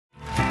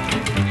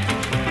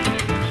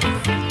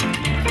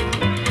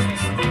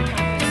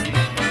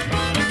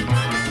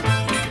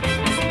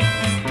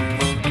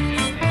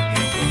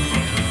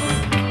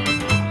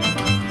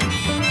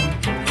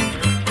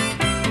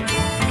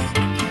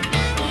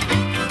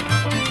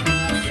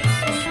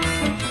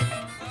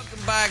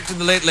to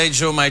the Late Late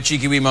Show, my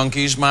cheeky wee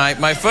monkeys.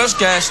 My first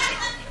guest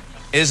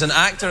is an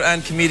actor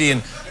and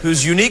comedian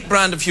whose unique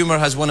brand of humour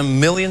has won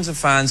him millions of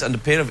fans and a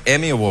pair of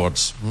Emmy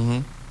Awards.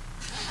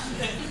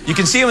 You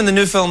can see him in the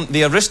new film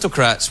The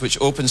Aristocrats, which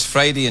opens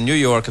Friday in New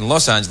York and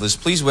Los Angeles.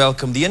 Please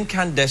welcome the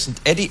incandescent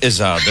Eddie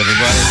Izzard,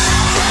 everybody.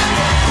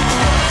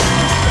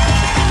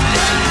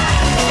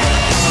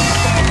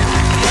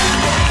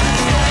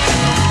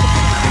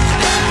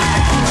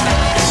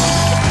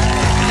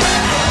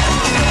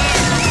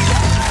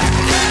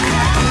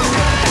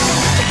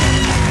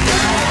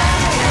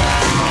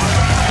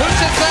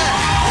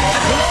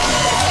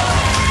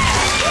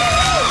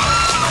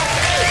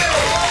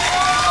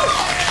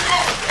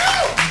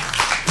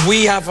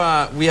 We have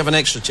an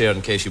extra chair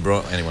in case you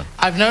brought anyone.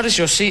 I've noticed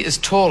your seat is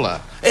taller.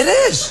 It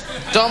is.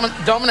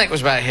 Dominic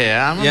was back here.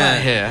 I'm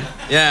back here.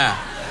 Yeah.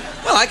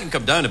 Well, I can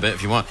come down a bit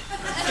if you want.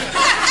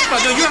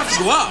 But no, you have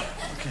to go up.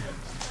 Okay.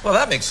 Well,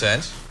 that makes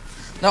sense.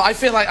 No, I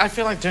feel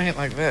like doing it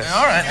like this. Yeah,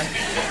 all right.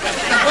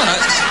 Well, no,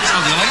 it's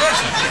not the only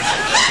version.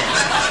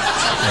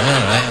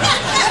 All right.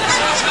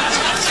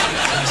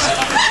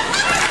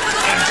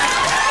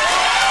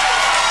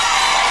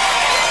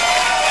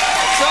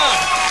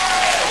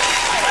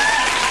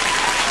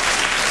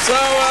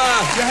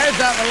 Your head's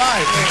out the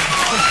light.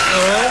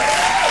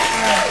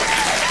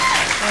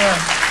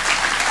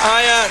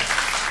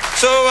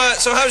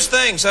 So how's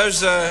things?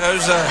 How's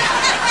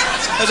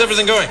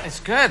everything going? It's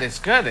good. It's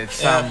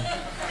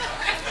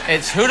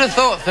who'd have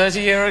thought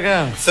 30 years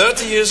ago?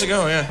 30 years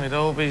ago, yeah. We'd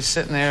all be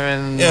sitting there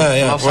in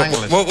Los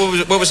Angeles.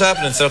 What was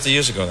happening 30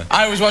 years ago then?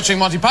 I was watching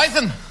Monty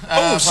Python.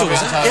 So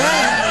was that?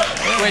 Yeah.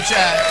 Which you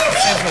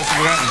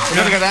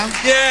want to go down?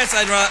 Yes,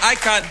 I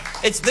can't.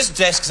 This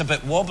desk's a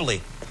bit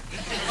wobbly.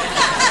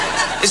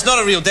 It's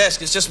not a real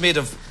desk, it's just made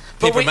of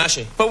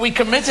papier-mâché. But we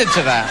committed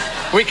to that.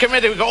 We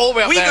got all the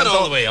way up there. We got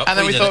all the way up. And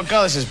then we thought,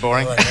 God, this is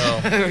boring. Oh,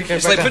 I know.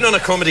 It's like putting on a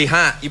comedy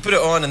hat. You put it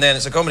on and then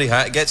it's a comedy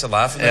hat, it gets a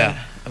laugh, and then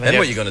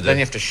what are you going to do? Then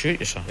you have to shoot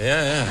yourself.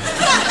 Yeah.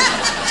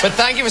 But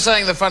thank you for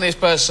saying the funniest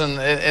person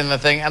in the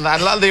thing. And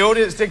the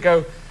audience did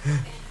go...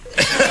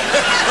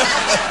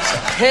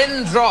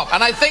 Pin drop.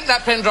 And I think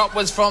that pin drop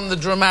was from the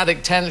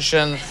dramatic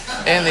tension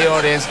in the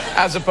audience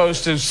as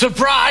opposed to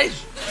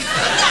surprise!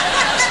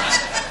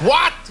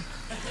 What?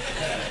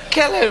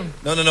 Kill him.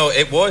 No,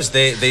 it was.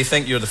 They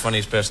think you're the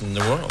funniest person in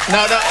the world.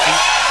 No.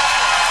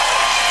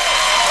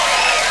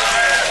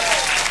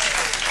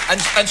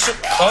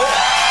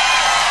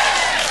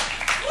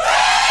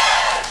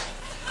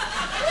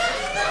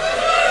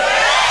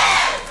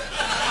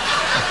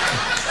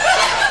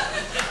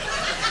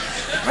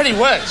 It really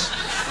works.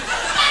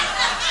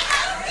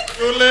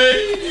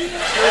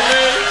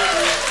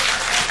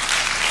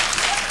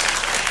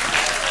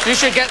 You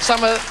should get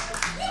some of...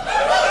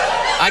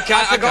 I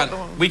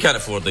can't. We can't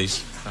afford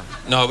these.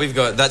 No, we've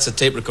got... That's a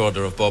tape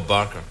recorder of Bob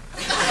Barker.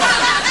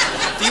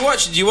 Do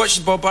you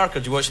watch Bob Barker?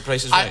 Do you watch The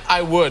Price is Right?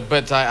 I would,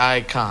 but I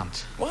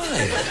can't.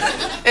 Why?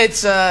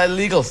 It's a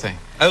legal thing.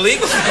 A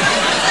legal thing?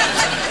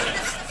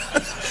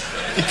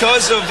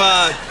 Because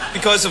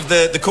of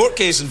the court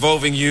case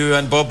involving you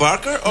and Bob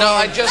Barker? Or? No,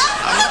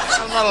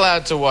 I'm not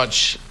allowed to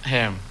watch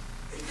him.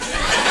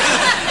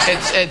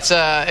 It's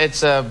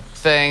a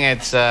thing.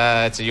 It's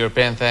a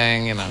European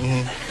thing, you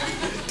know.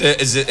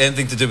 Is it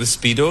anything to do with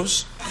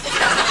Speedos?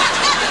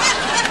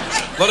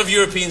 A lot of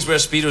Europeans wear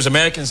Speedos.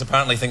 Americans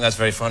apparently think that's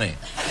very funny.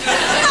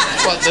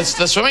 Well, it's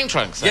the swimming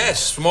trunks, then.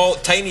 Yes, small,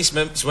 tiny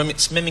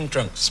swimming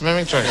trunks.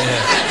 Swimming trunks.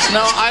 Yeah.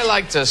 No, I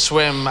like to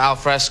swim al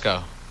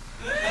fresco.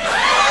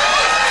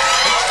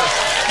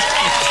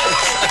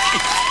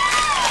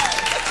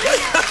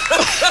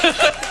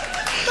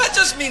 That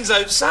just means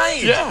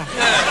outside. Yeah.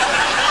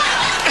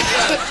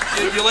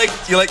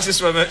 You like to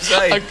swim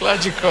outside. I'm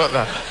glad you caught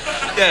that.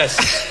 Yes.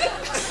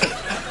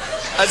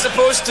 As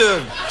opposed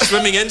to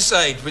swimming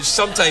inside, which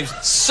sometimes...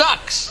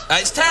 Sucks!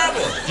 It's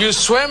terrible. You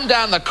swim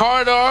down the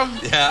corridor.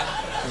 Yeah.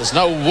 There's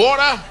no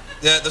water.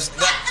 Yeah, it's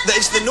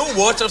the no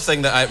water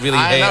thing that I really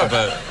hate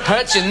about...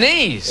 Hurts your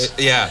knees.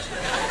 Yeah.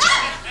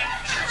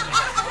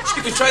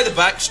 You could try the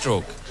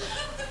backstroke.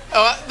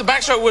 The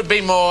backstroke would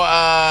be more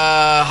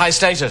high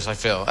status, I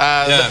feel.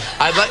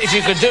 I'd like if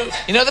you could do...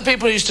 You know the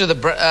people who used to do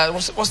the...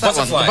 what's that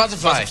one? The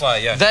butterfly. Butterfly,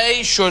 yeah.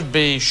 They should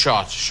be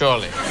shot,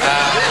 surely.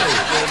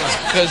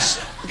 Because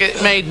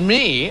it made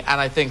me, and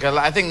I think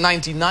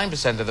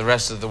 99% of the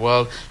rest of the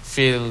world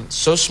feel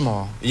so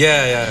small.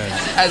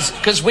 Yeah.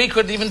 Because we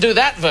couldn't even do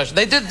that version.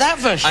 They did that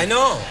version. I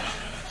know.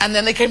 And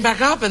then they came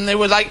back up and they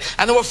were like...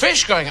 And there were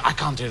fish going, I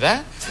can't do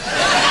that.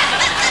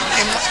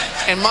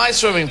 In my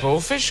swimming pool,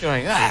 fish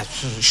going,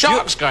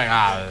 sharks going,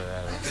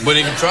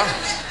 Wouldn't even try.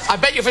 I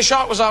bet you if a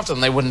shark was after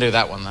them, they wouldn't do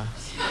that one, though.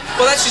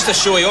 Well, that's just a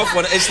showy off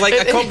one. It's like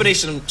a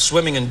combination of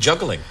swimming and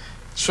juggling.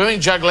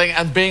 Swimming, juggling,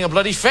 and being a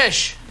bloody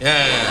fish.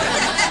 Yeah.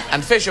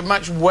 And fish are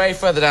way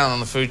further down on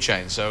the food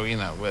chain, so, you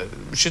know,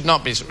 should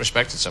not be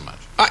respected so much.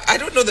 I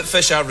don't know that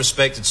fish are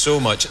respected so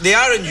much. They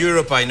are in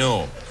Europe, I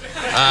know.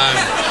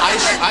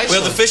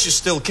 Where the fish is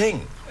still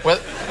king.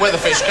 Where the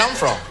fish come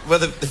from. Where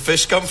the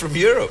fish come from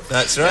Europe,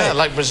 that's right. Yeah,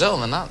 like Brazil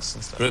and the nuts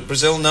and stuff.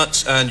 Brazil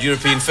nuts and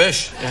European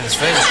fish. Yeah, it's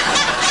famous.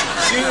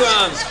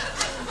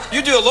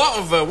 You do a lot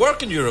of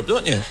work in Europe,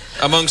 don't you?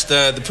 Amongst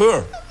the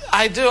poor.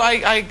 I do.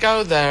 I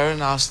go there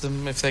and ask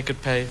them if they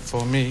could pay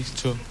for me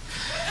to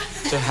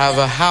have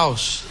a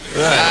house.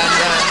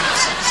 Right.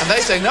 And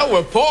they say, no,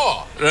 we're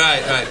poor.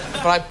 Right.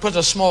 But I put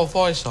a small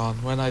voice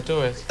on when I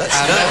do it.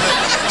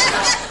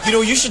 You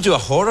know, you should do a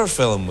horror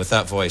film with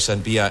that voice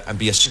and be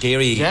a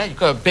scary... Yeah, you've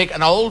got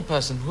an old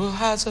person who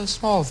has a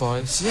small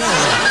voice. Yeah.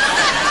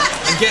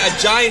 And get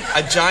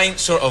a giant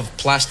sort of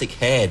plastic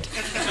head.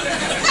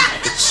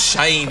 It's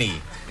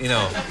shiny, you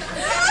know.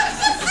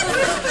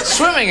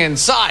 Swimming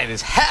inside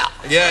is hell.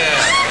 Yeah,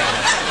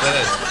 that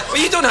is.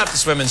 Well, you don't have to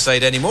swim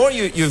inside anymore.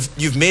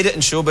 You've made it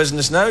in show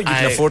business now. You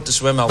can afford to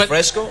swim al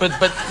fresco. But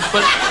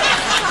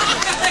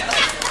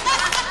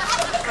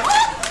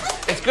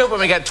it's good when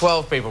we get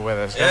 12 people with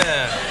us.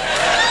 Yeah.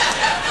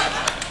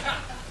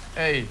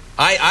 Hey.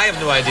 I have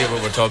no idea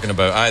what we're talking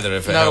about either.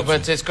 If it no, helps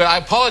but you. it's good. I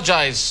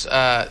apologise,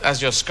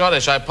 as you're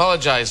Scottish. I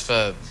apologise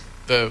for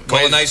the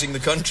colonising the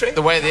country.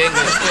 The way the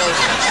English killed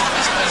you.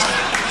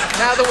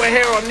 Now that we're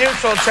here on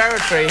neutral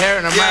territory here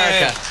in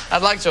America,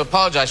 I'd like to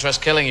apologise for us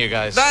killing you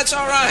guys. That's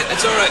all right.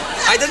 It's all right.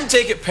 I didn't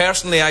take it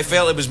personally. I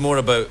felt it was more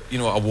about,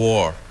 a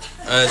war,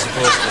 as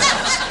opposed to...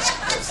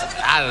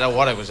 I don't know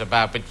what it was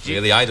about, but...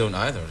 Really, I don't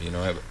either,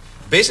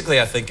 Basically,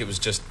 I think it was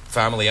just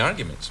family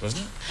arguments,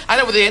 wasn't it? I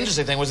know, but the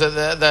interesting thing was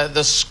that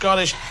the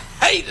Scottish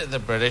hated the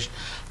British,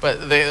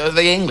 but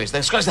the English.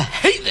 The Scottish, they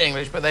hate the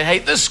English, but they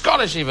hate the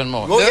Scottish even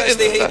more. Well, yes,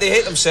 they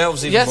hate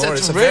themselves even more.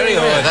 It's really very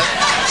odd.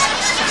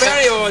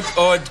 Very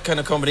odd kind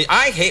of comedy.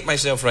 I hate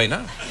myself right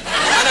now. And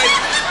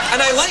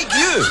I like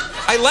you.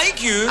 I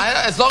like you,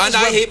 and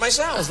I hate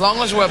myself. As long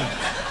as we're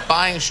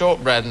buying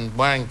shortbread and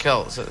wearing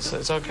kilts,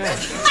 it's okay.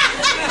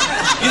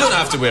 You don't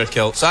have to wear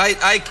kilts.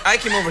 I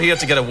came over here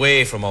to get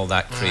away from all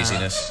that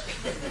craziness.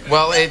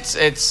 Well, it's...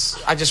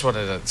 I just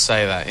wanted to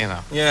say that,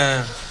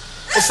 Yeah.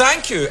 Well,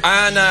 thank you.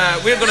 And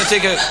we're going to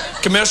take a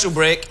commercial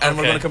break, and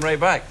we're going to come right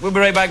back. We'll be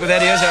right back with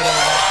Eddie Izzard.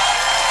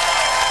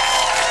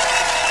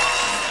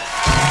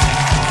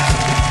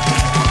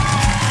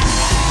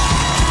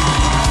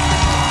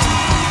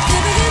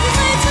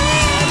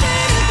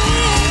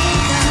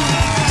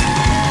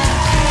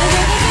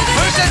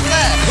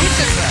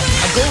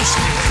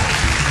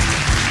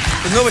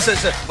 No,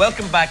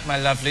 welcome back, my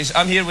lovelies.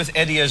 I'm here with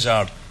Eddie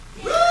Izzard.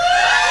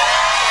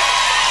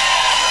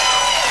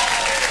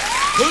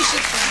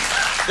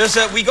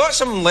 We got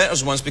some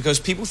letters once because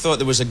people thought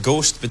there was a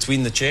ghost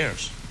between the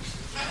chairs.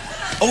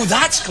 Oh,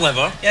 that's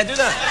clever. Yeah, do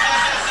that.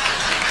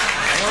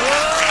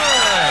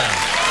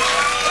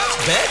 That's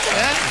better.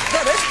 Yeah.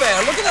 That is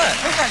better. Look at that.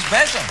 Look, that's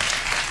better.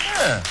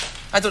 Yeah.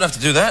 I don't have to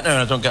do that now,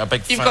 and I don't get a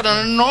big... You've got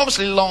an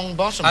enormously long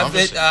bottom. I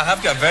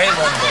have got a very long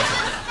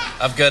bottom.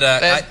 I've got a...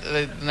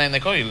 They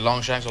call you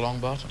Longshanks or Long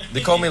Bottom?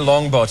 They call me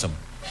Long Bottom.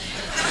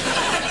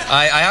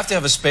 I have to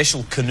have a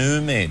special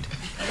canoe made.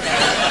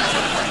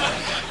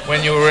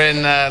 When you were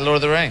in Lord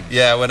of the Rings?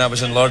 Yeah, when I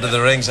was in Lord of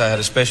the Rings, I had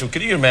a special...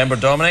 Can you remember,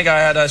 Dominic? I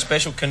had a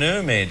special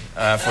canoe made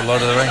for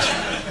Lord of the Rings.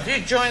 Have you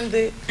joined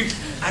the...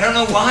 I don't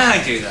know why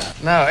I do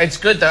that. No, it's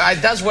good, though.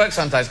 It does work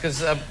sometimes,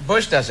 because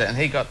Bush does it, and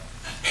he got...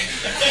 a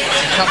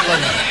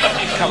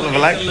couple of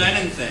elections. John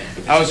Lennon thing.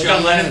 It's a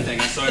John Lennon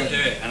thing. I saw him do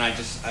it, and I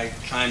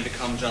try and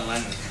become John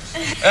Lennon.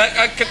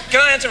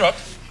 Can I interrupt?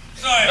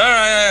 Sorry. All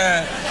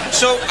right.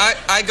 So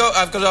I've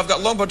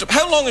got long bottom.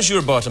 How long is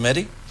your bottom,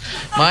 Eddie?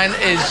 Mine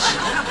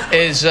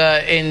is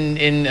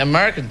in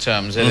American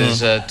terms it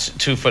is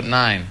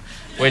 2'9",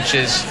 which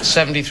is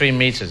 73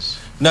 meters.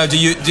 Now, do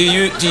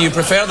you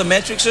prefer the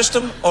metric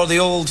system or the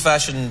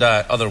old-fashioned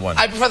other one?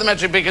 I prefer the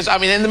metric because,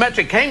 the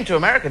metric came to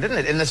America, didn't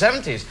it, in the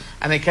 70s?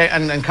 And it came,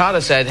 and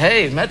Carter said,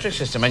 hey, metric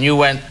system. And you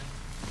went,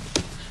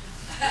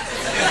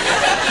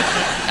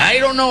 I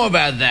don't know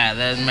about that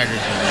metric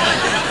system.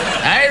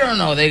 I don't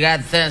know. They got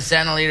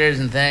centiliters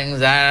and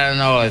things. I don't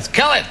know.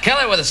 Kill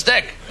it with a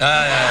stick.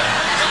 I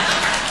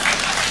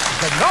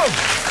said, no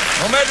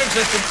metric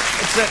system.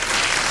 It's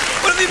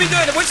What have you been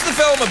doing? What's the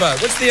film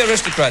about? What's The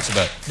Aristocrats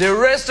about? The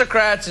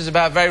Aristocrats is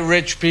about very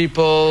rich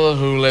people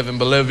who live in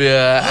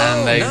Bolivia,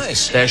 and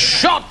they're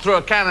shot through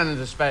a cannon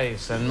into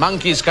space, and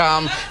monkeys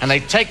come, and they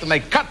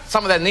cut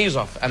some of their knees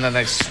off, and then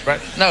they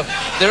spread... No,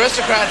 The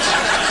Aristocrats...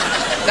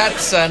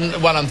 That's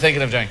what I'm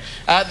thinking of doing.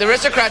 The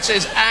Aristocrats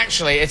is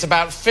actually... It's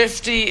about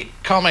 50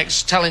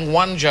 comics telling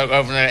one joke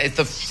over and over. It's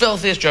the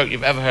filthiest joke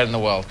you've ever heard in the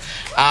world.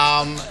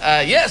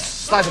 Yes,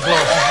 slight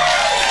applause.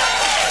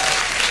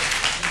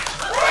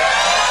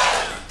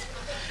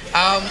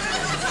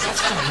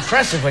 That's quite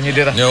impressive when you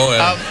do that. No,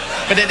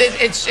 but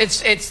it's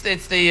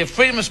the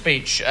freedom of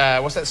speech.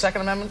 What's that?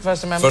 Second Amendment?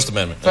 First Amendment? First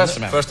Amendment. First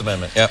Amendment. First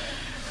Amendment. Yeah.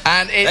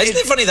 And isn't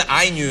it funny that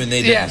I knew and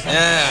they didn't? Yes.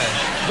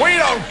 Yeah. We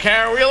don't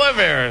care. We live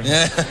here.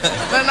 Yeah.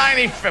 The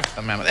 95th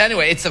Amendment.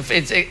 Anyway, it's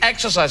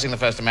exercising the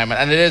First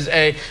Amendment, and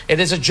it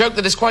is a joke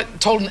that is quite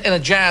told in a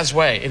jazz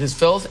way. It is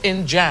filth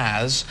in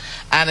jazz,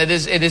 and it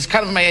is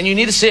kind of and you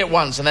need to see it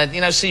once, and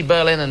then see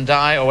Berlin and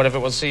die, or whatever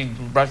it was. See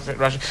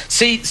Russia.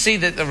 See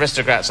the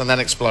aristocrats, and then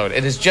explode.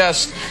 It is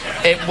just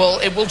it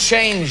will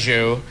change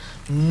you,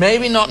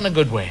 maybe not in a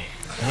good way.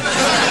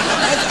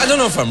 I don't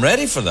know if I'm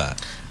ready for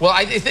that. Well,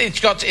 it's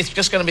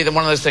just going to be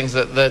one of those things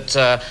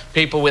that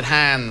people with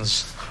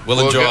hands will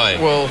enjoy.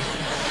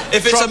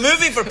 If it's a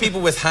movie for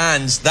people with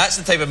hands, that's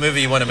the type of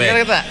movie you want to make.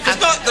 Look at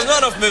that. There's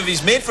not enough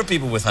movies made for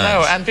people with hands.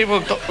 No, and people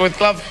with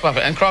glove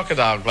puppets and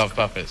crocodile glove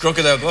puppets.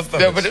 Crocodile glove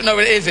puppets. No,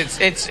 but it is.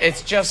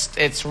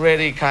 It's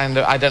really kind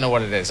of. I don't know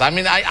what it is. I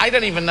mean, I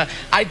don't even know.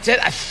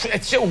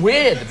 It's so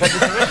weird. But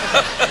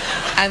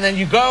it's and then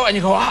you go, and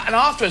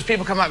afterwards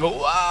people come out and go,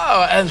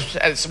 wow, and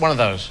it's one of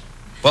those.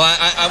 Well,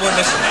 I won't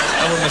miss it.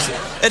 I won't miss it.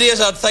 Eddie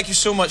Izzard, thank you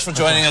so much for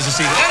joining us this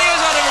evening. Eddie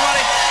Izzard,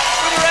 everybody.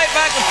 We'll be right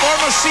back with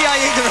former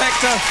CIA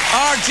Director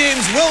R.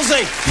 James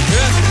Woolsey.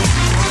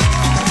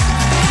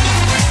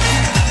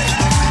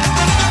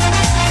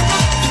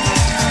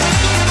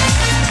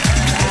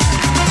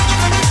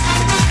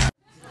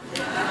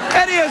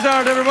 Eddie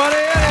Izzard, everybody.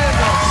 Eddie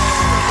Izzard.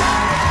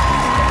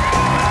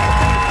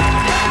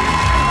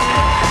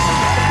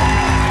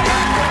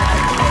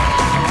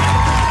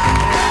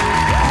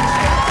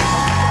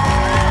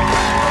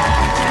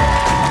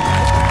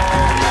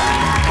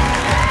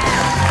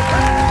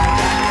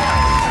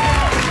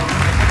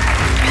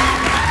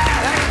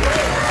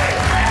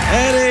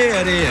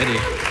 Eddie.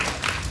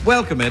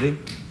 Welcome, Eddie.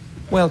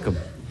 Welcome.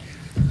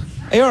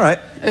 Are you all right?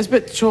 It's a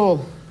bit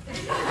tall.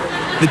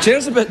 The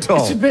chair's a bit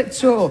tall. It's a bit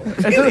tall.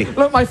 Really?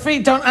 Look, my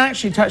feet don't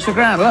actually touch the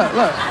ground.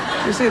 Look.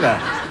 You see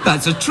that?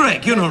 That's a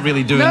trick. You're not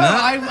really doing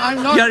that. No,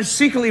 I'm not. You're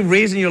secretly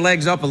raising your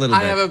legs up a little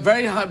bit. I have a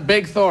very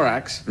big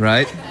thorax.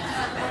 Right.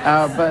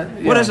 But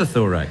what is a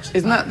thorax?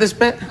 Isn't that this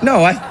bit?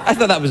 No, I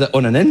thought that was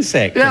on an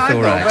insect. Yeah, a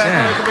thorax.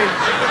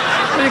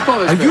 What do you call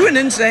this? Are you an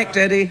insect,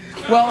 Eddie?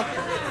 Well,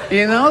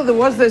 there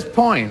was this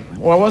point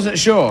where I wasn't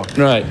sure.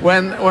 Right.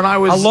 When I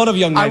was... A lot of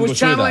young men I was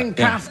channeling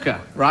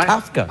Kafka, right?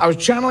 Kafka. I was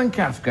channeling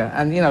Kafka,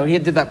 and, he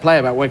did that play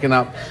about waking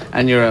up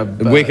and you're a...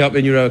 Wake up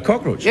and you're a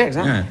cockroach. Yeah,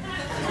 exactly. Yeah.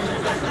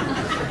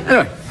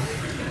 Anyway.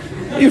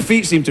 Your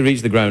feet seem to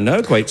reach the ground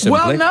now, quite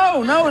simply.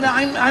 Well, no,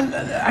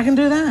 I can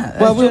do that.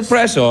 Well, we'll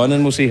press on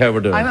and we'll see how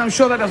we're doing. I'm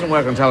sure that doesn't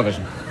work on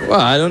television. Well,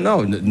 I don't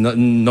know.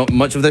 Not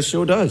much of this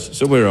show does,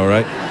 so we're all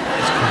right.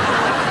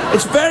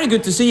 It's very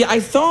good to see you.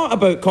 I thought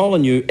about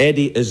calling you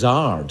Eddie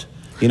Izzard,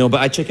 but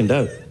I chickened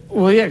out.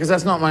 Well, yeah, because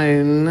that's not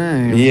my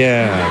name.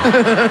 Yeah.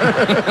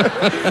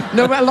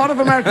 No, but a lot of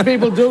American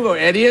people do go,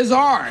 Eddie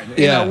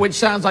Izzard, which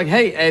sounds like,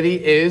 hey,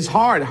 Eddie is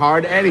hard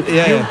Eddie.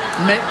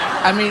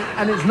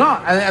 And it's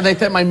not. And they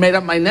think I made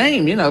up my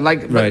name,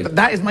 right. But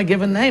that is my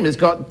given name. It's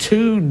got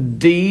 2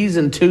 D's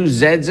and 2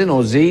 Z's in,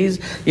 or Z's,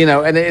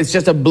 and it's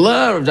just a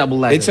blur of double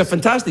letters. It's a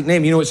fantastic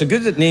name. It's a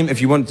good name if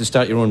you wanted to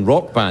start your own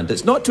rock band.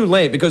 It's not too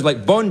late, because,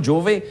 like, Bon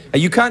Jovi,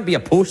 you can't be a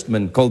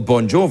postman called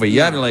Bon Jovi.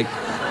 You have to,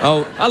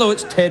 oh, hello,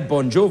 it's Ted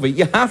Bon Jovi.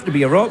 You have to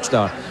be a rock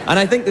star. And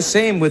I think the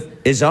same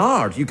with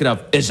Izzard. You could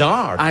have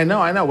Izzard. I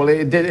know. Well,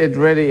 it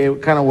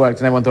kind of worked,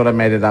 and everyone thought I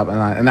made it up,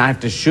 and I have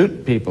to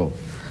shoot people.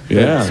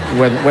 Yeah.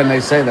 When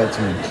they say that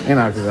to me,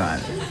 because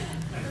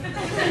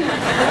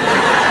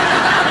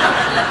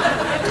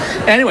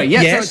Anyway,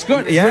 yes, so it's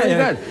good. It's really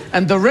good.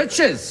 And The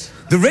Riches.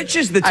 The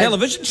Riches, the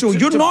television show.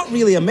 You're not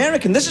really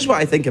American. This is what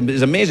I think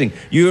is amazing.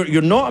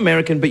 You're not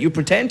American, but you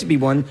pretend to be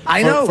one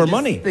for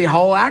money. The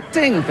whole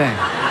acting thing.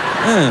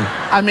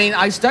 I mean,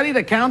 I studied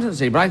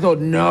accountancy, but I thought,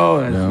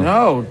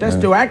 no, let's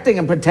do acting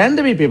and pretend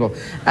to be people.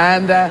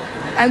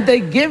 And they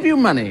give you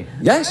money.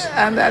 Yes.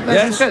 And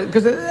that's good,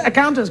 because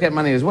accountants get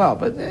money as well,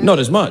 but... Not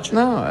as much.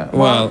 No.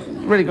 Well,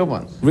 really good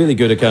ones. Really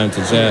good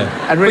accountants,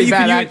 yeah. And really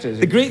bad actors.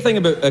 The great thing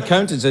about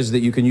accountants is that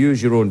you can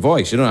use your own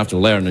voice. You don't have to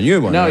learn a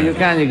new one. No, you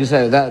can. You can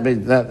say,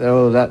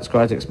 that's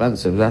quite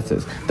expensive, that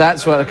is.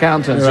 That's what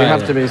accountants, you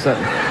have to be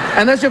certain.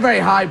 Unless you're a very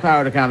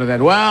high-powered accountant,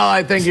 then, well,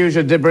 I think you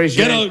should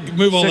depreciate...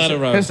 Move all that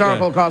around.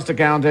 Historical cost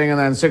accounting, and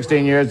then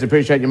 16 years,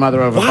 depreciate your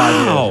mother over 5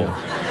 years. Wow!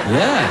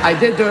 Yeah. I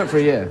did do it for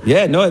a year.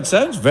 Yeah, no, it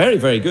sounds very,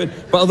 very good.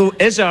 But although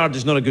Izzard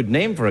is not a good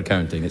name for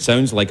accounting, it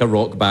sounds like a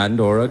rock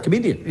band or a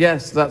comedian.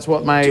 Yes, that's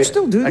what my... Do you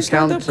still do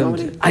stand-up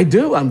comedy? I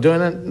do. I'm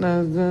doing it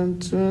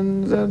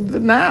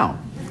now.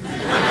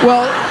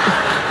 Well...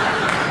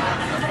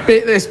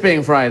 This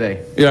being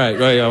Friday.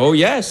 Right. Oh,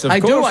 yes, of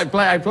course. I do. I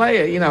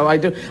play it, I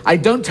do. I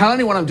don't tell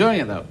anyone I'm doing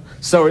it, though.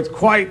 So it's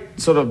quite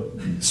sort of...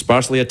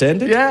 Sparsely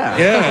attended? Yeah.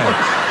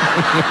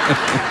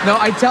 No,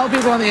 I tell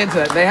people on the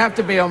internet. They have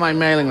to be on my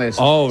mailing list.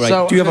 Oh, right.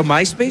 So, do you have a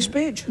MySpace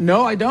page?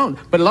 No, I don't.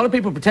 But a lot of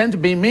people pretend to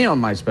be me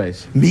on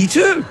MySpace. Me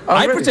too. Oh,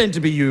 I pretend to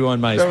be you on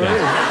MySpace.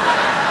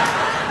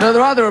 So No,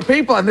 there are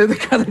people, and they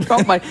kind of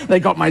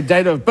got my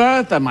date of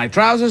birth and my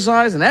trouser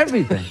size and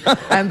everything,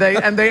 and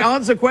they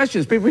answer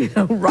questions.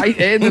 People write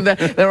in, and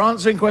they're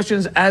answering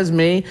questions as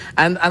me,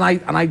 and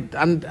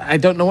I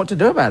don't know what to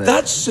do about it.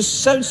 That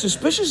sounds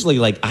suspiciously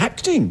like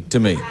acting to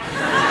me.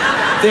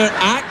 They're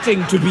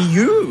acting to be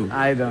you.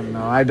 I don't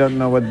know. I don't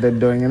know what they're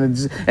doing, and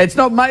it's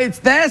not my. It's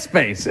their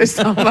space. It's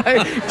not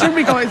my.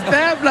 Jimmy, it's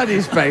their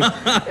bloody space.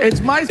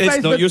 It's my space.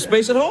 It's not your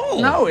space at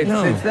all. No,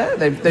 it's there.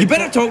 You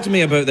better talk to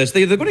me about this.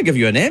 They're going to give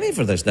you an Emmy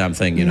for this damn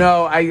thing, you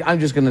know. No, I'm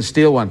just going to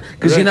steal one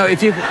because you know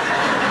if you.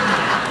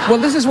 Well,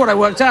 this is what I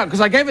worked out because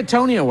I gave a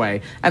Tony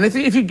away, and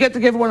if you get to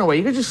give one away,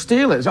 you can just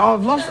steal it. So,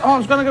 I've lost. Oh, I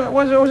was going to go.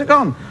 Where's it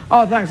gone?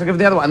 Oh, thanks. I'll give it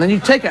the other one, and then you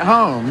take it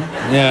home.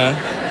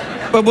 Yeah.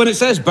 But when it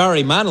says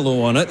Barry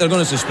Manilow on it, they're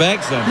going to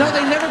suspect something. No,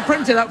 they never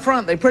print it up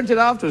front. They print it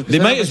afterwards. They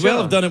might as well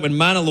have done it when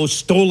Manilow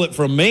stole it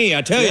from me,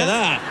 I tell you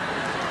that.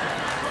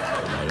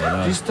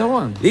 He stole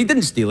one? He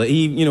didn't steal it.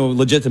 He,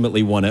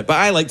 legitimately won it. But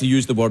I like to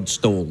use the word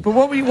stole. But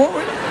what were you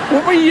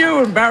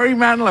and Barry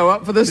Manilow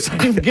up for the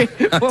same gig?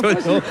 I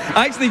don't know.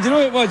 Actually, do you know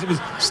what it was? It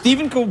was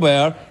Stephen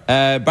Colbert,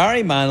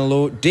 Barry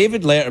Manilow,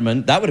 David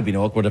Letterman. That would have been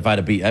awkward if I'd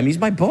have beat him. He's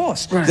my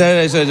boss. Right.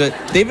 So,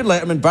 David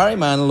Letterman, Barry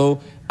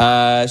Manilow,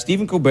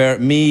 Stephen Colbert,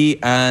 me,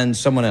 and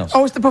someone else.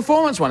 Oh, it's the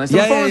performance one. It's the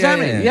performance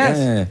Emmy. Yes.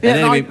 Yeah. And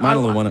anyway,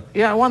 Manilow won it.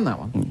 Yeah, I won that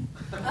one. Did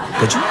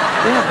you?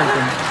 Yeah, thank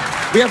you.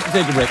 We have to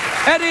take a break.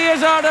 Eddie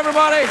Izzard,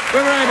 everybody.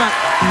 We're right back.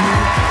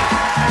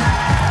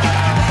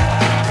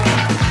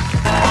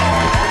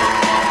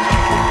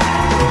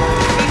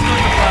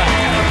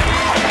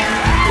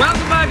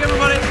 Welcome back,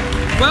 everybody.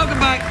 Welcome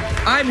back.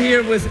 I'm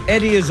here with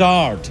Eddie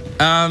Izzard.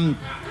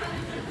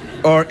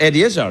 Or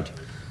Eddie Izzard,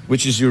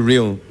 which is your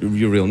real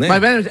name. My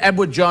name is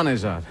Edward John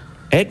Izzard.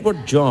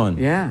 Edward John?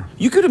 Yeah.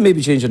 You could have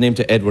maybe changed your name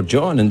to Edward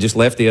John and just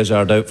left the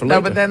Izzard out for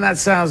later. No, but then that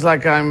sounds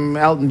like I'm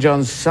Elton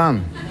John's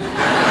son.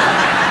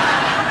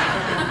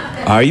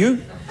 Are you?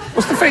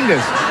 What's the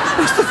fingers?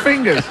 What's the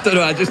fingers? I don't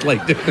know, I just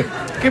like to...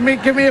 Give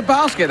me a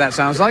basket, that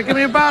sounds like. Give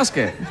me a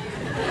basket.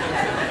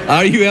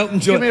 Are you Elton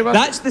John? Give me a basket.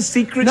 That's the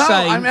secret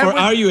sign for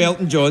Are you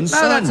Elton John's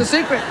son? No, that's a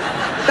secret.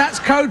 That's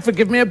code for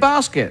give me a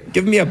basket.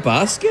 Give me a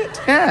basket?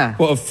 Yeah.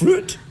 What, of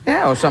fruit?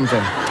 Yeah, or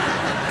something.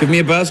 Give me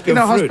a basket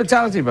of fruit.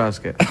 Hospitality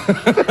basket.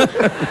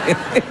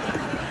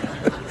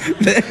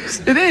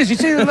 It is. You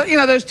see,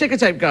 those ticker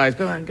tape guys.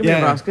 Go on, give me a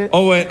basket.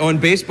 Oh, on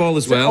baseball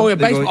as well. Oh, yeah,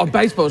 baseball. Oh,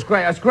 baseball's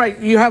great. That's great.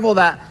 You have all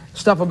that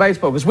stuff on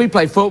baseball because we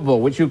play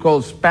football, which you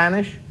call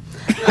Spanish,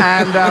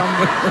 and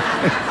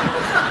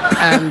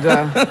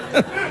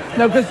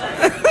no,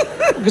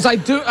 because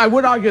I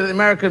would argue that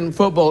American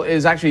football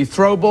is actually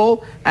throw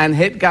ball and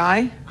hit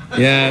guy.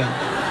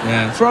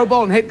 Yeah. Throw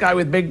ball and hit guy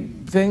with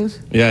big things.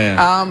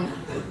 Yeah.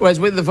 Whereas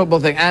with the football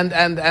thing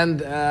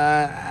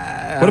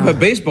what about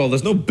baseball?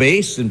 There's no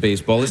base in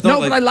baseball. It's not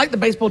but I like the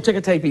baseball ticker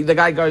tapey. The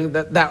guy going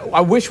that. I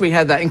wish we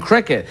had that in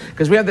cricket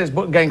because we have this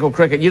game called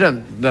cricket. You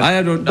don't.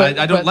 I don't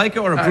like it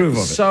or approve of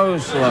it. So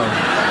slow.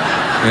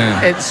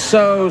 Yeah. It's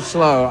so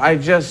slow. I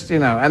just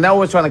and they're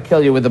always trying to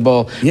kill you with the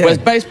ball. Yeah. Whereas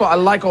baseball, I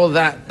like all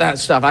that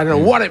stuff. I don't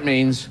know what it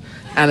means,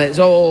 and it's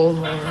all.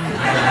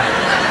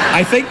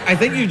 I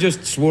think you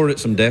just swore at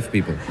some deaf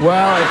people.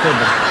 Well, it could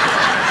be.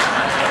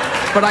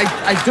 But I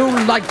do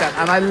like that,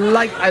 and I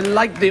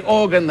like the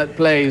organ that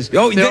plays.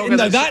 Oh,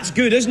 now that's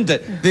good, isn't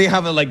it? They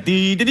have a like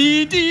dee dee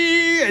dee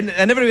dee, and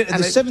everyone in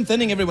the seventh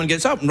inning, everyone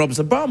gets up and rubs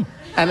their bum.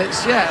 And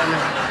it's and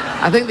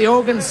I think the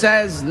organ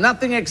says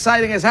nothing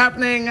exciting is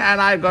happening, and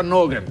I've got an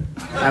organ.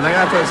 And I think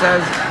that's what it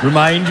says.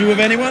 Remind you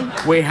of anyone?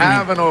 We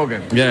have an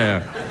organ.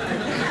 Yeah.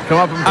 Come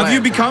up and play.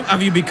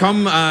 Have you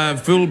become a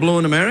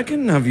full-blown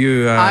American? Have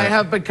you? I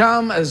have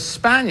become a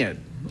Spaniard.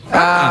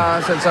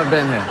 Since I've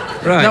been here.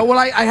 Right. No, well,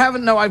 I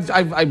haven't. No,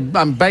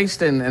 I'm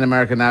based in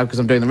America now because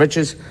I'm doing the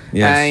riches.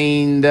 Yes.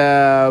 And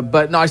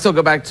but no, I still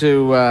go back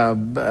to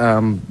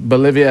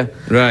Bolivia,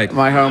 right,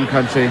 my home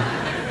country,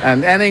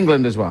 and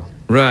England as well.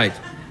 Right.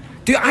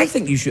 I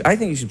think you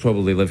should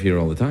probably live here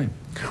all the time.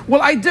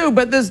 Well, I do,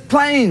 but there's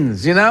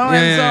planes, and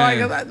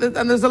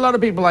and there's a lot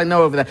of people I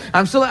know over there.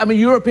 I'm a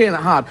European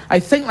at heart. I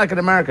think like an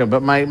American,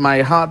 but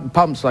my heart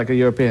pumps like a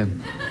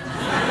European.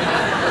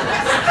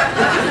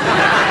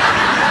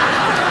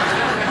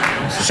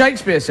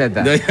 Shakespeare said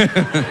that.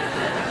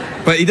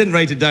 But he didn't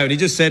write it down. He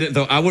just said it,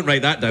 though. I won't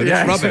write that down.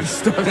 It's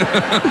rubbish.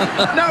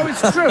 No,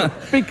 it's true.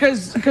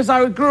 Because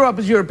I grew up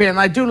as European.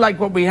 I do like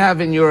what we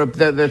have in Europe,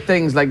 the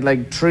things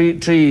like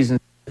trees and...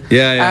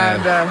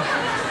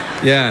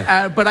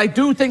 Yeah. But I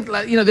do think,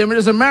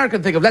 there's an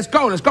American thing of, let's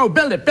go,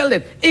 build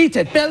it, eat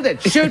it, build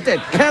it, shoot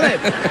it, kill it,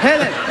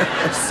 hit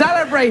it,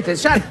 celebrate it,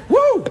 shout,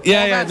 woo!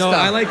 Yeah, no,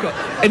 I like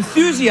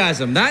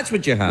enthusiasm, that's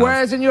what you have.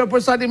 Whereas in Europe, we're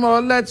slightly more,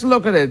 let's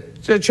look at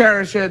it,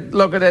 cherish it,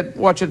 look at it,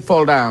 watch it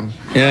fall down.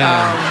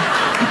 Yeah.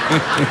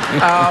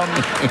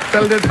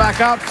 Build it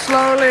back up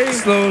slowly.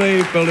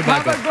 Slowly, build it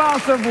back up. Have a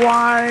glass of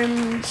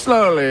wine,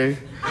 slowly.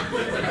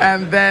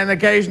 And then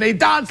occasionally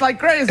dance like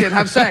crazy and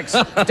have sex.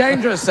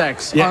 Dangerous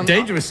sex. Yeah,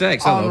 dangerous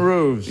sex. On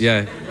roofs.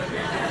 Yeah.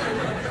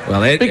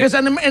 Well, because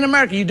in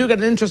America, you do get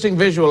an interesting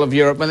visual of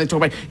Europe when they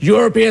talk about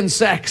European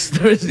sex.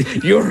 There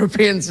is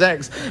European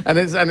sex, and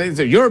it's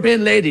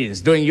European ladies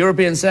doing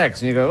European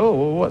sex, and you go, oh,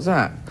 well, what's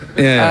that?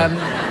 Yeah.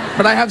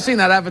 But I have seen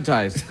that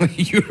advertised.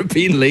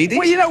 European ladies?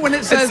 Well, you know, when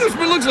it says... It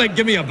looks like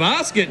give me a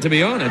basket, to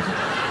be honest.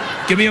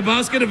 Give me a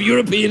basket of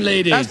European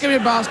ladies. That's give me a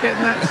basket,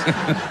 and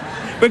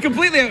that's... We're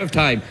completely out of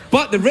time,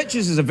 but The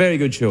Riches is a very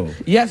good show.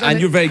 Yes, and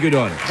you're very good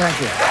on it.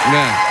 Thank you.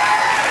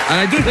 Yeah. And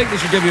I do think they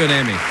should give you an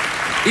Emmy,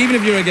 even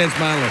if you're against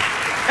Manly.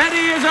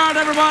 Eddie Izzard,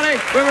 everybody.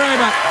 We're right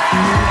back.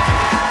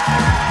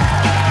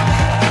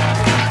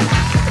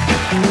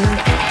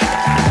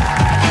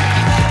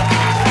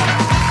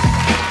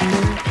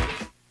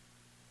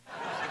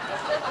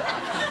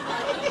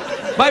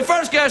 My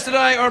first guest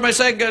tonight, or my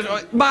second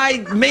guest,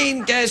 my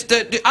main guest,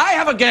 I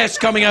have a guest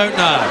coming out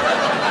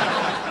now.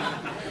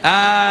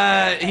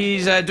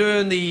 He's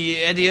doing the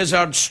Eddie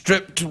Izzard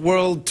Stripped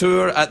World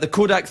Tour at the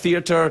Kodak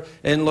Theatre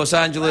in Los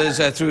Angeles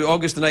through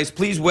August the 9th.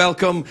 Please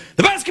welcome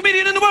the best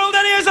comedian in the world,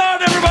 Eddie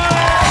Izzard, everybody!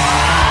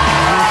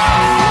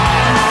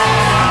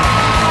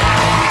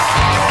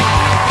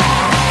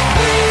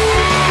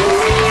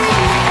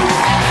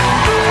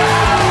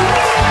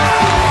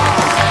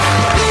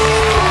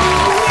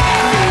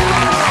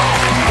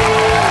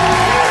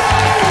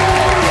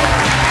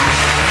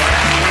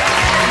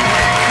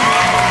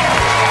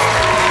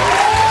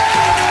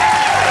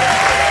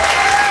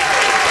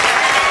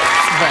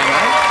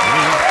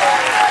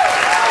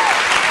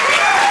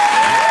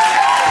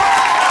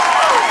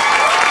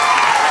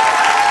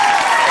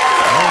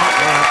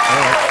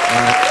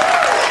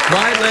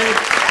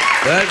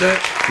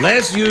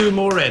 Less you,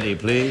 more Eddie,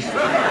 please.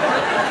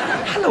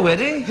 Hello,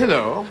 Eddie.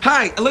 Hello.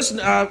 Hi. Listen,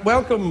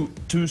 welcome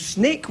to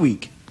Snake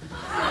Week.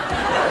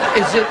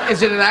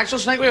 Is it an actual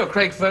Snake Week or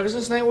Craig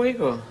Ferguson Snake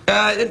Week or?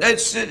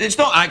 It's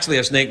not actually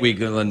a Snake Week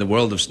in the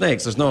world of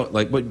snakes. There's not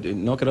like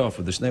knock it off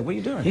with the snake. What are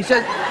you doing? He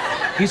says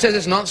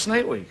it's not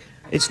Snake Week.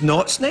 It's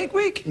not Snake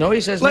Week? No,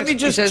 he says. Let me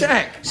just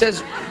check.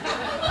 Says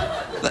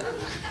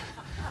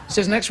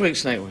next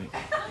week's Snake Week.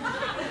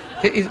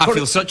 I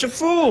feel such a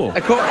fool.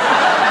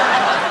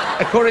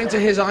 According to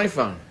his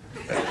iPhone.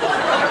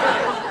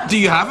 Do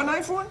you have an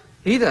iPhone?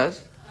 He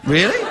does.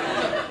 Really?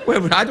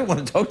 Well, I don't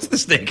want to talk to the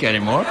snake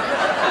anymore.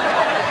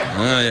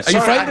 Are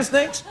you frightened of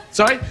snakes?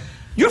 Sorry?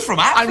 You're from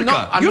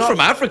Africa. I'm not from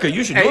Africa.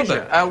 You should know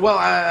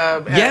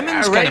that.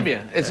 Yemen's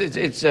Arabia.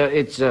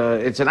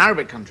 It's an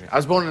Arabic country. I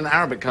was born in an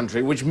Arabic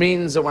country, which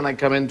means that when I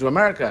come into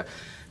America,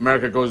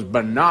 America goes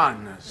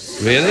bananas.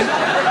 Really?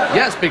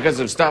 Yes, because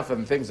of stuff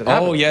and things that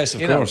happen. Oh, yes,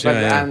 of course.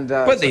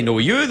 But they know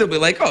you. They'll be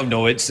like, oh,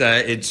 no, it's...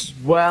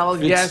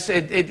 Well, yes,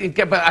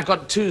 but I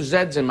got two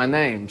Z's in my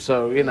name,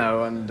 so, you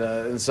know,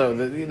 and so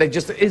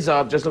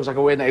Izzard just looks like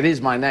a weird name. It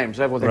is my name,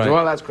 so everyone thinks,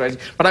 well, that's crazy.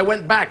 But I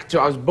went back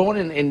I was born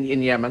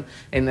in Yemen,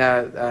 in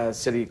a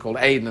city called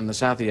Aden in the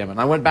south of Yemen.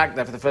 I went back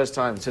there for the first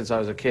time since I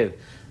was a kid.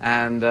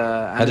 And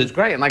it was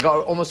great, and I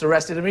got almost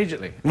arrested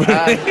immediately.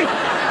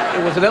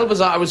 It was a little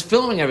bizarre. I was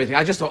filming everything.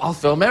 I just thought, I'll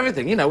film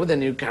everything. You know, with the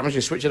new cameras,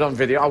 you switch it on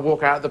video. I'll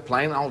walk out of the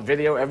plane, I'll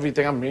video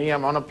everything.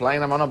 I'm on a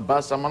plane, I'm on a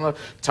bus, I'm on a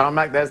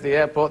tarmac, there's the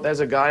airport, there's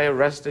a guy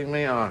arresting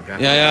me. Oh,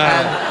 God.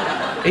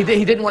 Yeah. And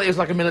he didn't want it was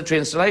like a military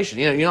installation.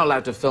 You know, you're not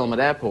allowed to film at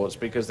airports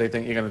because they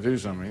think you're going to do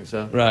something.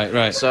 So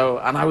Right. So,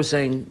 and I was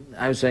saying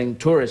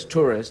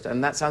tourist,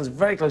 and that sounds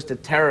very close to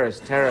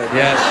terrorist.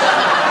 Yes.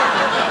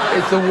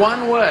 It's the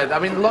one word. I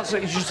mean,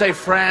 you should say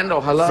friend or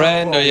hello.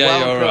 Friend, or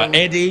or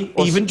Eddie.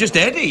 Even just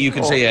Eddie, you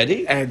can say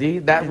Eddie. Eddie,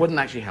 that wouldn't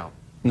actually help.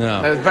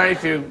 No. There's very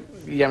few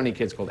Yemeni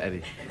kids called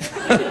Eddie.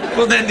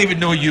 Well, then they would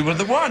know you were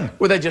the one.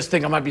 Well, they just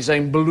think I might be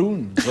saying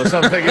balloons or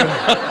something.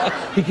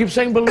 He keeps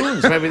saying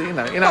balloons. Maybe, you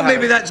know. Well,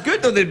 maybe that's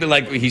good, though. They'd be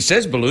like, he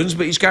says balloons,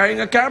 but he's carrying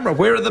a camera.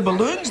 Where are the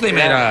balloons, they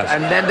might ask?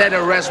 And then they'd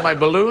arrest my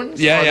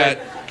balloons. Yeah.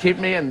 Keep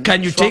me and...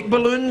 Can you take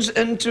balloons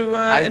into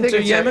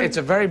Yemen? It's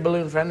a very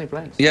balloon-friendly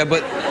place. Yeah,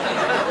 but...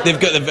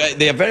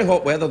 They have very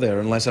hot weather there,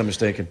 unless I'm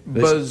mistaken.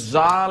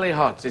 Bizarrely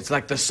hot. It's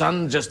like the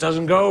sun just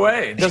doesn't go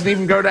away. It doesn't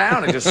even go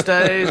down. It just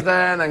stays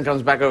there and then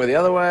comes back over the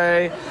other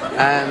way.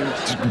 And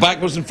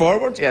backwards and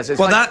forwards? Yes.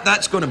 Well,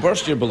 that's going to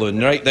burst your balloon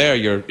right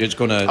there. It's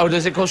going to... Oh,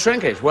 does it cause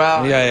shrinkage?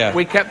 Well, yeah.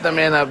 We kept them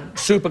in a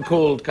super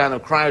cool kind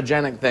of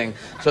cryogenic thing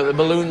so the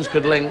balloons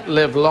could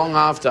live long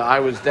after I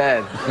was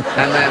dead.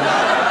 And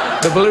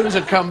then the balloons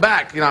would come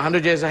back,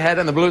 100 years ahead,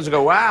 and the balloons would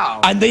go,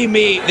 wow. And they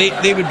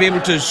would be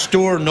able to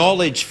store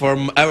knowledge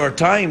from our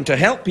time to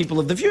help people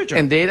of the future.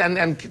 Indeed,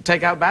 and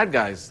take out bad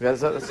guys.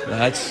 That's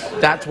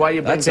why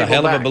you bring people back. That's a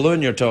hell of a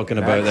balloon you're talking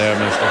about there,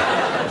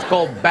 mister. It's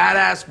called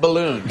Badass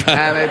Balloon,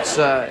 and it's...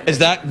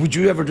 would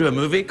you ever do a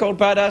movie called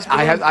Badass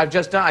Balloon?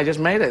 I just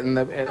made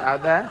it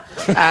out there,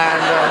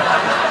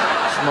 and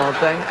small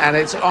thing, and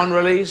it's on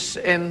release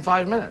in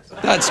 5 minutes.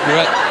 That's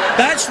great.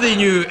 That's the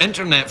new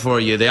internet for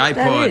you, the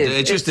iPod.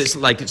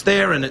 It's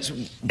there and it's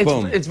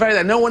boom. It's very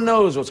there. No one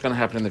knows what's going to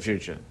happen in the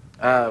future.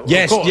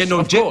 Yes, of course,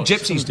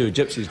 gypsies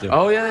do.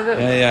 Oh, yeah, they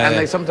do. Yeah, and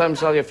they sometimes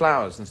sell you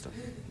flowers and stuff.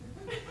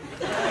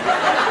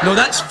 No,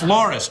 that's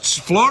florists.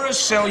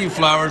 Florists sell you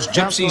flowers,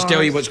 gypsies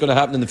tell you what's going to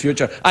happen in the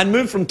future, and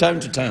move from town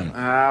to town.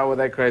 Ah, well,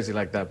 they're crazy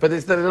like that. But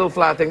it's the little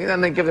flower thing,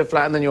 and they give the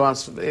flower, and then you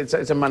ask, it's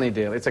a money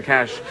deal, it's a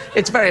cash.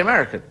 It's very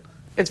American.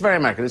 It's very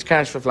American. It's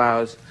cash for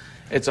flowers.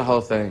 It's a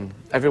whole thing.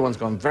 Everyone's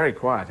gone very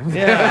quiet.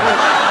 Yeah.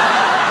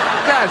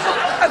 Gosh,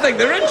 I think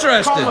they're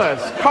interested.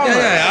 Commerce.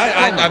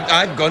 Yeah,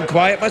 I've gone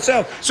quiet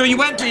myself. So you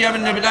went to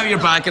Yemen, but now you're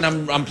back, and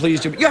I'm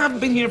pleased you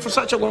haven't been here for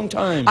such a long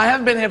time. I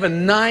haven't been here for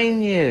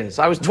 9 years.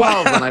 I was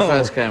 12 when I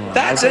first came on.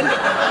 That's it.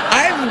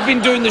 I've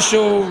been doing the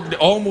show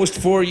almost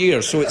 4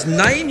 years, so it's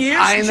 9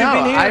 years since you've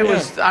been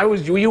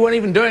here. You weren't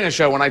even doing a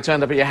show when I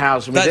turned up at your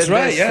house. And we did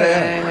this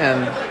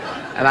thing,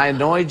 and I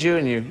annoyed you,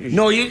 and you...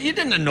 No, you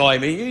didn't annoy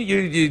me.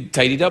 You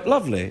tidied up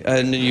lovely,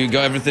 and you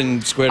got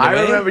everything squared away.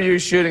 I remember you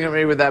shooting at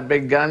me with that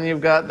big gun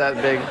you've got, that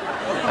big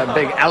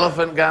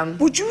elephant gun.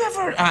 Would you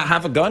ever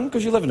have a gun?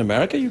 Because you live in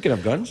America, you can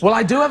have guns. Well,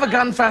 I do have a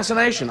gun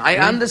fascination. I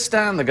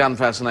understand the gun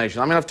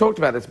fascination. I mean, I've talked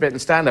about this a bit in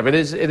stand-up. It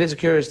is a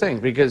curious thing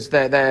because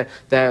they're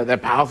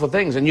powerful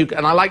things,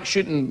 and I like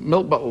shooting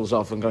milk bottles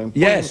off and going.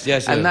 Yes,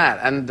 and that,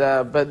 and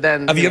but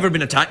then. Have you ever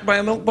been attacked by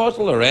a milk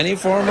bottle or any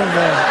form of?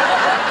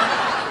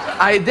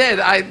 I did.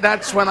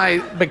 That's when I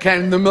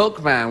became the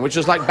milkman, which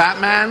was like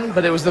Batman,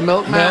 but it was the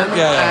milkman.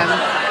 Yeah. And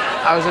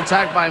I was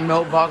attacked by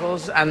milk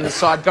bottles, and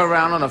so I'd go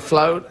around on a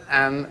float,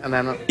 and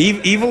then...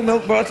 Evil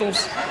milk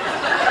bottles?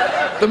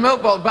 The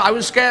milk bottle, but I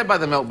was scared by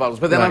the milk bottles,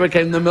 but then I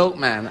became the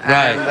milkman,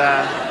 and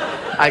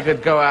I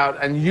could go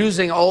out, and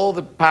using all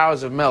the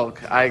powers of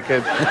milk, I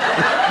could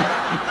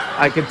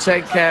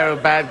take care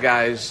of bad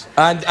guys.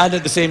 And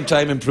at the same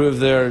time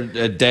improve their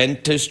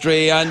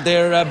dentistry and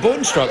their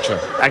bone structure.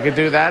 I could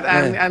do that,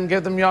 and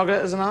give them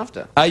yogurt as an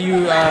after. Are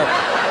you...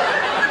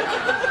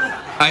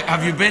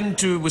 have you been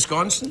to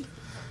Wisconsin?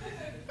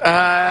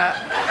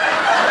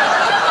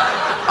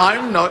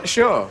 I'm not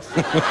sure.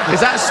 Is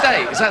that a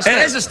state? Is that a state?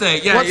 It is a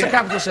state, yeah. What's the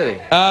capital city?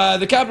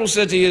 The capital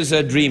city is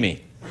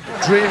Dreamy.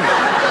 Dreamy.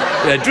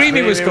 Yeah,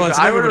 Dreamy, Wisconsin.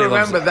 I would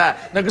remember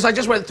that. No, because I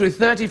just went through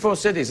 34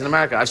 cities in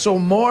America. I saw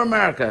more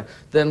America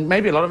than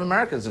maybe a lot of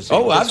Americans have seen.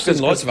 Oh, I've seen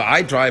lots of it.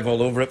 I drive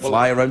all over it,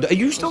 fly around. Are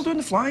you still doing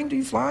the flying? Do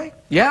you fly?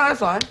 Yeah, I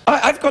fly.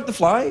 I've got the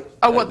fly.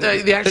 Oh, what,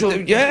 the actual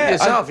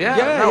yourself?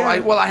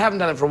 Well, I haven't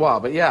done it for a while,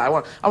 but yeah, I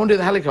want to do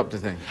the helicopter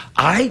thing.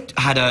 I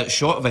had a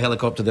shot of a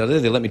helicopter the other day.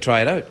 They let me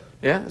try it out.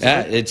 Yeah?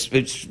 It's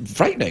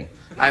frightening.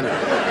 I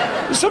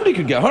know. Somebody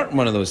could get hurt in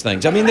one of those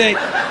things. I mean, they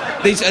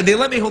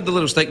let me hold the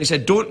little stick and they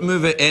said, don't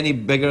move it any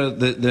bigger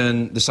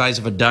than the size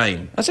of a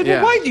dime. I said,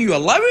 well, why do you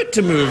allow it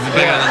to move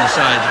bigger than the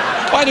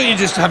size? Why don't you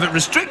just have it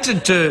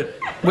restricted to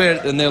where...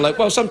 And they're like,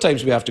 well,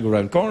 sometimes we have to go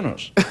around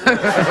corners.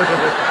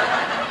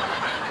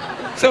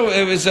 So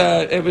it was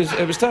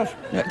tough.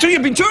 Yeah. So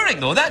you've been touring,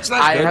 though. That's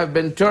I good. have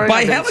been touring.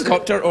 By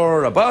helicopter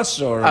or a bus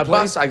or a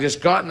bus. I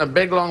just got in a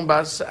big, long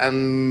bus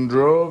and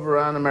drove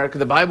around America.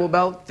 The Bible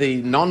Belt,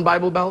 the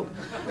non-Bible belt,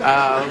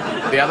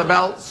 the other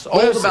belts,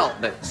 all the belt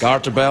bits.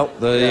 Garter belt,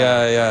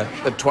 the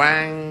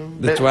twang.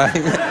 The twang.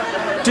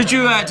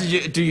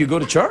 Do you go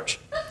to church?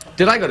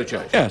 Did I go to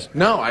church? Yes.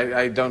 No,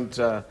 I don't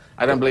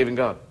believe in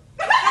God.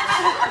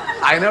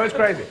 I know it's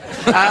crazy.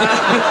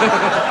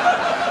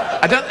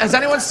 Has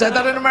anyone said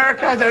that in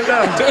America? I don't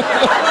know.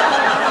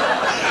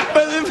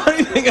 But the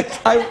funny thing is,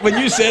 when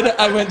you said it,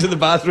 I went to the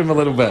bathroom a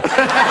little bit. I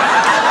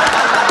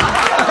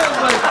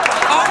was like,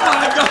 oh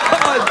my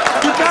God,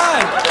 you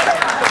can't.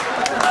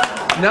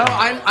 No,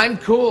 I'm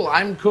cool.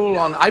 I'm cool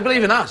on... I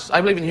believe in us. I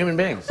believe in human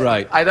beings.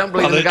 Right. I don't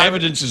believe in the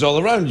evidence is all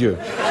around you.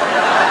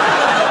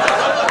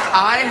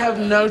 I have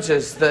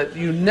noticed that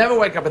you never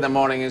wake up in the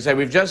morning and say,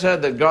 we've just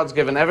heard that God's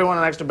given everyone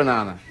an extra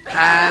banana.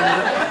 And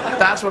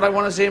that's what I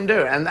want to see him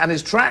do. And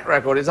his track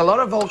record is a lot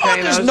of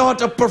volcanoes... God is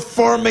not a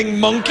performing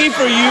monkey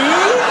for you.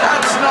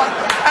 That's not...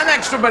 An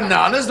extra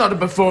banana is not a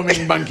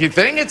performing monkey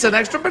thing. It's an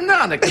extra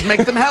banana. It can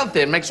make them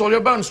healthy and makes all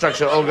your bone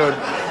structure all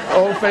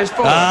face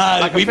forward.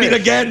 Like we meet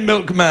again,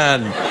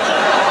 milkman.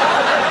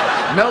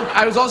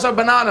 I was also a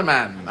banana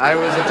man. I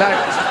was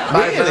attacked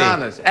by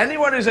bananas.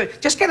 Anyone who's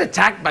just get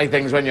attacked by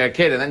things when you're a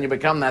kid and then you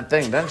become that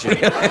thing, don't you?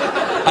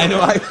 I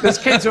know. There's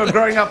kids who are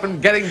growing up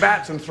and getting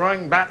bats and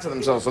throwing bats at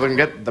themselves so they can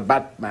get the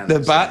Batman. The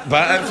bat.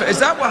 Is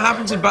that what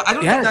happens in Batman? I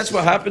don't think that's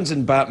what happens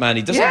in Batman.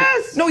 He doesn't.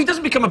 Yes. No, he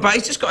doesn't become a bat.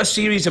 He's just got a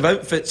series of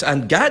outfits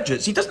and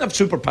gadgets. He doesn't have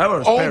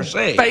superpowers per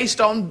se.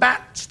 Based on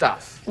bat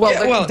stuff.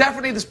 Well,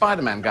 definitely the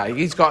Spider-Man guy.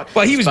 He's got.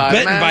 Well, he was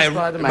bitten by a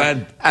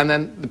Spider-Man, and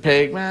then the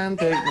Pigman.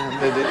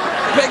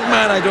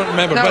 Pigman, I don't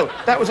remember. No,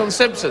 but that was on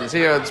Simpsons.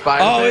 He had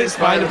Spider-Pig. Oh, it's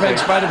Spider-Pig.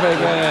 Spider-Pig.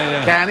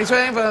 Yeah. Can he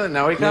swing further?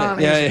 No, he can't.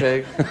 He's a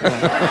pig.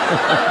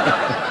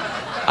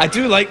 I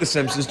do like The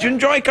Simpsons. Do you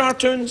enjoy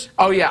cartoons?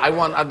 Oh yeah,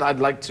 I'd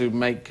like to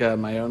make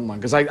my own one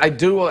because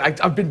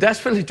I've been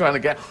desperately trying to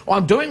get. Oh,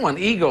 I'm doing one.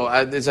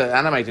 Igor. There's an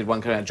animated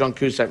one coming out, John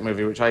Cusack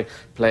movie, which I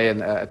play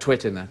in a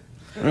twit in there.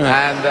 Right.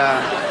 And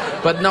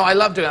but no, I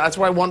love doing it. That's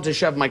why I want to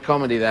shove my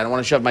comedy there. I want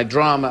to shove my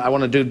drama. I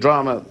want to do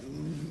drama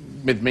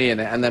with me in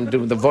it, and then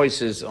do the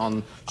voices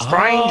on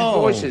strange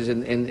voices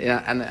in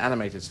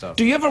animated stuff.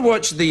 Do you ever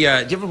watch the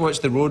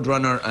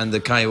Roadrunner and the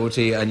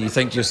Coyote, and you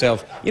think to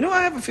yourself, you know,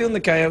 I have a feeling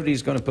the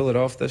Coyote's going to pull it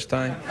off this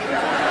time?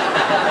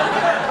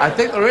 I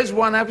think there is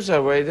one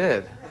episode where he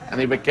did, and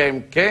he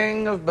became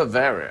king of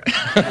Bavaria.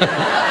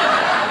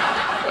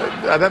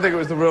 I don't think it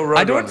was the real Roadrunner.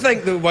 I don't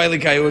think the Wile E.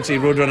 Coyote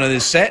Roadrunner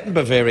is set in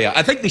Bavaria.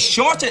 I think they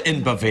shot it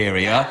in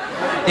Bavaria,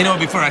 you know,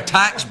 before a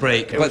tax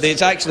break, but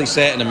it's actually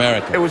set in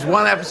America. It was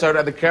one episode,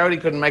 and the Coyote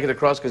couldn't make it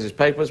across because his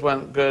papers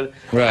weren't good.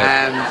 Right.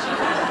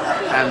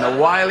 And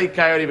the Wile E.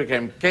 Coyote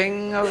became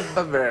king of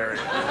Bavaria.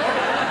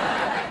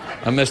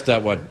 I missed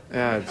that one.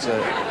 Yeah, it's...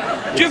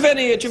 Do you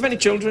have any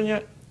children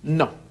yet?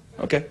 No.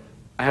 Okay.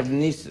 I have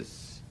nieces.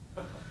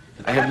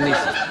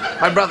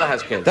 My brother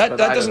has kids. That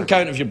doesn't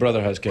count if your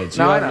brother has kids.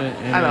 No, I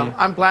know.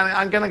 I'm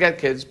going to get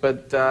kids,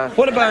 but...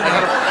 what about...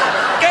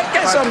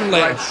 Get something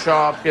later. Like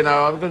shop, you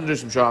know, I'm going to do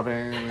some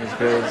shopping with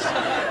kids.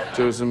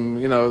 Do some,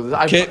 you know...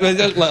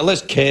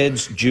 List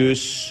kids,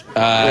 juice,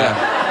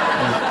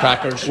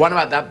 crackers. One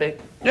about that big?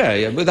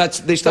 Yeah,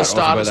 but they start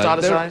starter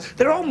size?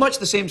 They're all much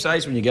the same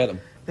size when you get them.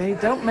 They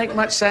don't make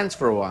much sense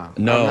for a while.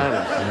 No,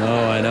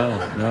 I know.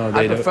 No,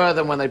 they don't. I prefer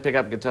them when they pick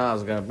up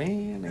guitars and go...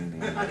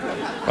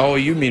 Oh,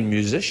 you mean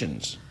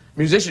musicians?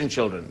 Musician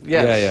children,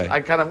 yes. Yeah.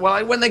 I kind of...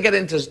 Well, when they get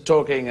into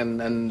talking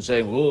and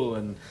saying, whoa,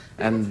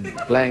 and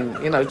playing,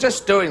 you know,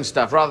 just doing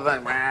stuff rather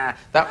than wah,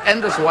 that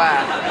endless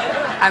wah.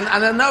 And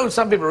I know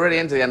some people are really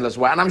into the endless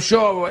wah, and I'm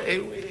sure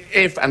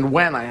if and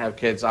when I have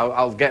kids,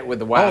 I'll get with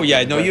the wah. Oh,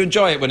 yeah, no, you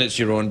enjoy it when it's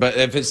your own, but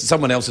if it's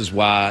someone else's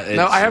wah...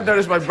 No, I have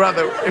noticed my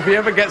brother, if he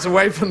ever gets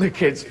away from the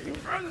kids...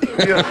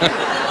 You know,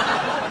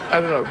 I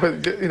don't know,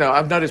 but, you know,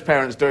 I've noticed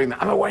parents doing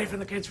that. I'm away from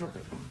the kids for a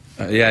bit.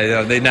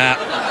 They nap.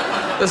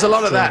 There's a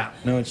lot of that.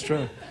 No, it's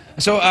true.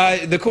 So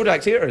the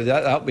Kodak Theatre,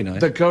 that'll be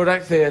nice. The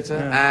Kodak Theatre,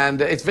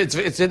 and it's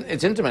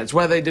intimate. It's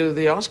where they do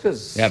the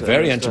Oscars. Yeah,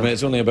 very intimate.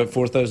 It's only about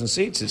 4,000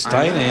 seats. It's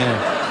tiny.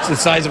 It's the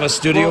size of a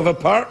studio of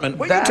apartment.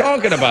 What are you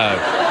talking about?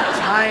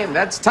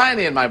 That's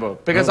tiny in my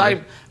book because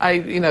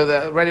you know,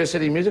 the Radio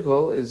City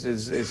musical is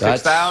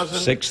 6,000.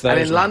 6,000. And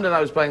in London,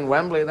 I was playing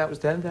Wembley, and that was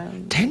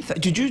 10,000.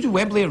 10,000? Did you do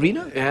Wembley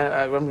Arena?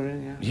 Yeah, Wembley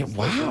Arena. Yeah.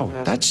 Wow,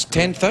 that's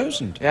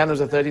 10,000. Yeah, and there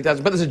was a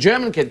 30,000. But there's a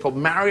German kid called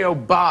Mario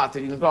Barth.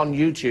 You can go on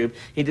YouTube.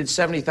 He did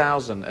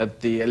 70,000 at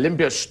the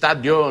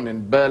Olympiastadion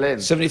in Berlin.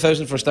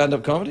 70,000 for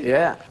stand-up comedy?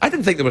 Yeah. I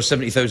didn't think there were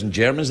 70,000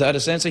 Germans that had a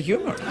sense of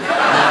humour.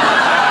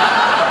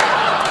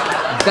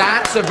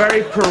 That's a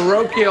very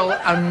parochial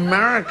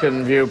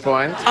American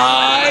viewpoint.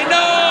 I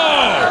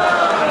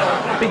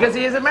know! Because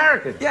he is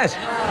American. Yes.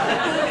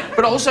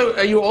 But also,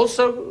 are you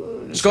also...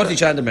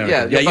 Scottish and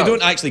American. Yeah, you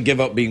don't actually give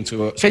up being too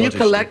Scottish. Can you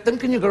collect them?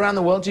 Can you go around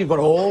the world till you've got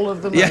all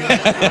of them?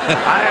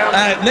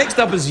 Yeah. Next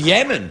up is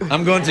Yemen.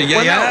 I'm going to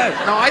Yemen.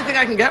 No, I think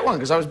I can get one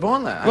because I was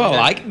born there.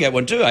 I can get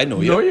one too. I know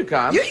you. No, you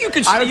can't. You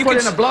can. I would put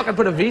in a block and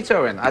put a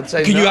veto in. I'd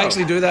say Can no. you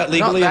actually do that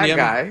legally Not that in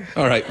Yemen? guy.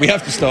 All right, we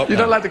have to stop. You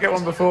don't like to get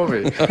one before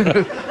me.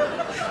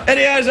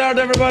 Eddie Izzard,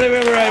 everybody.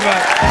 We'll be right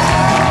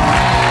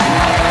back.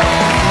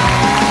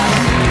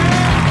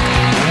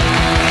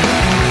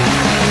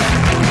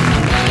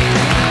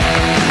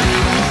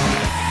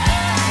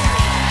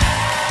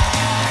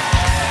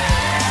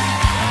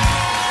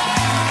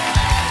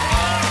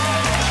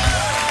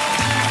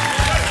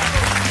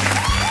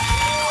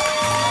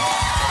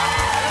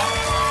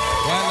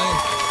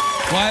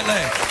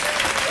 Quietly.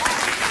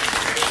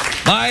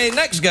 My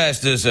next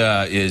guest is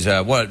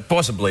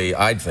possibly,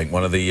 I'd think,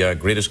 one of the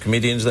greatest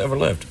comedians that ever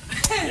lived.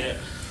 Yeah.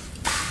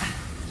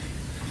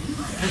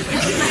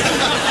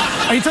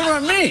 Are you talking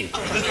about me?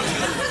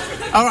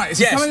 All right, is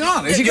he coming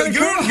on? Is he going to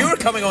come on? You're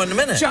coming on in a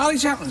minute. Charlie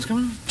Chaplin's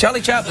coming on.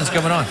 Charlie Chaplin's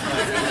coming on.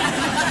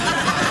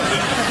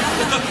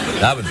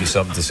 That would be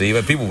something to see,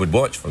 but people would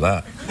watch for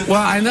that.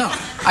 Well, I know.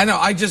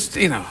 I just,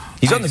 you know...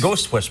 He's on The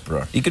Ghost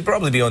Whisperer. He could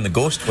probably be on The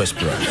Ghost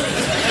Whisperer.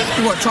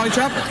 What, Charlie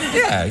Chaplin?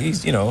 Yeah,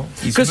 he's, you know...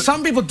 Because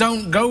some people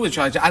don't go with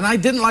Charlie Chaplin, and I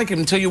didn't like him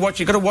until you've got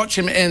to watch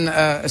him in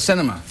a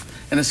cinema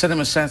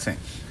setting.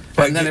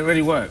 And then it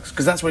really works,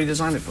 because that's what he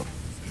designed it for.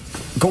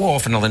 Go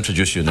off and I'll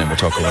introduce you and then we'll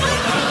talk a little bit.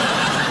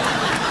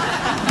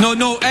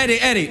 No,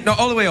 Eddie, no,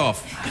 all the way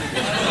off.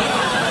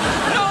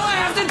 No, I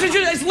have to introduce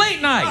you. It's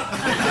late night.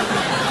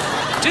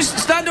 Just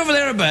stand over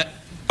there a bit.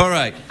 All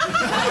right.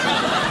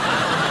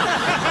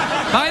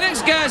 My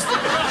next guest...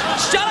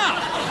 Shut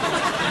up!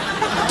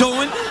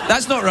 Don't.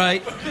 That's not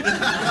right.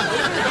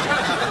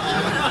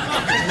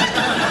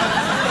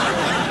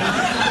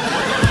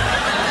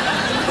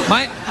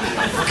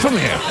 Come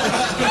here.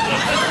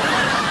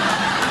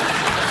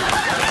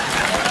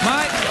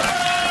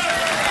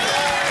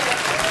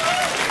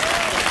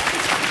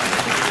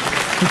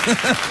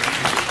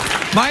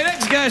 My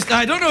next guest,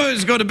 I don't know who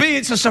it's going to be.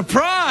 It's a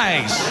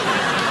surprise.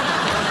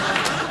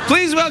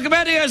 Please welcome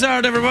Eddie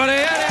Izzard, everybody.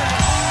 Eddie.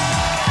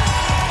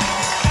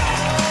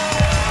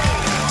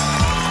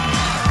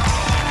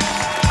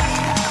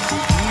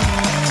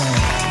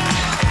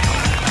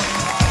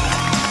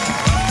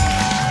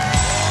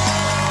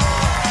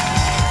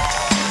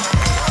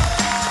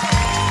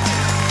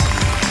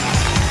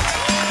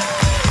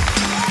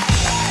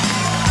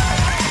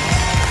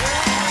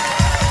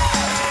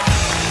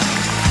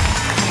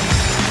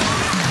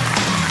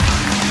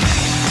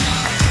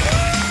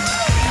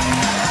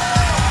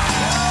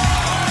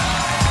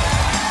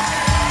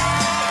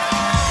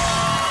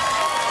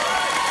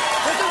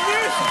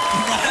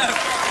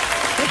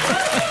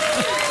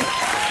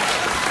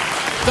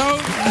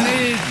 Don't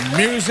need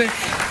music.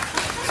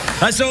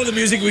 That's all the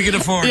music we can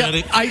afford, Yeah,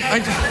 Eddie.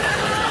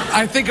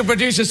 I think a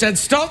producer said,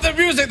 stop the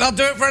music, they'll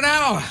do it for an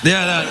hour.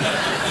 Yeah, that.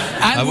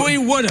 And we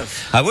would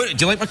have. I would.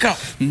 Do you like my cup?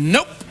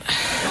 Nope.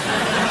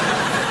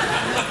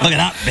 Look at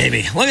that,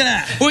 baby. Look at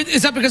that. Wait,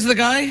 is that because of the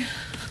guy?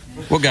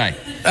 What guy?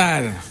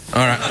 I don't know.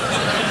 All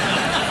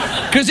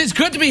right. Because it's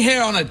good to be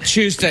here on a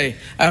Tuesday,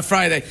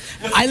 Friday.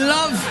 I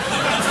love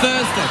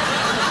Thursday.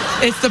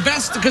 It's the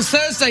best, because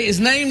Thursday is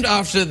named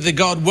after the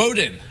god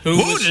Woden. Who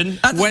Woden?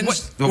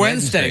 was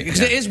Wednesday. Because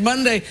it is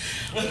Monday.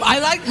 I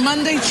like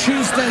Monday,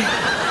 Tuesday.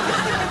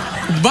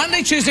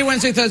 Monday, Tuesday,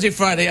 Wednesday, Thursday,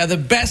 Friday are the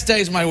best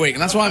days of my week.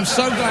 And that's why I'm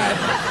so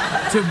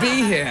glad to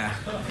be here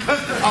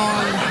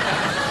on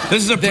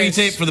This is a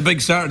pre-tape for the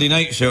big Saturday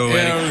night show,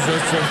 Eddie.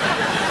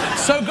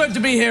 So good to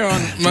be here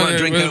on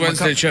Monday,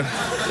 Wednesday show.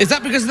 Is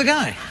that because of the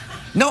guy?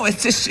 No,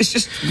 it's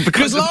just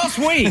Because last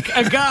week,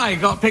 a guy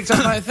got picked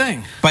up by a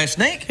thing. By a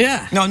snake?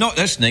 Yeah. No, not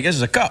this snake. This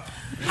is a cup.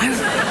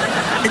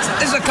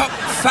 It's a cup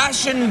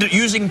fashioned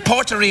using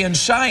pottery and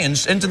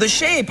science into the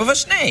shape of a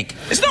snake.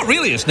 It's not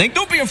really a snake.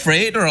 Don't be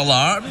afraid or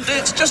alarmed.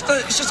 It's just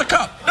a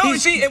cup. No,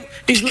 he's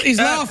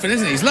laughing,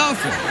 isn't he? He's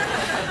laughing.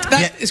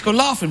 It's called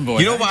Laughing Boy.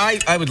 You know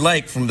what I would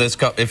like from this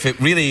cup? If it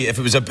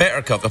was a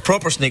better cup, a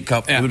proper snake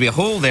cup, there would be a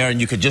hole there and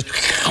you could just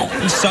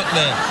suck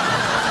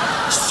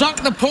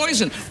the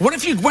poison. What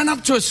if you went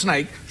up to a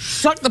snake,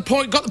 got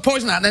the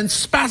poison out, and then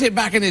spat it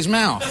back in his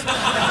mouth?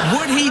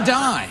 Would he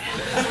die?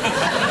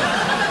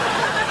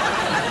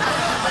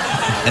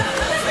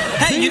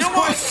 Hey, you know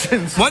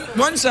what?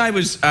 Once I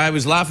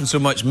was laughing so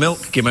much,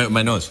 milk came out of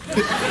my nose.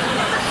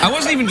 I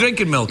wasn't even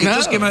drinking milk. It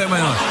just came out of my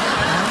nose.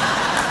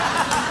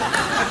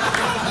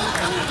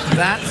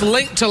 That's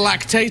linked to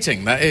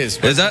lactating, that is.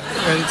 Is that?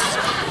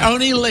 It's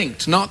only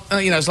linked, not,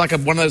 it's like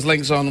one of those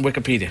links on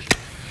Wikipedia.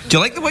 Do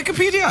you like the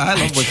Wikipedia? I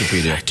love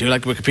Wikipedia. I do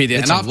like Wikipedia.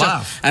 It's a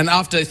laugh. And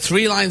after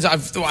 3 lines,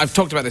 I've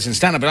talked about this in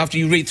stand-up, but after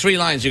you read 3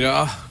 lines, you go,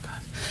 oh,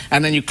 God.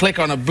 And then you click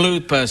on a blue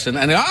person,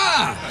 and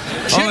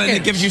chicken. Oh, and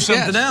it gives you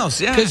something else,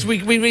 yeah. Because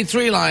we read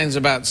 3 lines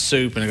about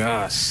soup, and you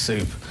go,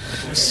 soup.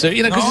 Soup,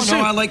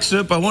 no, I like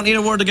soup. I won't eat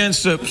a word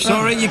against soup.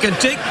 Sorry, you can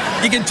take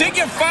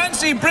your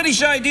fancy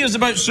British ideas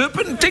about soup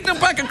and take them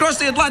back across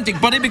the Atlantic,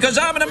 buddy, because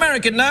I'm an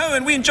American now,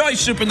 and we enjoy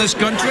soup in this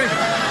country.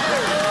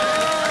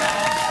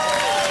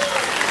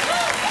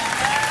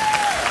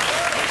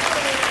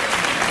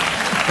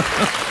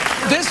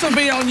 This will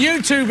be on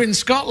YouTube in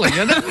Scotland,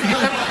 you know?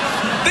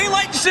 They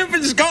like soup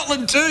in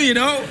Scotland too, you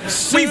know.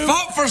 Soup. We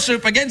fought for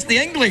soup against the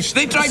English.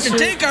 They tried to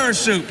take our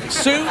soup.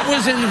 Soup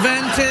was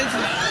invented.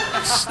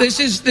 This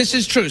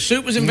is true.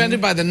 Soup was invented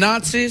by the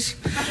Nazis,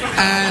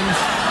 and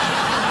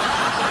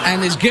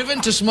is given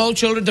to small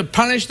children to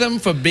punish them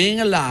for being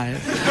alive.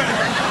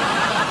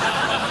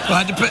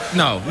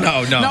 No.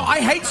 No, I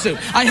hate soup.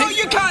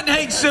 You can't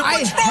hate soup.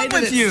 What's wrong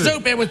with you?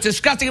 Soup, it was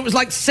disgusting. It was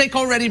like sick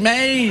already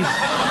made.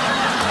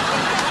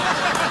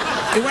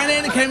 It went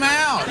in and came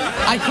out.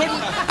 I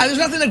couldn't. There's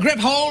nothing to grip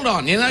hold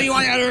on. You know,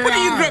 What do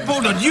you grip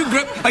hold on?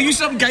 Are you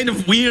some kind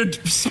of weird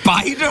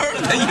spider?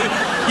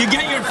 You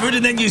get your food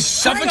and then you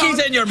suffocate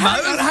it in your mouth?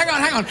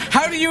 Hang on.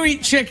 How do you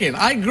eat chicken?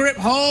 I grip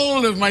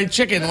hold of my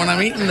chicken when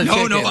I'm eating the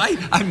chicken. No,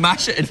 I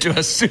mash it into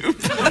a soup.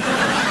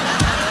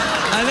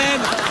 And then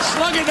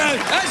slug it down.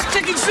 That's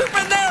chicken soup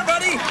in there,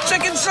 buddy.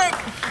 Chicken soup.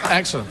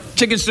 Excellent.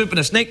 Chicken soup in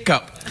a snake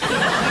cup.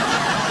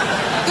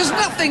 There's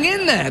nothing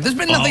in there. There's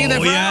been nothing in there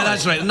for yeah, hours.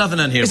 that's right. Nothing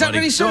in here, Is that buddy.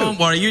 really soup? Don't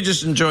worry. You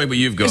just enjoy what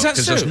you've got. Is that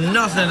soup? Because there's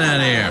nothing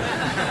in here.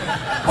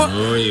 What?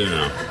 Oh,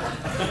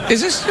 yeah.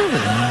 Is this soup?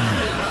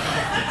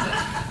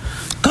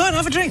 Go on,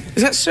 have a drink.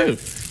 Is that soup?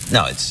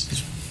 No,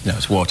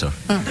 it's water.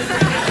 Oh.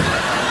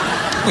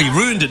 Well, you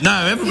ruined it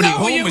now. Everybody at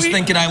home was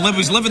thinking I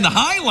was living the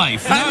high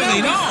life. Now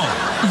they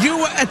know. You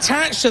were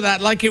attached to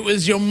that like it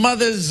was your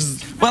mother's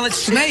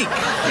snake.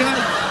 You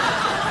know?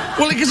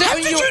 Well, because how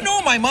did you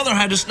know my mother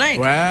had a snake?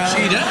 Well,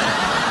 she did.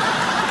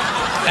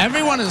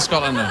 Everyone in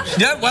Scotland knows.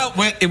 Yeah, well,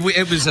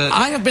 it was a...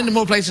 I have been to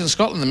more places in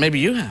Scotland than maybe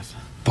you have.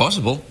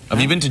 Possible. Have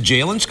you been to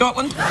jail in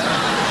Scotland? No.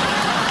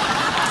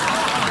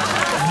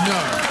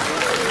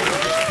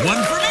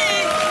 One for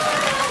me.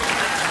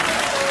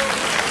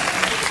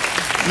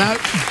 Now,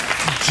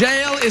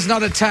 jail is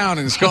not a town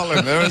in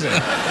Scotland, though, is it?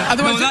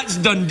 Otherwise, no, that's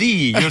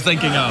Dundee you're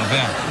thinking of,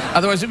 yeah.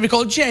 Otherwise, it would be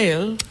called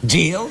jail.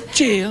 Jail?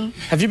 Jail.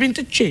 Have you been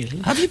to jail?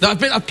 Have you? No,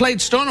 I've played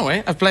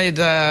Stornoway. I've played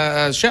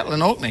Shetland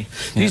and Orkney.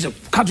 Yeah. These are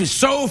countries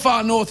so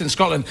far north in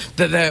Scotland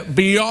that they're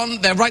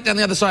right down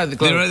the other side of the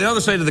globe. They're on the other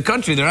side of the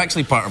country. They're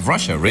actually part of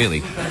Russia,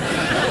 really.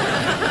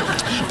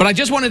 But I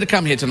just wanted to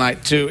come here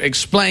tonight to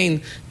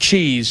explain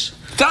cheese.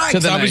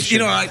 Thanks.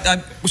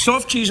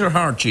 Soft cheese or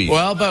hard cheese?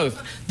 Well, both.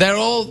 They're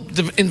all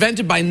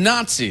invented by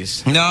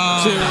Nazis.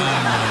 No.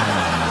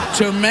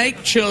 To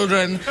make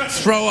children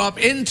throw up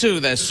into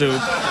their soup,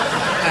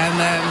 and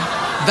then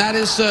that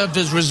is served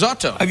as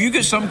risotto. Have you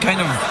got some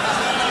kind of...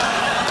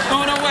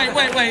 Oh, no, wait.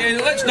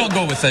 Let's not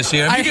go with this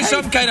here. Have you got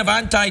some kind of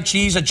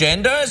anti-cheese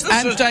agenda?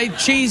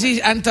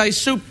 Anti-cheesy,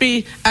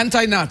 anti-soupy,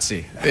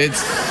 anti-Nazi.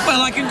 It's...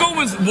 Well, I can go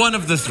with one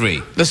of the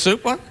 3. The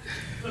soup one?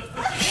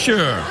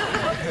 Sure.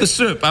 The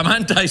soup. I'm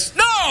anti...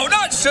 No,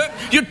 not soup.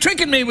 You're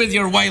tricking me with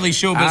your wily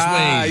showbiz ways.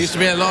 I used to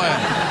be a lawyer.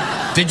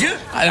 Did you?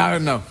 I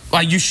don't know.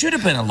 Well, you should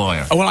have been a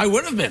lawyer. Well, I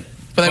would have been.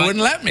 But they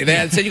wouldn't let me. They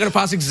had said, you've got to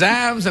pass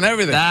exams and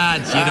everything. You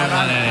don't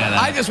want any of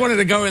that. I just wanted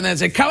to go in there and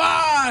say, come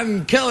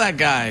on, kill that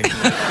guy.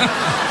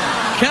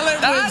 Kill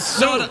him with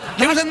soup.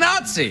 He was a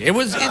Nazi. It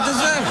deserved.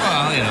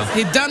 Well, you know.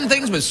 He'd done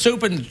things with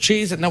soup and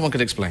cheese that no one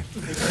could explain.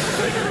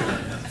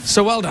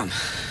 So well done.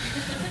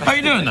 How are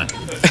you doing then?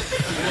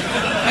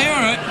 Are you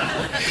all right?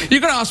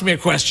 You're going to ask me a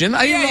question.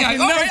 Are you Yeah.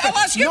 All right, I'll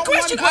ask you a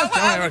question.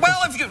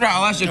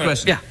 I'll ask you a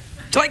question. Yeah.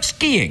 Do you like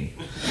skiing?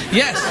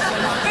 Yes.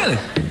 Really?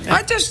 Yeah.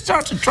 I just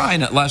started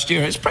trying it last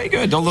year. It's pretty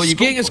good, although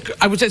skiing is...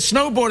 I would say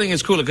snowboarding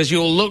is cooler because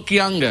you'll look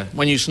younger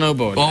when you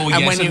snowboard. Oh,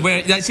 and yes.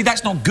 When see,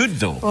 that's not good,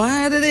 though.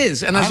 Well, it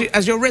is. And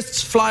as your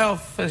wrists fly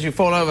off as you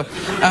fall over,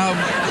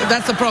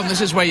 that's the problem.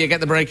 This is where you get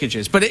the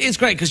breakages. But it is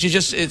great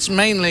because it's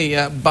mainly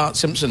Bart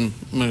Simpson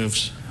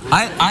moves.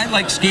 I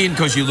like skiing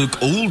because you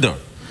look older.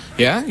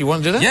 Yeah? You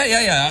want to do that?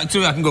 Yeah.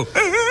 So I can go...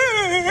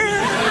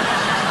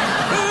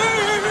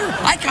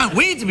 I can't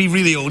wait to be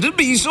really old. It'll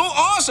be so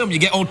awesome. You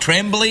get all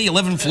trembly, you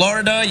live in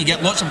Florida, you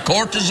get lots of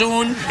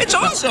cortisone. It's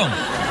awesome.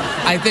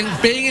 I think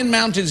being in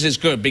mountains is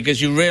good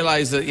because you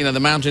realise that, the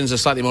mountains are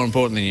slightly more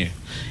important than you.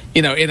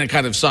 In a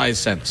kind of size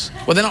sense.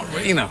 Well, they're not,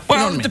 Well, you know what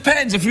I mean? It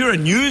depends. If you're a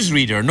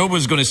newsreader, no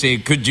one's going to say,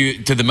 could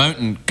you, to the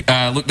mountain,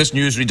 look, this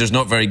newsreader's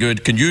not very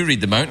good. Can you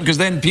read the mountain? Because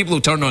then people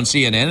will turn on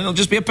CNN and it'll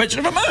just be a picture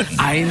of a mountain.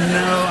 I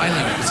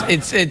know.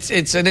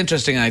 It's an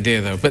interesting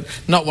idea, though, but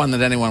not one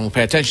that anyone will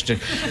pay attention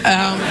to.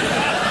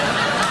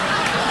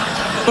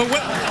 But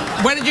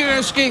where did you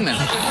go skiing, then?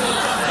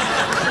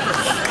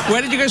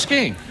 Where did you go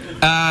skiing?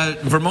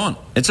 Vermont.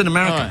 It's in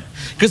America.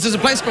 Because there's a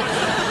place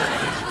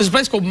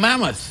called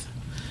Mammoth.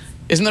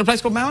 Isn't there a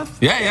place called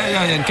Mammoth?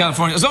 Yeah, in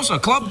California. There's also a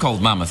club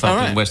called Mammoth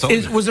up in West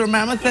Hollywood. Was there a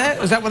mammoth there?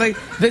 Was that what they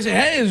said,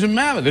 hey, there's a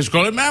mammoth. Let's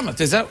call it Mammoth.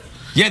 Is that...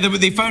 Yeah,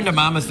 they found a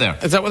mammoth there.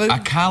 Is that what they... A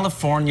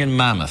Californian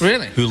mammoth.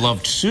 Really? Who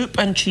loved soup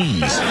and cheese.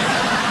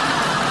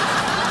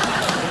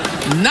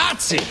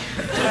 Nazi.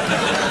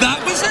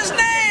 That was his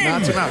name!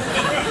 Nazi mammoth.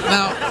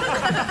 Now,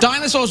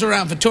 dinosaurs are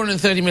around for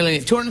 230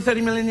 million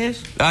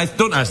years?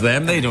 Don't ask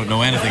them. They don't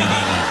know anything about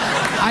that.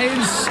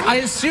 I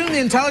assume the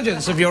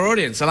intelligence of your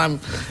audience, and I'm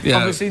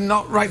obviously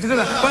not right to do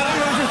that. But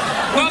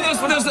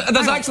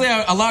there's actually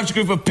a large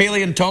group of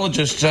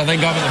paleontologists, I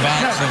think, up in the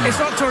back. No, it's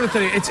not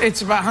 230.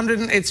 It's about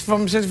 100. It's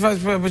from which is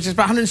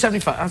about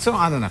 175. I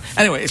don't know.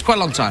 Anyway, it's quite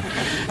a long time,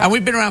 and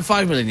we've been around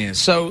 5 million years.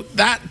 So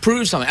that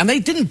proves something. And they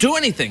didn't do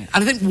anything.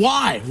 And I think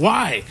why?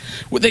 Why?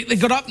 They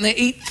got up and they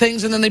eat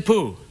things and then they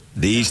poo.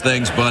 These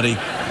things, buddy.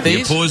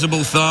 These? The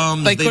opposable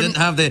thumbs. They didn't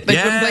have the... They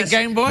couldn't play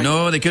Game Boy?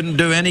 No, they couldn't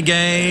do any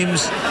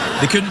games.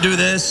 They couldn't do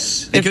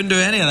this. They couldn't do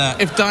any of that.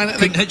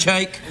 Couldn't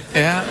hitchhike.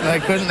 Yeah, they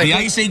couldn't. The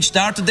Ice Age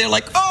started, they're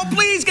like, oh,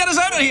 please, get us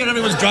out of here.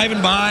 Everyone's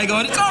driving by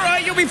going, it's all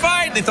right, you'll be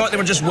fine. They thought they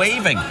were just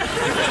waving.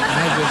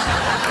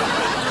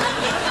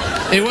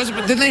 It was,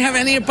 but didn't they have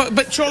any...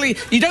 But surely,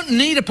 you don't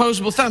need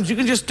opposable thumbs. You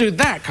can just do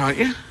that, can't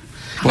you?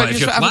 Well,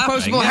 if you're have clapping,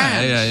 opposable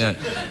hands. Yeah.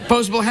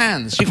 Opposable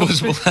hands.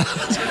 Opposable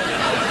hands.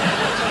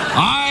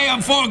 I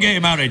am for gay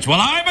marriage. Well,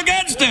 I'm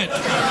against it.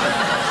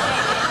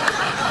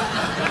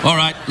 All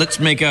right, let's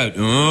make out.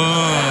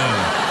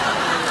 Oh.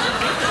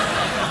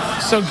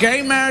 So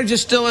gay marriage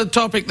is still a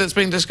topic that's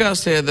being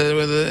discussed here.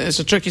 It's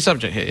a tricky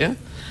subject here, yeah?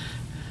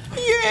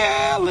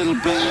 Yeah, a little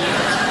bit.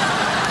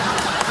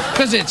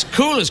 Because it's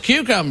cool as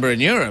cucumber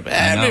in Europe.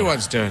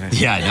 Everyone's doing it.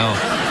 Yeah, I know.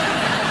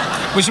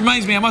 Which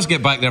reminds me, I must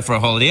get back there for a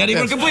holiday. Eddie,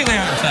 we're completely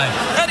out of time.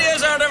 Eddie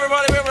Izzard,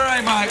 everybody. We're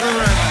right back. We're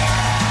right back.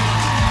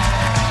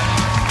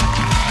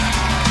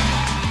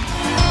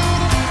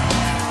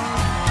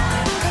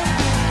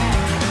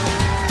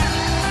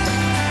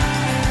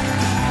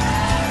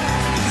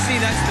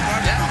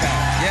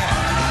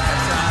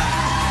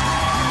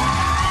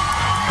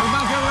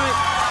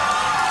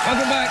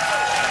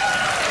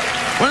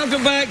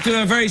 Welcome back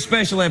to a very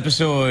special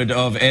episode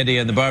of Eddie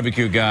and the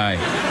Barbecue Guy.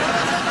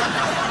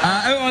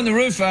 Out on the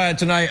roof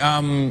tonight,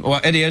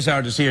 Eddie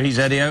Izzard is here. He's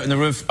Eddie. Out on the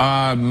roof,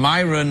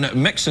 Myron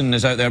Mixon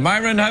is out there.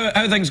 Myron, how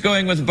are things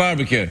going with the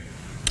barbecue?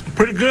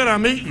 Pretty good,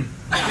 I'm eating.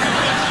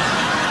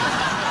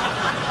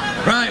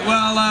 Right,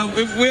 well,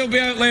 we'll be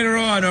out later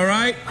on, all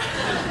right?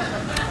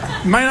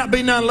 May not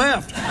be none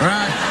left.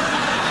 Right.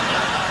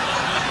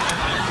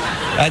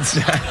 That's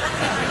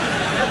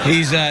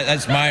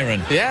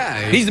Myron.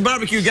 Yeah. He's the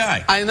barbecue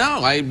guy. I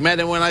know. I met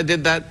him when I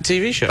did that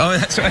TV show. Oh,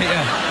 that's right,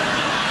 yeah.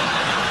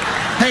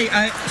 Hey,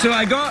 so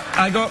I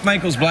got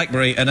Michael's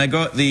BlackBerry, and I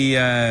got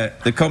the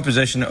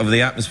composition of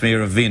the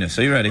atmosphere of Venus.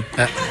 Are you ready?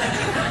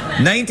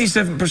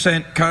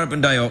 97%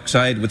 carbon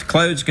dioxide with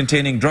clouds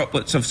containing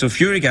droplets of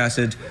sulfuric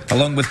acid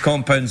along with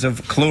compounds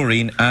of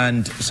chlorine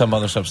and some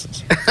other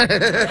substance.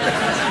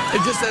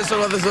 It just says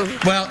some other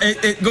stuff. Well,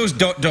 it goes ...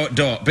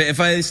 But if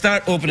I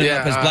start opening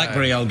up his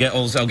BlackBerry, I'll get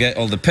all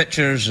the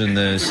pictures and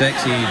the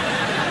sexy...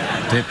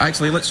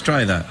 Actually, let's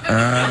try that.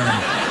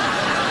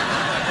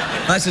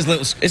 That's his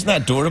little... Isn't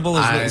that adorable,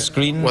 his little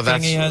screen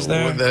thing he has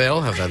there? Well, they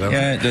all have that, don't they?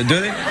 Yeah, do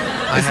they?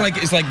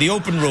 It's like the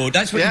open road.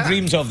 That's what he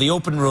dreams of, the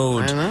open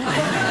road. I know.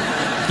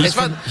 He's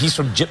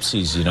from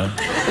gypsies, you know.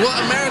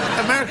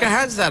 Well, America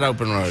has that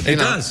open road. It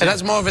does. It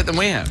has more of it than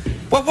we have.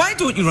 Well, why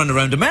don't you run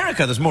around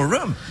America? There's more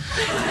room.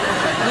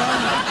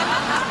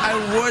 I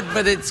would,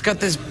 but it's got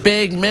this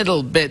big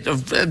middle bit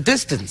of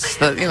distance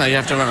that, you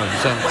have to run over.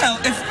 So. Well,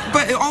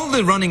 but all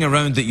the running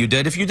around that you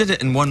did, if you did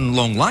it in one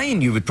long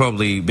line, you would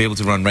probably be able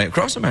to run right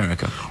across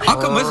America.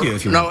 I'll come with you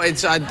if you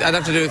want. No, I'd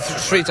have to do it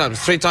 3 times.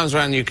 3 times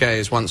around the UK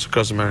is once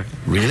across America.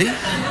 Really?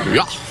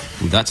 Yeah.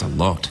 Ooh, that's a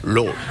lot.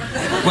 Lord.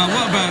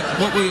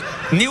 Well,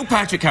 Neil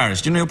Patrick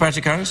Harris. Do you know Neil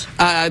Patrick Harris?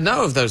 I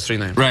know of those 3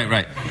 names.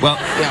 Right. Well,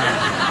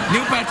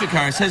 Neil Patrick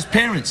Harris, his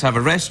parents have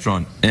a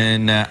restaurant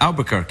in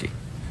Albuquerque.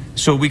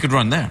 So we could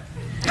run there.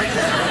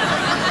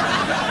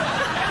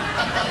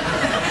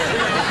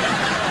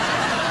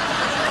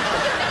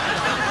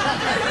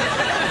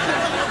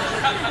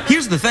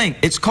 Here's the thing,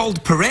 it's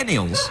called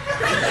Perennials,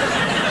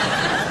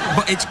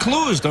 but it's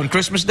closed on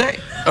Christmas Day.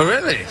 Oh,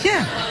 really?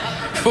 Yeah.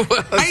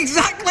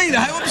 Exactly,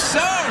 how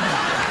absurd.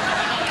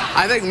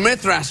 I think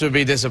Mithras would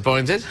be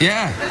disappointed.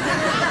 Yeah.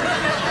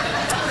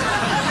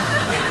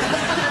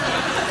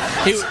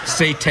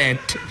 Say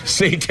tent.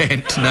 Say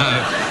tent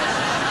now.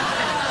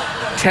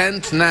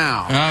 Tent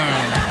now. All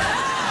right.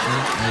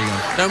 There you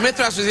go. No,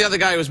 Mithras was the other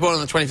guy who was born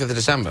on the 25th of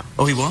December.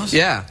 Oh, he was?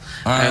 Yeah.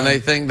 And they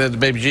think that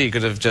Baby G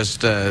could have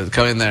just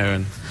come in there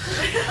and...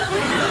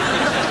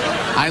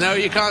 I know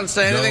you can't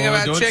say anything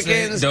about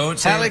chickens,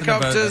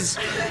 helicopters,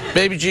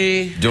 Baby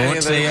G...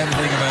 Don't say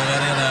anything about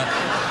any of that.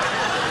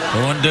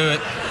 Don't do it.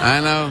 I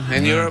know.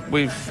 In Europe,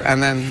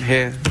 and then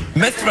here.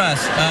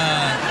 Mithras,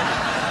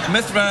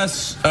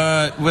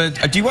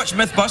 do you watch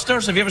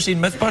Mythbusters? Have you ever seen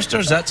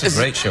Mythbusters? That's a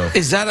great show.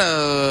 Is that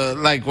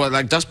like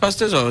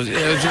Dustbusters or?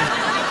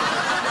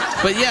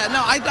 But yeah,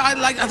 no,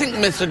 I think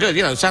myths are good.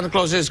 Santa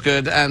Claus is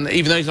good, and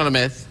even though he's not a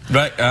myth,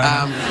 right?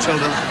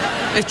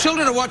 If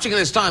children are watching at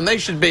this time, they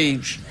should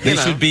be. They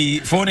should be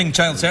phoning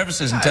child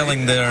services and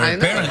telling their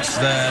parents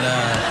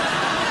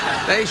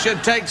that they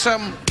should take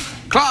some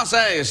Class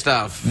A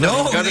stuff.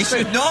 No, they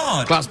should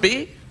not. Class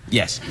B?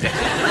 Yes.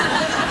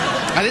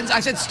 I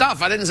said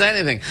stuff. I didn't say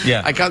anything.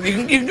 Yeah. I can't.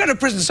 You can go to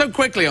prison so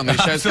quickly on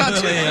these shows, can't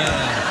you?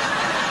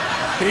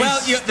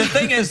 Well, the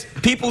thing is,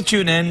 people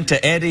tune in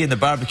to Eddie and the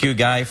Barbecue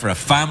Guy for a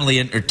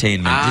family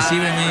entertainment. Do you see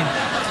what I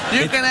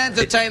mean? You can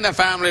entertain the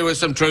family with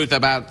some truth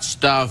about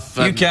stuff.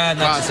 You can.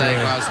 Class A,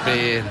 Class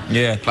B,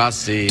 Class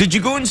C. Did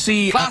you go and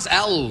see... Class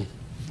L.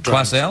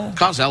 Class L?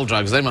 Class L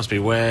drugs, they must be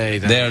way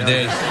down.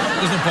 There's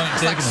no point in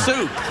taking them.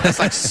 Soup. It's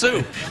like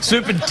soup.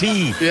 Soup and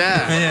tea.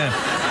 Yeah.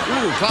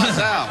 Ooh, Class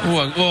L.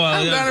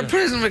 I'm going to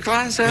prison with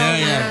Class L.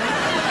 Yeah.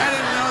 I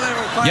didn't know they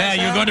were Class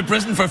L. You're going to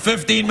prison for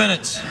 15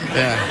 minutes.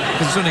 Yeah.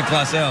 Because it's only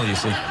Class L, you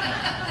see.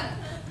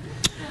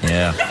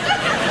 Yeah.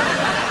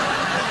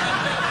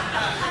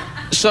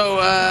 So,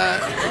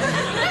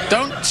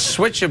 don't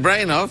switch your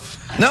brain off.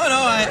 No,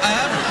 I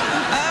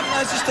haven't.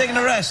 I was just taking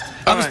a rest.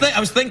 I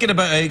was thinking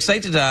about how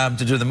excited I am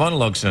to do the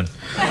monologue soon.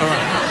 All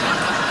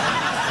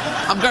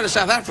right. I'm going to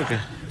South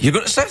Africa. You're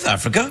going to South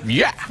Africa?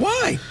 Yeah.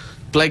 Why?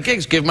 Play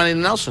gigs, give money to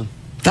Nelson.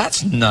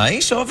 That's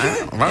nice of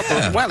you.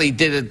 Well, he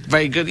did a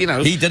very good, He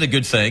did a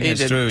good thing,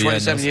 it's true. He did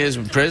 27 years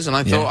in prison.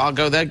 I thought, I'll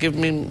go there,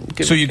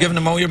 So you've given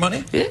him all your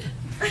money? Yeah.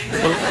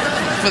 Well,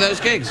 for those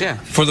gigs, yeah.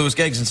 For those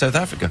gigs in South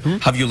Africa.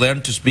 Have you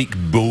learned to speak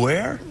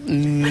Boer?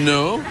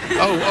 No.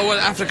 Oh,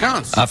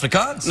 Afrikaans.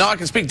 Afrikaans? No, I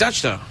can speak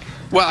Dutch, though.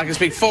 Well, I can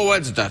speak 4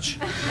 words of Dutch.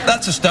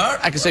 That's a start.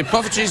 I can say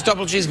poffertjes,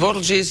 doppeltjes,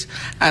 worteltjes,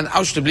 and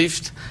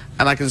alsjeblieft.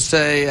 And I can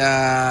say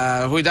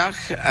goeiedag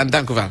and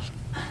dank u wel.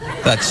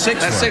 That's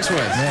 6 words. That's 6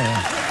 words.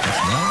 Yeah. That's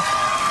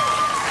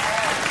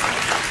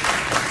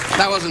nice.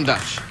 That wasn't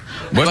Dutch.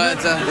 Wasn't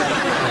it?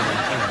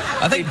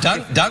 I think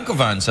dank u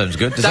wel sounds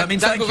good. Does that mean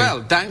thank you?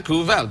 Dank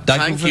u wel.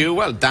 Thank you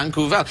well. Dank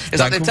u wel. It's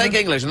like they take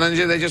English and then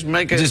they just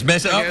make it... Just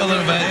mess it up a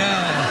little bit,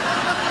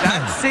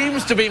 That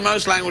seems to be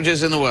most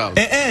languages in the world.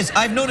 It is.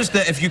 I've noticed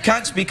that if you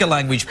can't speak a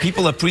language,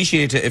 people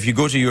appreciate it if you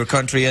go to your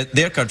country,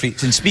 their country,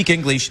 and speak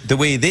English the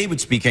way they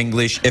would speak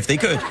English if they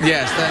could.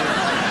 Yes, they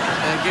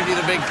give you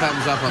the big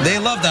thumbs up on that. They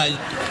love that.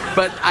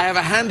 But I have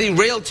a handy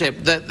real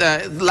tip that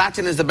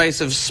Latin is the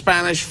base of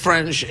Spanish,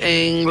 French,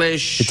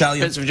 English,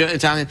 Italian. Bits of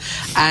Italian.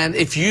 And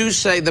if you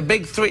say the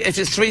big 3, if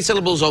it's 3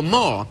 syllables or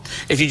more,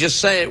 if you just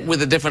say it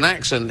with a different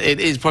accent, it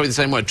is probably the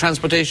same word.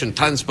 Transportation,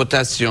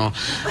 transportation.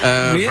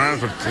 Really?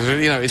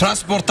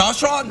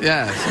 Transportation?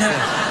 Yes.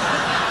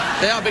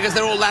 They are, because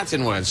they're all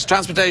Latin words.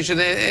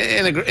 Transportation,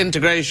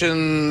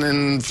 integration,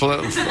 and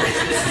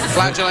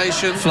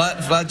flagellation.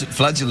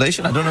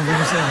 Flagellation? I don't know if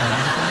we're saying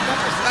that.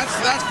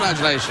 That's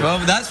flagellation. Well,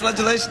 that's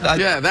flagellation?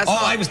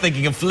 I was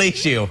thinking of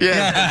fellatio.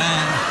 Yeah.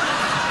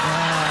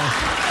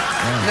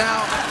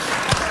 Now,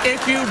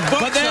 if you book...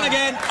 But then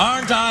again,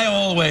 aren't I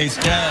always?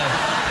 Yeah.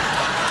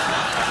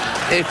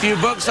 If you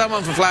book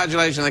someone for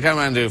flagellation, they come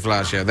around and do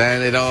fellatio,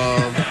 then it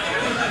all...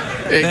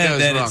 It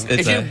goes wrong.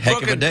 It's a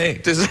heck of a day.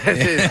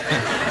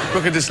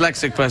 Book a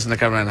dyslexic person to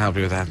come around and help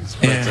you with that.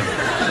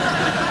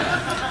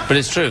 But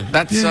it's true.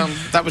 That's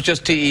that was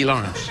just T.E.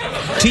 Lawrence.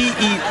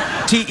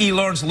 T.E.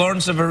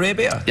 Lawrence of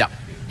Arabia? Yeah.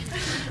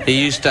 He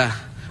used to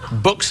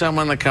book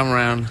someone to come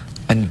around.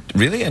 And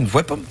really? And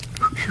whip them?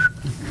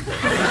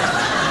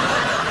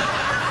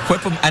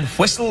 Whip them and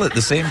whistle at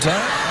the same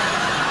time?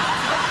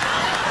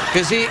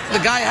 Because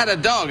the guy had a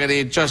dog and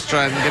he'd just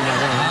try and give him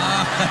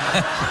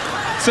a...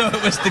 So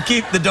it was to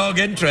keep the dog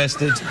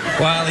interested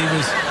while he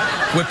was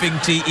whipping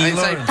T.E.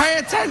 Lawrence. Say, pay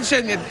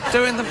attention, you're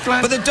doing the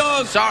plan. But the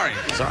dog... Sorry.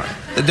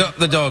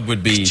 The dog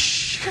would be...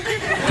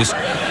 just... Because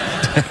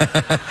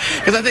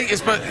I think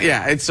it's...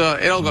 Yeah,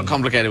 it all got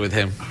complicated with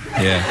him.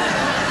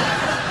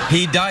 Yeah.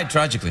 He died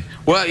tragically.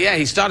 Well, yeah,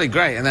 he started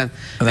great, and then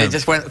it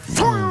just went...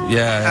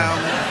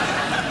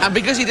 Yeah. And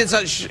because he did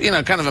such, you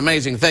know, kind of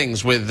amazing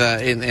things with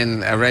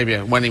in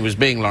Arabia when he was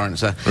being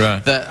Lawrence,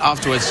 right. that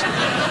afterwards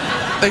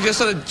they just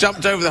sort of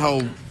jumped over the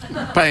whole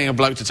paying a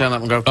bloke to turn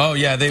up and go. Oh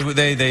yeah,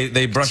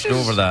 they brushed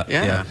over that.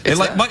 Yeah. It's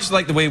like much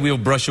like the way we'll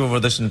brush over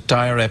this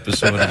entire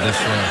episode of this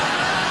show.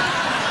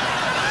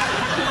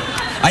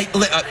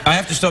 I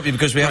have to stop you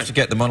because we have to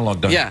get the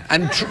monologue done. Yeah,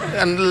 and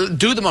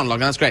do the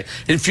monologue, and that's great.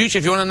 In future,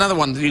 if you want another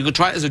one, you could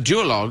try it as a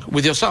duologue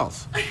with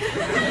yourself.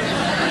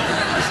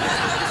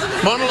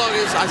 Monologue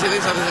is, I say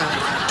this, I say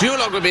that.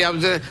 Duologue would be,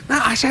 no,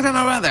 actually, I don't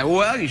know about that.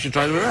 Well, you should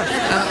try to do that.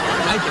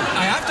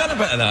 I have done a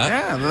bit of that.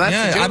 Yeah, well,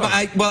 that's the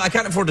duologue. Well, I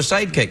can't afford a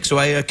sidekick, so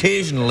I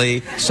occasionally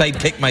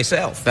sidekick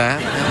myself.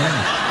 That,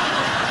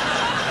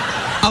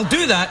 I'll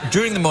do that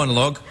during the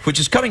monologue, which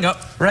is coming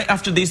up right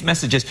after these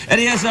messages.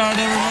 Eddie Izzard,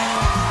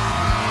 everyone.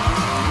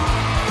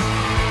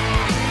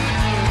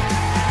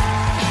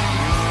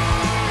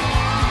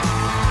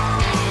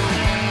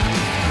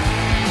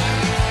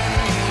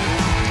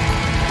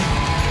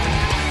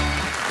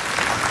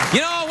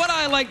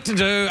 Like to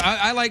do,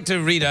 I like to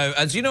read out,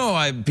 as you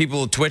know,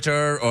 people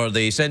Twitter or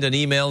they send in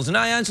emails and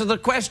I answer their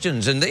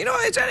questions, and you know,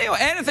 it's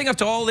anything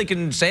at all they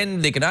can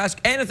send, they can ask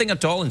anything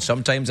at all, and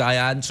sometimes I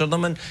answer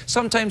them and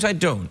sometimes I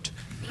don't.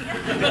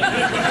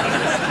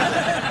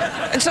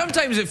 And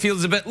sometimes it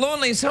feels a bit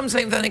lonely,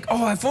 sometimes I think,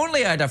 oh, if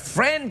only I had a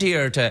friend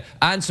here to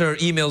answer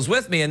emails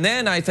with me, and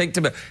then I think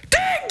to me,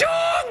 ding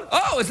dong!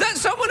 Oh, is that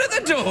someone at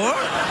the door?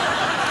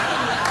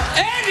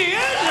 Eddie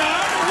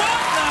Izzard,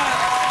 what the...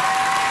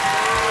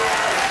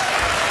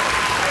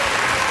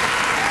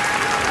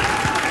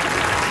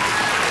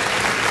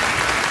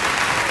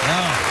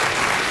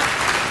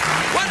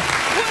 What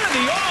are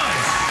the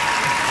odds?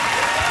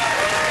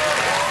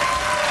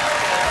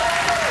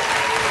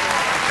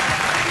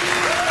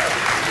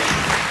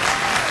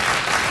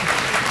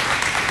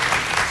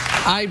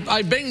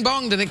 I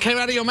bing-bonged and it came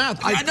out of your mouth.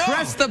 I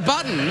pressed the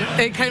button,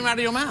 it came out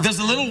of your mouth. There's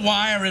a little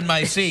wire in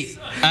my seat,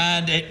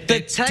 and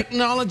the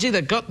technology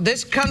that got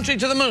this country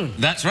to the moon.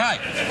 That's right.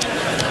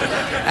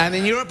 And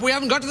in Europe, we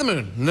haven't got to the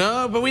moon.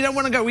 No, but we don't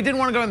want to go. We didn't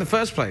want to go in the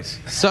first place.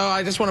 So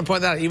I just want to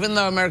point that out. Even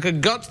though America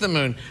got to the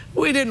moon,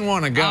 we didn't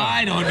want to go.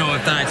 I don't know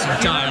if that's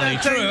entirely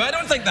true. I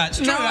don't think that's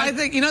true. No, I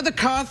think, you know the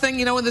car thing?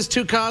 You know when there's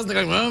two cars and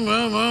they're going,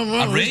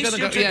 a race? Who's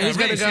going to go? Yeah, who's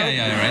going to go?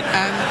 Yeah, right.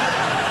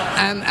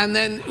 And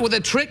then, well, the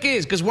trick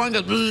is, because one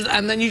goes,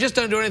 and then you just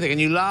don't do anything,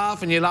 and you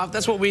laugh and you laugh.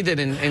 That's what we did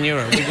in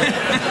Europe.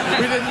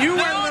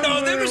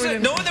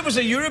 There was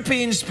a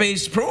European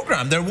space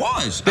program. There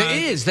was. There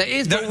is.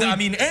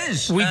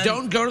 We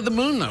don't go to the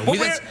moon, though.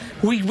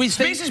 Well,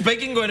 space is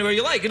big. You can go anywhere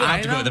you like. You don't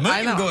have to go to the moon.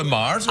 You can go to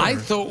Mars. I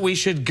thought we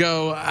should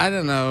go, I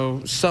don't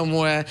know,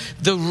 somewhere.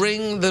 The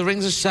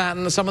rings of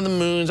Saturn, some of the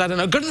moons, I don't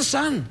know. Go to the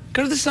sun.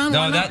 Go to the sun.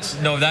 No, that's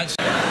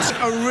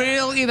a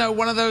real, you know,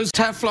 one of those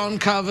Teflon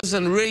covers,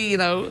 and you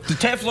know. The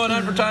Teflon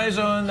advertise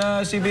on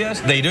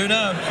CBS? They do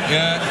now.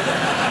 Yeah.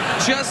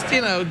 Just,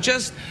 you know,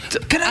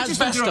 Can I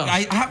just interrupt?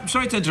 I'm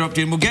sorry to interrupt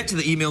you, and we'll get to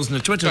the emails and the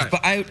Twitters, right.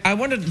 But I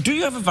wondered, do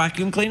you have a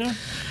vacuum cleaner?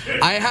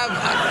 I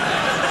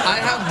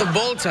have the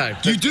ball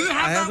type. You do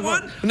have that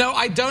one? No,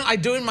 I don't. I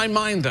do in my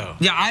mind, though.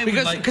 Yeah,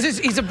 because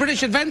he's a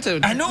British inventor.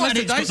 I know, and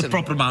it's got the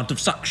proper amount of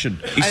suction.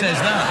 He says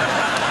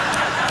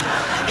that.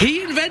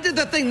 He invented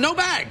the thing, no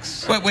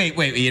bags. Wait,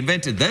 he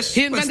invented this?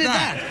 He invented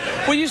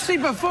that. Well, you see,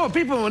 before,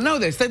 people would know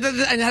this. They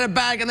had a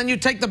bag, and then you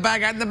take the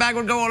bag out, and the bag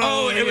would go all over.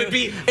 Oh, it would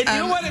be... You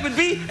know what it would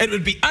be? It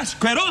would be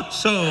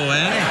asqueroso,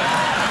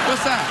 eh?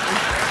 What's that?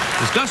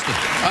 Disgusting.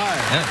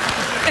 Yeah.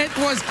 It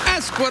was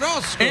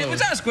asqueroso. It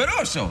was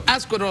asqueroso.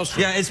 Asqueroso.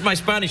 Yeah, it's my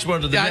Spanish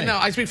word of the day. Yeah, I know.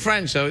 I speak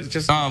French, so it's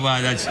just... Oh,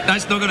 well, that's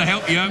not going to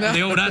help you out with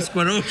the old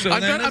asqueroso.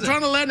 I'm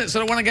trying to learn it, so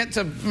that when I get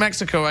to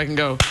Mexico, I can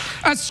go,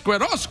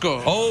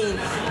 asquerosco. Oh,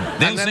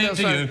 they'll say it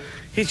to you.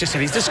 He just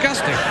said he's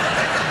disgusting.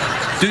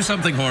 Do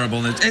something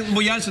horrible.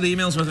 Will you answer the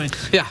emails with me?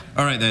 Yeah.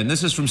 All right, then.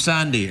 This is from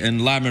Sandy in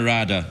La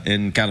Mirada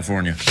in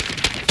California.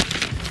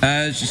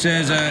 She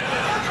says,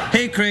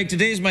 hey, Craig,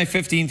 today's my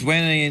 15th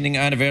wedding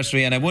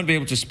anniversary, and I won't be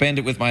able to spend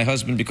it with my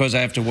husband because I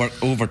have to work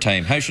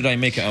overtime. How should I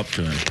make it up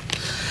to him?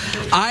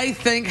 I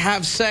think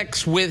have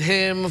sex with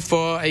him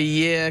for a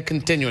year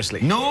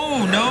continuously.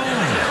 No.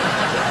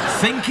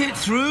 Think it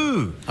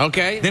through.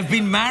 Okay. They've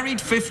been married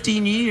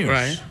 15 years.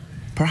 Right.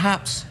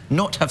 perhaps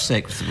not have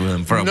sex with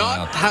them for a while.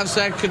 Not have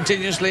sex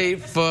continuously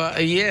for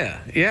a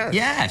year. Yes.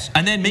 Yes,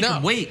 and then make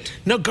them wait.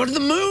 No, go to the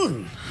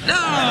moon. No!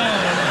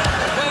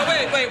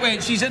 Well,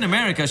 wait. She's in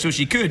America, so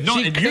she could.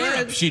 Not in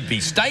Europe. She'd be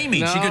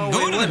stymied. She couldn't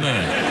go to the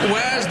moon.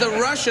 Whereas the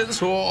Russians,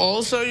 who are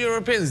also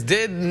Europeans,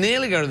 did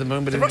nearly go to the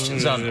moon, but the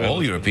Russians aren't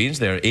all Europeans.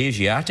 They're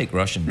Asiatic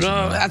Russians.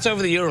 No, that's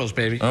over the Urals,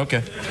 baby.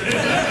 Okay.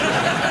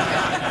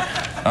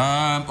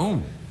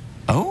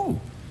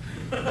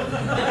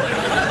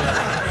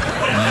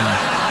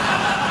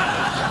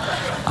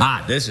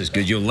 This is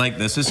good. You'll like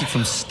this. This is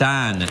from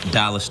Stan,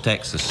 Dallas,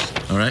 Texas.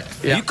 All right?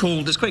 Yeah. Are you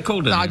cold? It's quite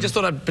cold in No, there. I just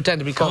thought I'd pretend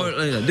to be cold.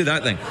 Oh, do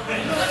that thing.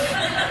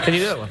 Can you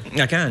do that one?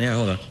 I can, yeah,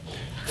 hold on.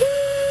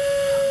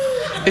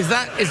 Is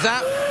that...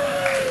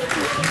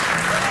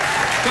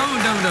 No.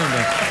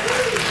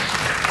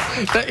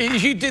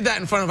 If you did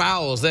that in front of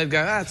owls, they'd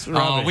go, that's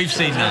rubbish. Oh, we've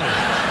seen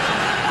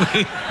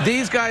that.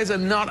 These guys are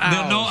not owls.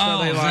 They're not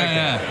owls, they like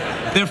yeah.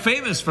 They're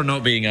famous for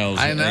not being owls.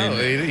 I know.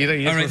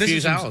 You All right, refuse this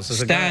is owls.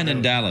 Stan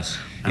in Dallas.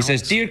 He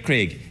says, "Dear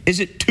Craig, is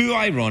it too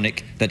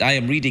ironic that I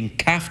am reading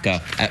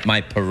Kafka at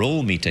my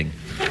parole meeting?"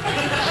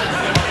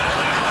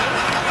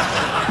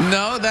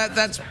 No,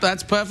 that's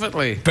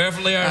perfectly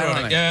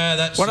ironic. Yeah,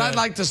 that's what I'd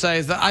like to say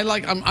is that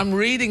I'm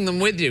reading them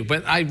with you,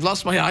 but I've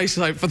lost my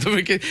eyesight for the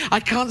beginning. I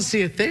can't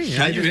see a thing.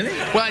 Can you really?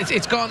 Well,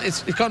 it's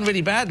gone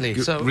really badly.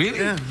 So really?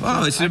 Yeah.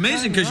 Wow, it's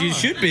amazing because you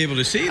should be able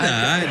to see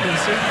that.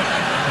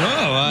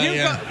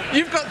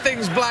 You've got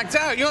things blacked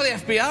out. You're the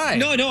FBI.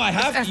 No, I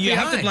have. You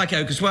have to black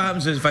out because what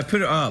happens is if I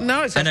put it up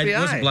it's and FBI.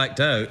 I wasn't blacked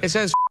out, it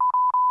says.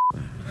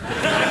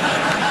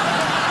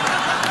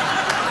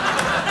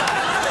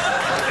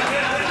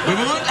 We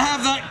won't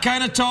have that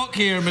kind of talk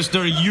here,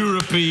 Mr.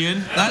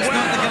 European. That's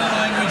not the kind of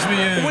language we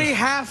use. We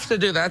have to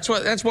do that.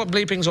 That's what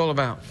bleeping's all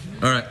about.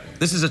 All right,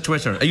 this is a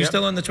Twitter. Are you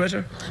still on the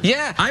Twitter?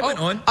 Yeah. I went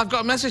on. I've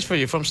got a message for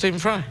you from Stephen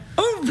Fry.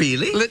 Oh,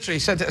 really? Literally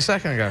sent it a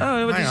second ago.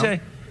 Oh, what did he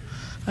say?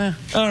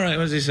 All right,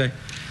 what does he say?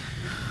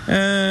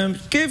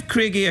 Give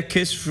Craigie a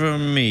kiss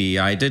from me.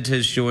 I did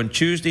his show on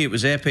Tuesday. It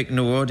was epic,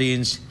 no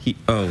audience.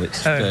 All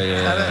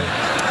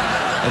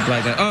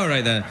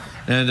right then.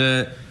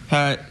 And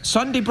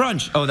Sunday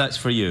brunch. Oh, that's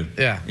for you.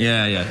 Yeah.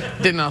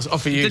 Didn't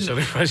offer you. Well,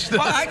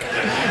 I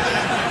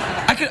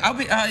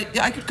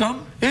could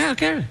come. Yeah,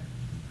 okay.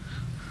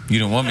 You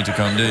don't want me to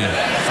come, do you?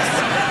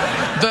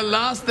 The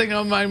last thing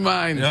on my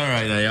mind. All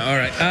right, there. All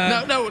right.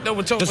 No.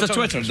 We're talking.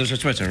 There's a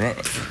Twitter.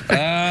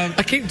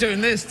 I keep doing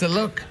this to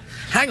look.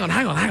 Hang on.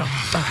 Oh, hang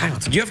on.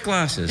 Do you have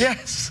glasses?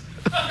 Yes.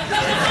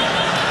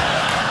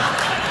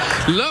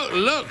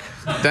 Look.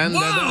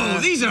 Whoa,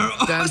 these are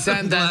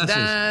awesome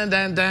glasses.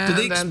 Do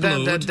they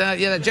explode?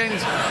 Yeah,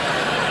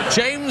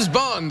 James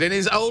Bond in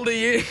his older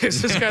years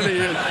is kind of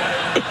you.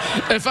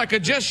 If I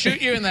could just shoot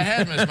you in the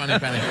head, Miss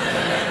Moneypenny.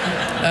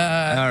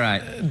 All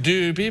right.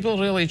 Do people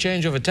really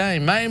change over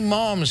time? My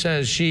mom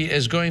says she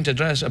is going to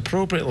dress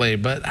appropriately,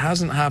 but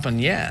hasn't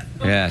happened yet.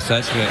 Yes,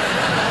 that's good.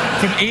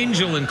 From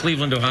Angel in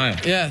Cleveland, Ohio.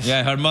 Yes.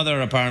 Yeah, her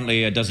mother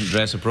apparently doesn't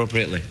dress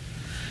appropriatly.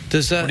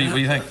 What do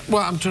you think?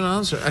 Well, I'm trying to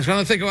answer. I was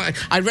trying to think.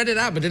 I read it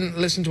out, but didn't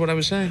listen to what I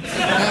was saying.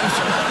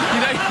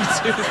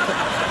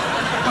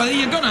 Well,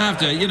 you're going to have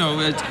to,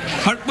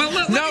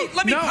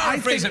 let me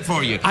paraphrase it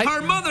for you.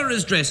 Her mother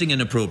is dressing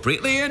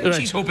inappropriately, and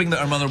she's hoping that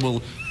her mother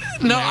will...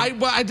 No, her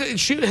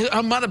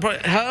mother...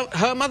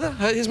 Her mother?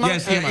 His mother?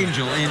 Yes,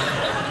 Angel.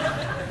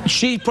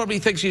 She probably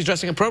thinks she's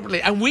dressing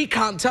appropriately, and we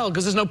can't tell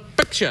because there's no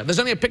picture. There's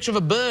only a picture of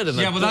a bird in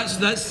there. Yeah, well,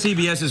 that's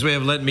CBS's way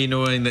of letting me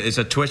knowing that it's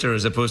a Twitter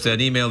as opposed to an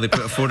email. They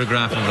put a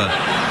photograph of a bird.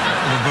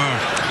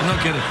 I'm not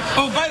kidding.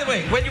 Oh, by the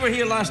way, when you were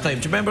here last time,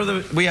 do you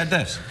remember we had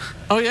this?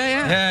 Oh,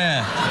 yeah.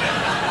 Yeah.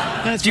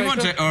 Do you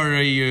want it, or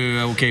are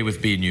you okay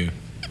with being you?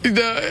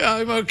 No,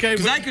 I'm okay.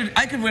 Because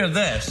I could wear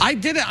this. I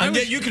did it. And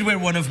yet you could wear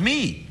one of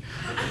me,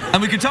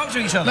 and we could talk to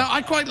each other. No,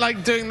 I quite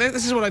like doing this.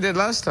 This is what I did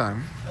last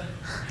time.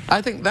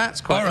 I think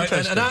that's quite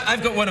interesting. And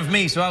I've got one of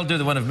me, so I'll do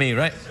the one of me,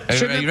 right? Are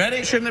you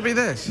ready? Shouldn't it be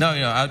this? No,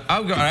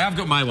 I've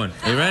got my one.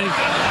 Are you ready?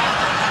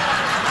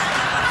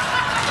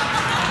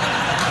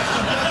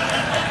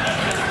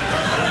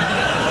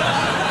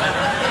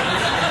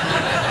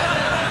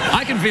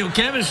 I can feel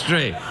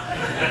chemistry.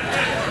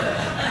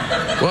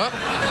 What?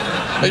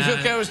 You feel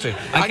chemistry?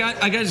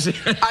 I can't see.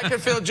 I can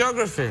feel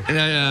geography.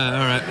 Yeah,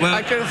 all right. Well,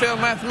 I can feel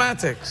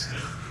mathematics.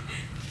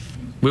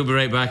 We'll be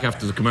right back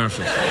after the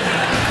commercials.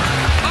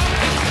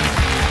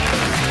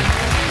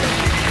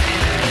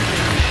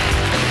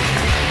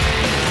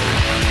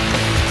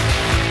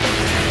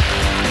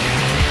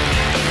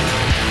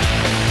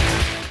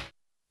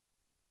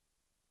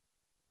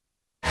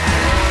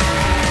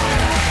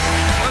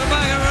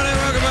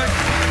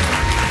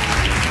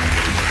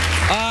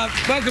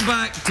 Welcome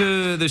back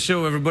to the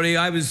show, everybody.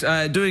 I was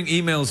doing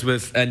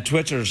emails and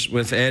Twitters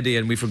with Eddie,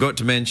 and we forgot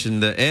to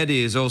mention that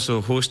Eddie is also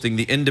hosting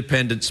the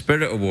Independent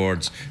Spirit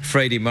Awards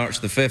Friday,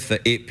 March the 5th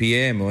at 8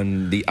 p.m.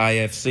 on the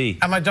IFC.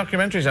 And my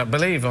documentary's up,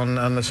 Believe, on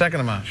the 2nd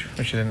of March,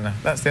 which you didn't know.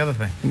 That's the other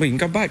thing. We can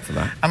come back for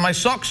that. And my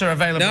socks are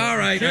available. All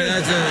right.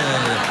 That's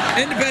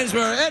Independent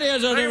Spirit. Eddie,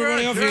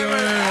 everybody off you.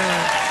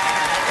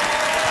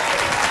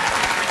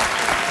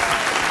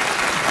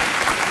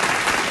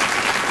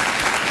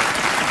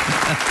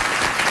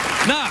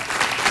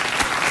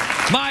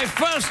 My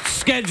first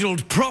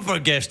scheduled proper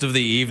guest of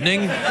the evening.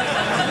 Bing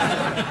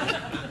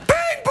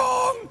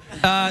bong!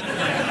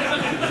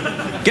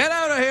 Get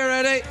out of here,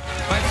 Eddie.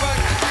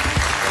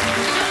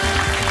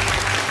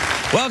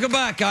 Welcome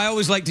back. I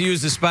always like to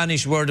use the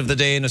Spanish word of the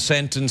day in a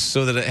sentence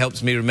so that it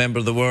helps me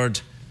remember the word.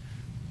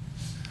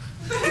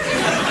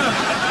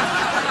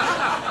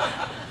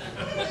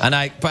 And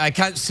I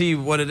can't see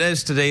what it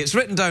is today. It's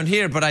written down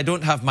here, but I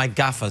don't have my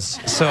gaffers.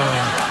 So,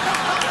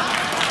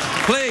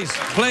 please,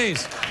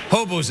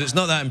 hobos, it's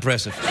not that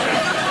impressive.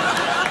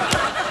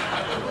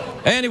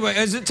 Anyway,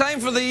 is it time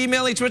for the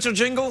emaily Twitter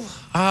jingle?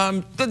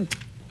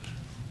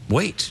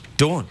 Wait,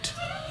 don't.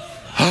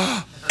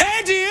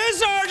 Eddie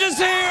Izzard is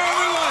here,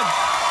 everyone!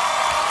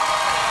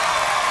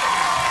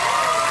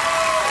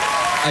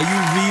 Are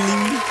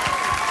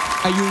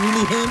you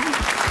really him?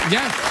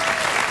 Yes.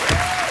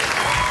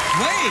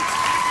 Wait!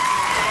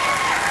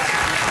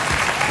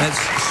 That's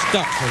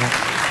stuck.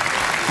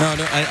 No,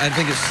 I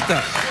think it's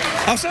stuck.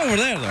 I'll sit over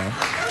there, though.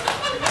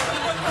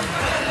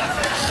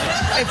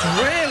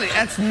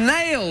 It's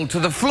nailed to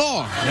the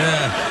floor.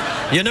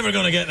 Yeah. You're never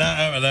going to get that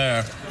out of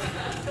there.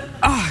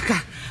 Oh,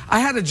 God. I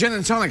had a gin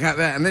and tonic out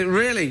there, and it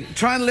really,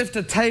 try and lift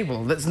a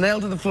table that's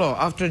nailed to the floor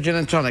after a gin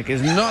and tonic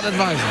is not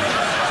advisable.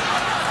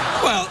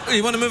 Well,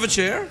 you want to move a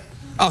chair?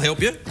 I'll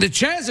help you. The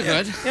chairs are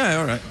good. Yeah,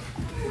 all right.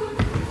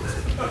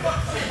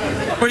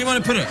 Where do you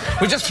want to put it?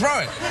 We just throw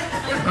it.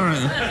 All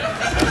right.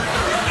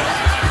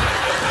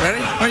 Ready?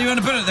 Where do you want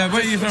to put it there?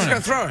 Where are you throwing it?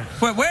 Just gonna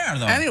throw it. Where,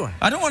 though? Anywhere.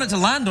 I don't want it to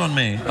land on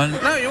me. No,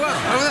 you won't.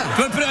 Over there. Do you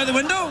want to put it out the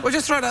window? We'll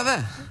just throw it out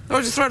there.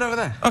 We'll just throw it over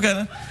there. Okay,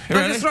 then. You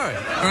ready? Just throw it.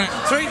 All right.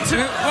 3, 2, 1. 3,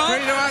 2,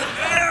 1.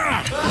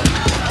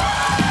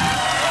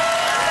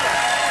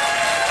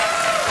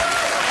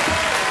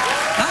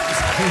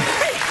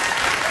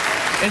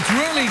 It's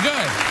really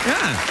good.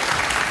 Yeah.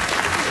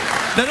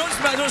 No, don't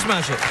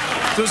smash it.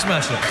 Don't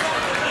smash it.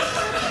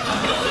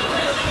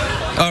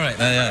 All right,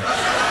 yeah.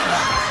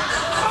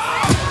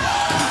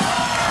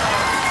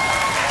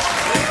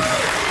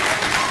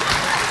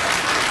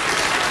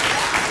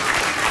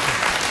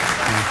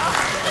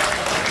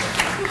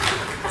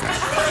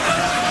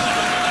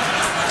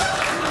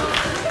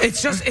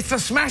 It's the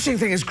smashing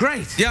thing is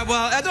great. Yeah,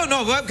 well, I don't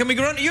know. Well, can we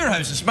go round to your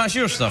house and smash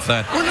your stuff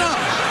then? Well, no.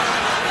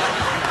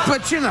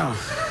 But, you know,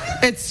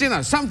 it's, you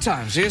know,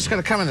 sometimes you just got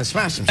to come in and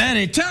smash them.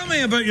 Eddie, tell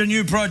me about your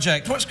new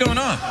project. What's going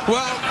on?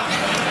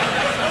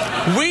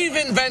 Well, we've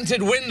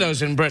invented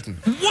Windows in Britain.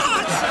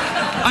 What?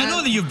 I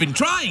know that you've been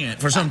trying it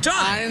for some time.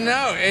 I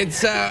know.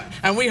 It's,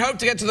 and we hope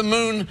to get to the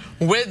moon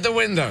with the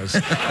Windows.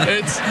 We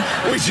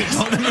just...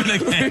 On the moon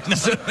again.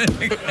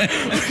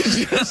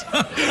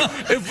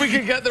 If we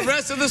can get the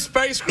rest of the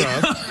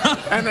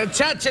spacecraft and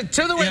attach it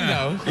to the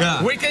window,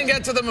 we can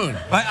get to the moon.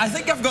 I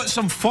think I've got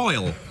some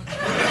foil.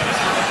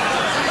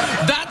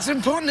 That's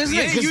important, isn't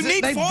it? Yeah, you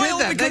need foil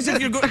because if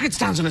you're Look, it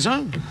stands on its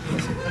own.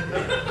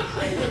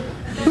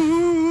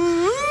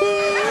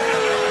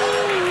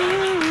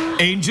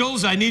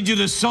 Angels, I need you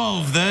to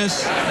solve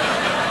this. Do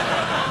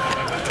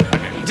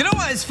you know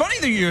what? It's funny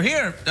that you're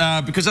here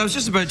because I was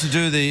just about to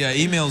do the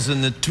emails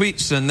and the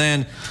tweets, and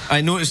then I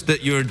noticed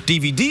that your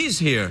DVD's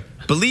here.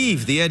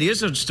 Believe, the Eddie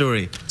Izzard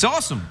story. It's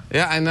awesome.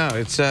 Yeah, I know.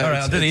 It's all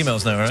right, I'll do the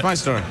emails now, all right? It's my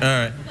story. All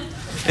right.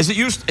 Is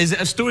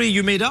it a story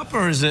you made up,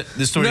 or is it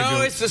the story of your...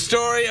 No, it's the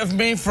story of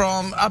me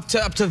from up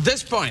to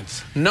this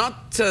point.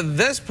 Not to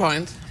this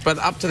point, but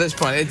up to this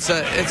point. It's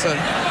a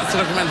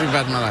documentary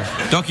about my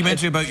life.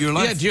 Documentary about your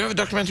life? Yeah, do you have a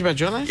documentary about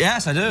your life?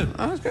 Yes, I do.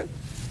 Oh, that's good.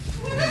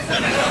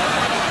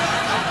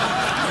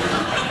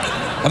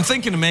 I'm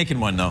thinking of making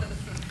one, though.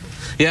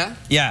 Yeah?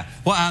 Yeah.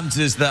 What happens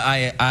is that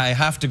I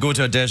have to go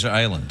to a desert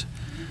island.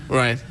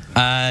 Right.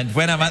 And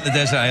when I'm at the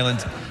desert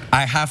island,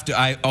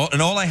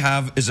 and all I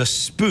have is a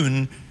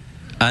spoon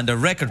and a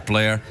record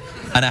player,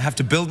 and I have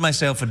to build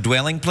myself a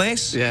dwelling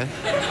place. Yeah.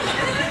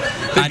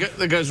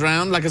 That goes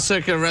round like a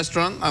circular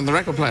restaurant on the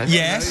record player.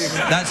 Yes,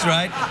 that's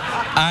right.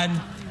 And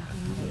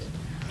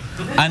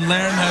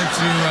learn how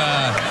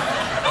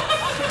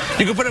to...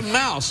 You could put a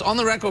mouse on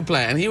the record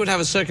player, and he would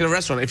have a circular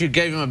restaurant if you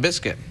gave him a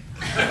biscuit.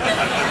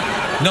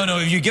 No,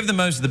 if you give the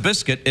mouse the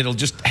biscuit, it'll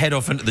just head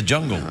off into the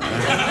jungle.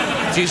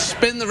 Do you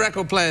spin the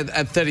record player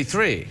at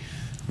 33?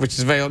 Which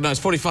is very old. No, it's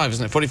 45,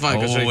 isn't it? 45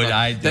 goes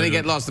 35. Then you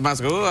get lost. The mouse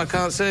goes, oh, I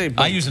can't see.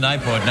 But... I use an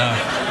iPod now.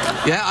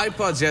 Yeah,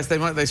 iPods, yes,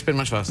 they spin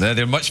much faster.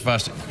 They're much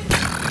faster.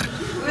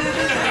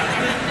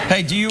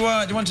 Hey, do you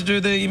want to do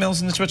the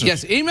emails and the Twitters?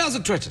 Yes, emails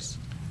and Twitters.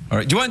 All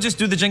right. Do you want to just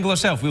do the jingle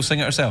ourselves? We'll sing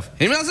it ourselves.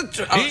 Emails and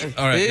Twitters.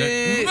 All right.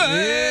 Email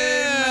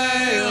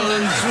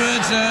and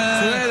Twitters.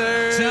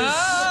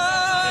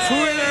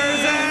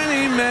 Twitters and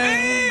emails.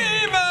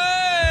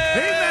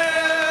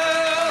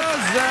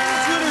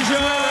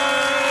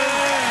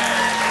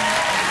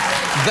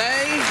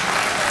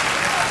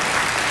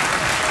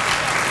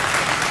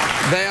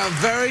 They are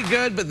very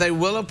good, but they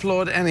will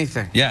applaud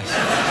anything. Yes.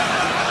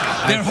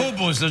 They're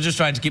hobos. They're just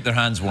trying to keep their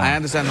hands warm. I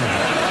understand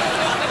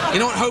that. You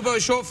know what hobo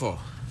is short for?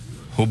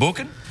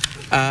 Hoboken?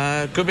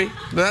 Could be.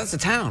 But that's a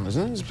town,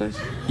 isn't it? This place?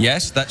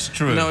 Yes, that's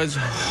true. No, it's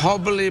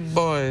Hobbly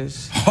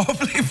Boys.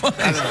 Hobbly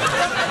Boys?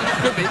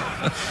 Could be.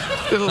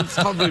 Little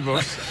Hobbly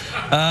Boys.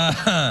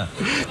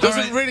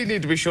 Doesn't really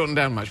need to be shortened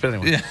down much, but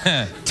anyway.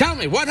 Yeah. Tell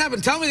me, what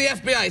happened? Tell me the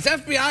FBI. It's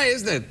FBI,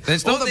 isn't it?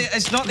 It's not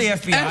the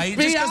FBI.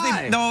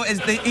 FBI? No, it's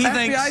the...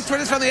 FBI,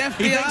 Twitter's from the FBI.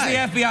 He thinks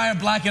the FBI are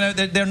blacking out...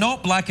 They're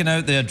not blacking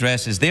out the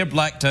addresses. They're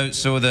blacked out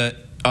so that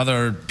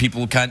other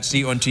people can't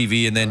see it on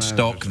TV and then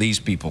stalk these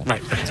people.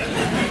 Right.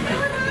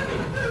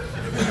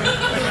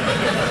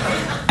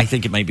 I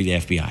think it might be the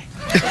FBI.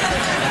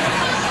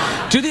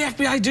 Do the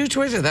FBI do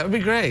Twitter? That would be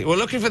great. We're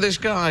looking for this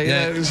guy.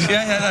 Yeah,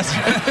 yeah, that's...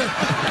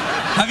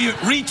 Have you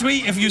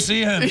retweet if you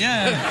see him?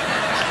 Yeah.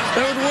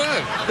 That would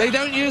work. They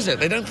don't use it.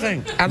 They don't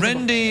think.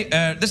 Rindy,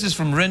 this is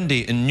from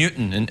Rindy in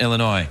Newton, in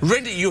Illinois.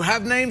 Rindy, you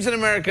have names in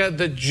America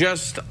that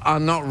just are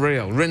not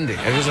real. Rindy.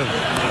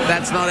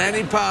 That's not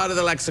any part of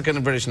the lexicon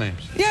of British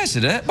names. Yes,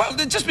 it is. Well,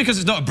 just because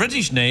it's not a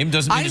British name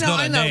doesn't mean it's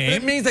not a name. I know, but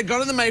it means they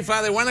got on the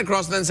Mayflower, they went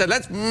across and then said,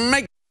 let's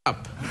make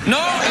up. No.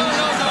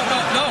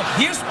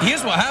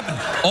 Here's what happened.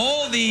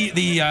 All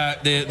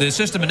the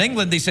system in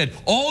England, they said,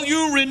 all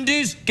you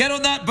Rindies, get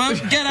on that boat,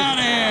 get out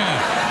of here.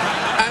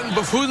 And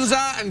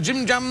Buffoonza and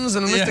Jim Jams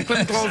and Mr.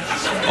 Clinton.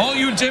 All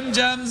you Jim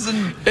Jams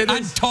and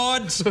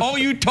Tods, all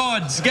you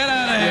Tods, get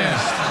out of here.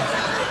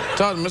 Yes.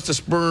 Todd and Mr.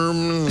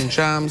 Sperm and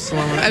Shams.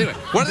 Anyway,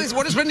 what does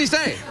Rindy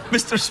say?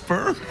 Mr.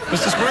 Sperm?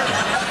 Mr. Sperm.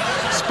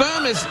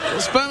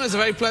 Sperm is a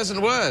very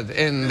pleasant word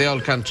in the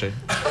old country.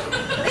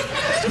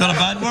 Not a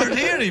bad word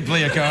here, you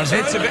play a cards.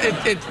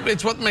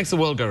 It's what makes the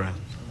world go round.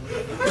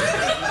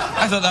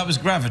 I thought that was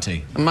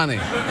gravity. Money.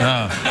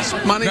 Oh.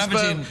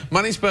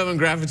 Money, sperm, and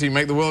gravity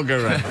make the world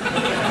go round.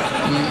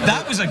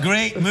 That was a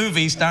great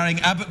movie starring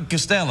Abbott and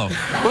Costello.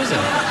 Was it?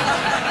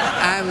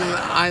 And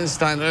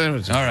Einstein.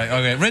 All right,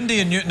 okay. Rindy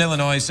in Newton,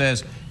 Illinois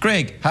says,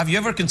 Craig, have you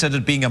ever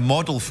considered being a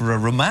model for a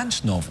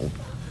romance novel?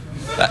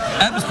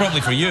 That was probably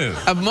for you.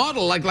 A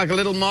model, like a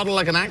little model,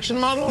 like an action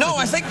model? No,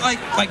 I think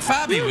like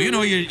Fabio. You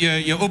know,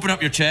 you open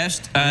up your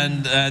chest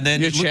and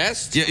then your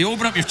chest. You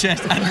open up your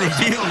chest and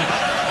reveal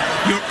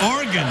your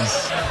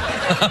organs.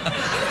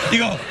 You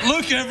go,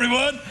 look,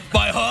 everyone,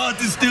 my heart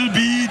is still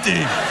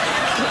beating.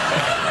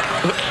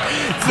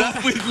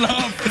 But with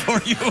love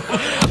for you.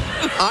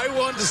 I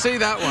want to see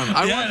that one.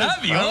 I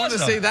want to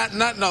see that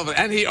nut novel.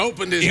 And he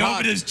opened his heart. He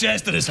opened his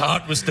chest and his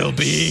heart was still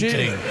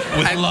beating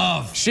with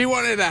love. She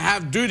wanted to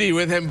have duty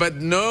with him, but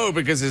no,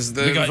 because it's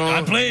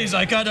the... Please,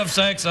 I can't have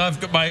sex. I've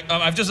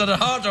just had a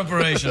heart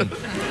operation.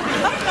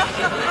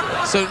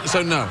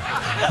 So no.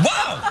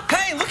 Wow!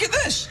 Hey, look at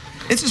this.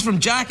 This is from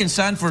Jack in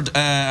Sanford,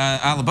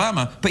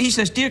 Alabama. But he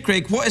says, Dear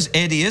Craig, what is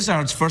Eddie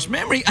Izzard's first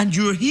memory? And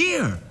you're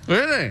here.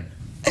 Really?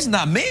 Isn't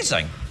that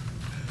amazing?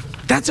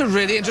 That's a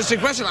really interesting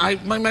question.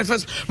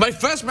 My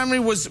first memory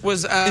was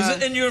is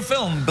it in your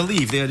film,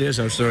 Believe, the Eddie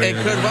Izzard story? It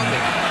could well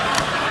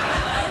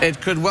be. It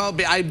could well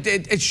be. I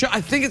think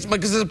it's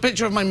because there's a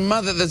picture of my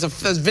mother. There's a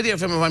video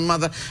film of my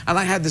mother, and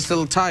I had this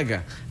little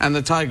tiger, and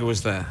the tiger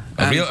was there.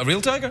 A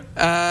real tiger?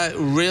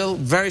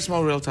 Very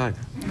small real tiger.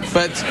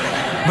 But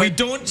we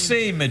don't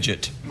say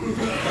midget. No,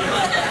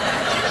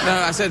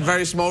 I said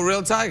very small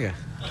real tiger.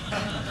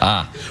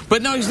 Ah.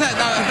 But no, he's not.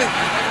 No, I think.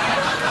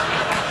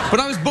 But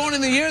I was born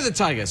in the year of the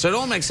tiger, so it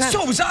all makes sense.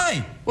 So was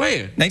I. Were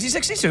you?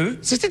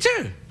 1962.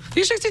 62?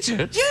 You're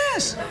 62?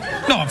 Yes.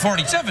 No, I'm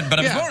 47, but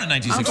I was born in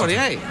 1962. I'm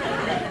 48.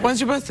 When's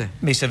your birthday?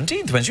 May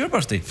 17th. When's your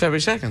birthday? February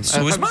 2nd.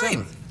 So is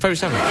mine. February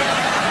 7th.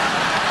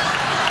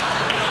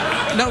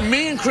 No,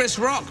 me and Chris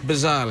Rock,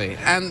 bizarrely,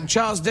 and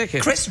Charles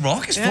Dickens. Chris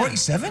Rock is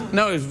 47?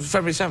 No, it's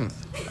February 7th.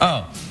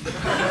 Oh.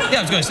 Yeah,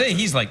 I was going to say,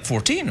 he's like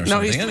 14 or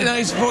something. No,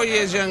 he's 4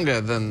 years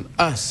younger than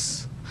us.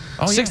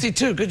 Oh,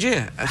 62, yeah. Good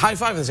year. High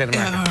five, they say in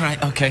America. Yeah, all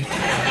right, okay.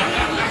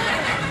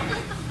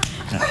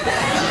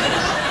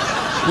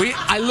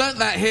 I learnt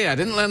that here. I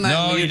didn't learn that in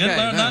the UK. No, you didn't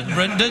learn that in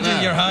Britain, did you?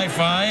 Your high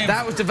five?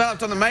 That was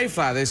developed on the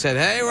Mayflower. They said,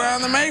 hey, we're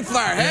on the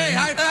Mayflower. Hey,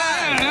 high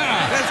five.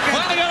 Let's get...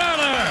 What do you got out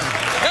there?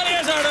 Get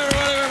out there,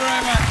 everybody.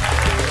 Very much.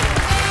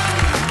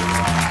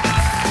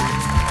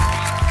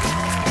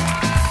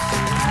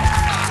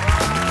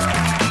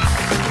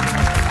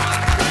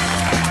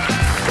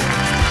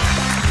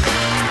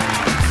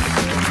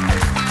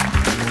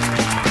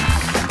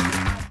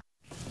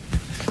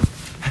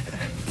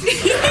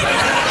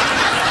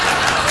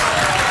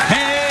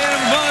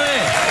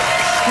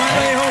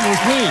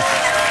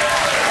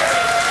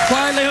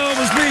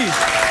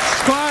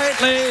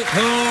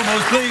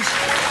 Please.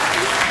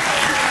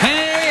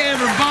 Hey,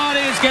 everybody,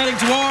 it's getting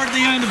toward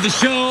the end of the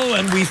show,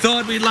 and we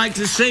thought we'd like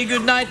to say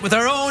goodnight with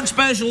our own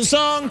special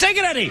song. Take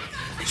it, Eddie.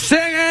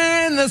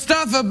 Singing the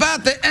stuff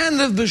about the end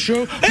of the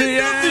show.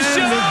 End of the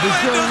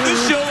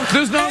show.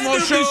 There's no more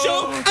show.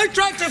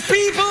 Attractive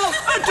people.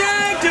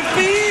 Attractive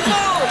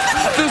people.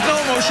 There's no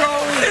more show.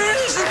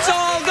 It's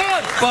all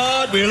done.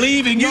 But we're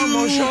leaving you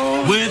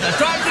with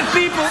attractive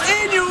people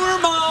in your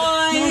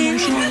mind. No more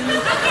show.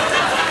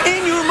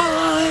 In your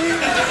mind.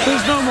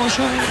 There's no more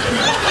show.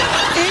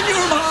 In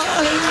your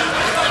mind.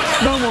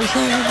 No more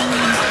show.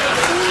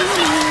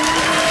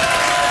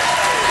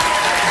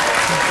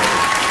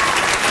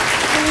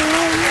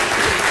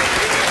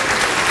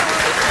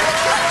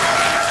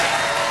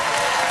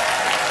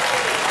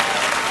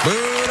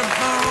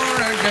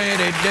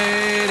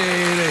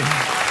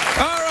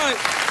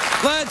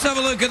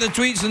 look at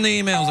the tweets and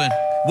the emails then.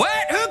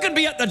 Wait, who can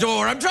be at the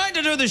door? I'm trying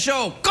to do the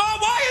show. Go,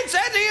 why it's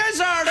Eddie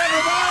Izzard,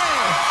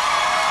 everybody!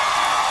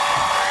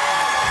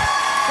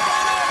 Come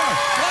on over,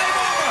 climb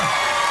over.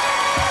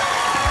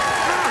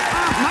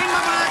 Mind my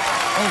back.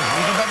 Oh,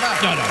 you can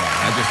back? No,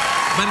 I just,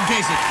 but in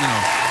case it,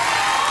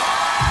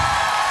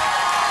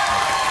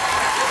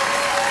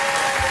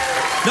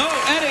 No,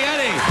 Eddie.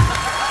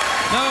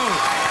 No.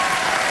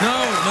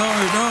 No.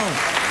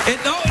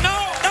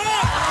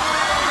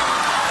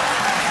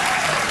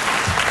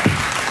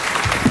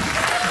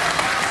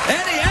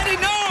 Eddie,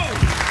 no.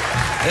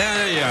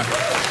 There you are.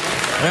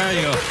 There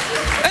you go.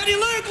 Eddie,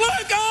 look.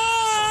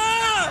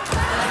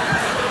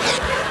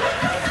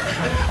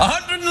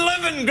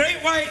 111 great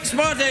white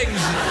spottings.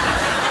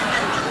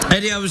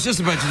 Eddie, I was just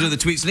about to do the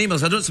tweets and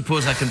emails. I don't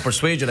suppose I can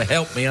persuade you to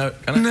help me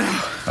out, can I?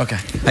 No. Okay.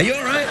 Are you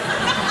all right?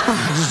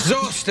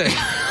 Exhausting.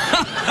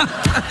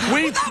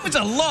 That was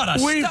a lot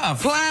of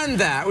stuff.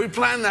 We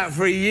planned that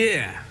for a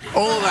year.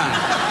 All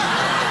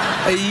that.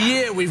 A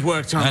year we've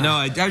worked on it. I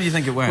know. How do you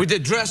think it went? We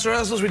did dress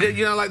rehearsals. We did,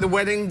 like the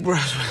wedding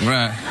rehearsals.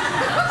 Right.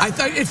 I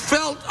thought it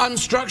felt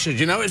unstructured,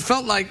 It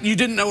felt like you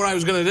didn't know what I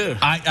was going to do.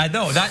 I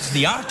know. That's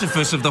the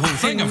artifice of the whole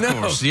thing, of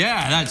course.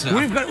 Yeah, that's it.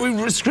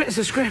 It's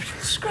a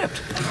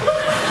script.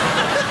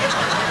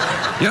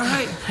 You're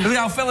right.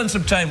 I'll fill in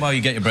some time while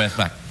you get your breath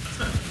back.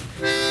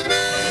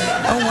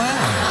 Oh, wow.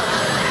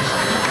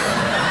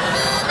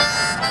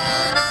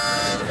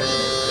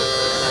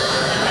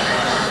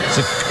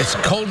 It's a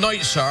cold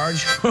night,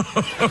 Sarge.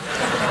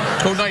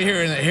 Cold night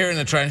here in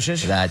the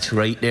trenches. That's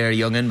right there,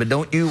 young'un, but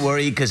don't you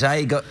worry, because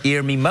I got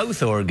hear me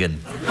mouth organ.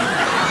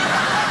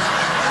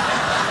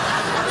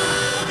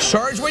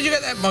 Sarge, where'd you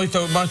get that mouth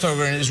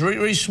organ? It's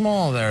really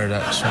small there,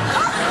 that's...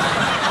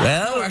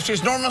 Well... No, actually,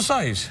 it's normal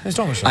size.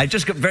 I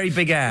just got very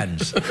big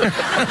hands.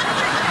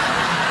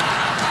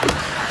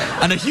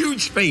 And a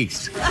huge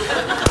face.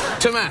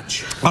 To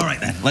match. All right,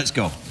 then, let's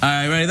go. All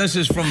right, ready? This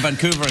is from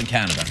Vancouver in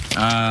Canada.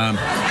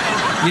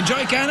 You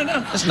enjoy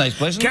Canada? It's a nice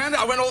place, isn't it? Canada,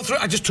 I went all through.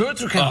 I just toured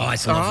through Canada. Oh,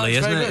 it's lovely,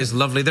 isn't it? It's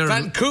lovely.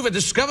 Vancouver,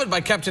 discovered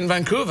by Captain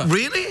Vancouver.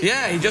 Really?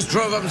 Yeah, he just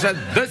drove up and said,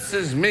 "This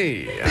is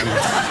me." And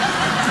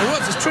it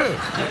was, it's true.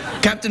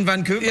 Captain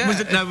Vancouver? Yeah.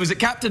 Was it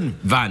Captain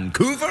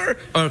Vancouver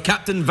or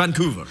Captain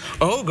Vancouver?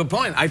 Oh, good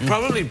point. I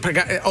probably,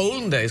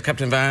 olden days,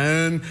 Captain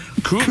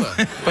Vancouver.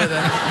 But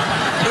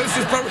this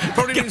is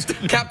probably means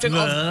Captain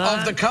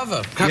of the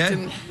cover. Captain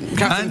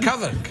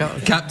Cover.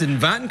 Captain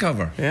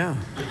Vancouver. Yeah.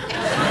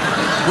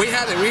 We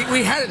had it.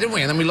 We had it, didn't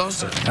we? And then we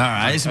lost it. All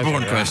right, it's a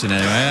boring question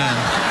anyway. Yeah.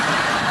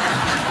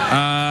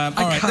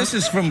 All right, this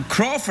is from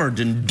Crawford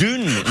in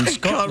Doon in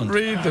Scotland. I can't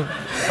read them.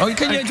 Oh,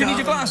 do you need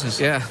your glasses?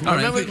 Yeah.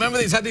 Remember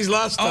these had these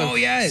last time? Oh,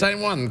 yeah.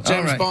 Same one.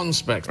 James Bond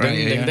specs. Ding,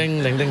 Right,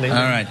 ding, ding, ding, ding. All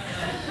right.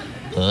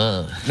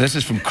 This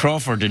is from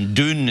Crawford in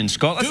Doon in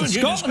Scotland. Doon,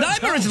 Scotland.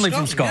 I'm originally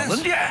from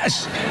Scotland.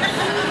 Yes.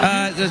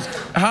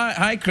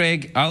 Hi,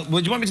 Craig.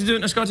 Would you want me to do it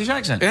in a Scottish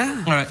accent?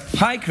 Yeah. All right.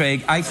 Hi,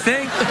 Craig. I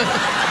think.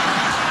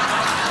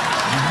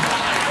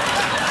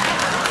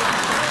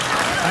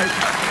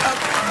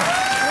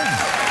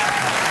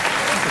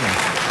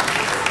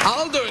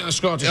 I'll do it in a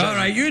Scottish accent. All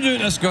right, you do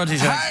it in a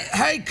Scottish accent.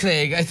 Hi,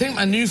 Craig. I think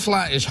my new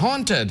flat is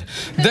haunted.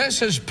 This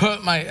has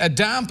put a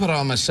damper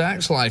on my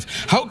sex life.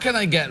 How can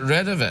I get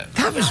rid of it?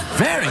 That was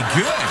very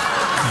good.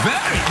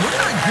 Wasn't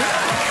that good?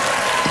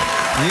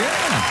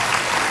 Yeah.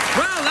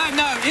 Well,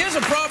 now, here's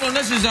a problem.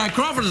 This is,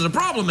 Crawford has a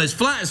problem. His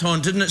flat is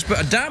haunted and it's put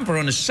a damper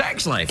on his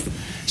sex life.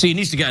 So he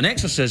needs to get an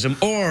exorcism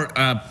or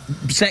a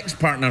sex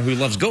partner who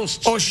loves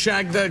ghosts. Or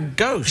shag the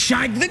ghost.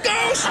 Shag the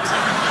ghost?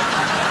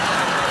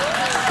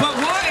 But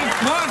what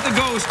if the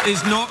ghost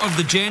is not of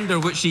the gender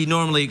which he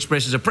normally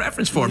expresses a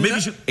preference for? Maybe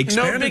you should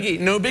experiment.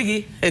 No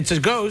biggie. It's a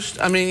ghost.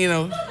 I mean,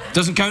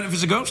 Doesn't count if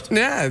it's a ghost?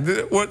 Yeah.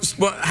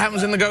 What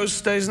happens in the ghost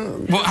stays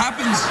in What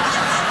happens?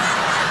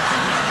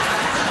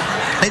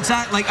 It's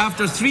like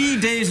after 3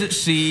 days at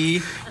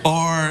sea,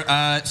 or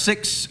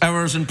 6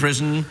 hours in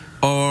prison,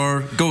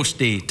 or ghost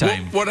day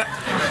time. What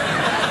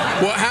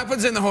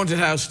happens in the haunted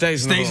house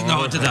stays in the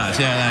haunted house.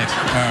 Yeah, thanks.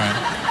 All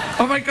right.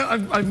 Oh my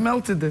God, I've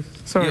melted this.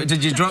 Sorry.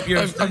 Did you drop your...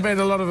 I've made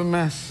a lot of a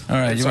mess. All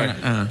right, Sorry.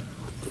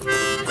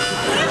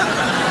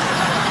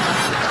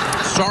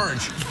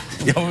 Sarge.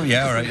 Oh,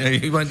 yeah, all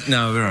right.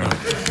 No, we're all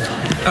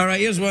right. All right,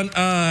 here's one.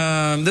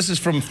 This is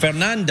from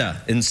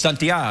Fernanda in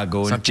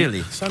Santiago, in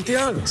Chile.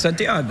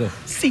 Santiago.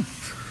 Si.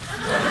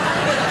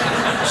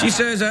 She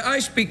says, I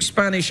speak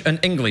Spanish and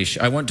English.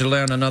 I want to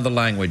learn another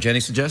language. Any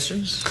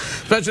suggestions?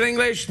 Spanish and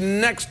English.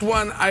 Next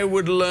one I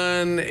would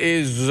learn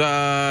is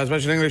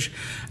Spanish and English.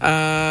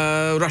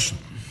 Russian.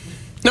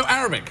 No,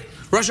 Arabic.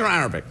 Russian or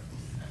Arabic.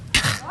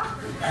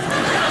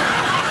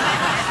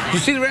 You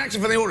see the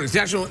reaction from the audience?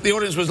 The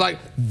audience was like,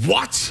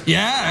 what?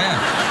 Yeah.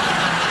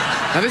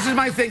 Now, this is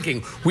my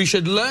thinking. We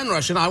should learn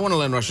Russian. I want to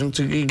learn Russian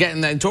to get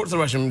in there and talk to the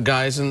Russian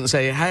guys and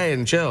say, hey,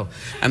 and chill.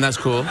 And that's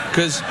cool,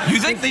 because... You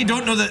think they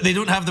don't know that they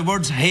don't have the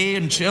words hey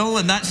and chill,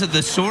 and that's at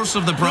the source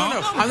of the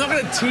problem? No. I'm not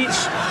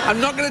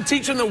going to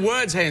teach them the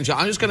words hey and chill.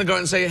 I'm just going to go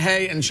and say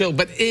hey and chill,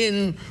 but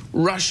in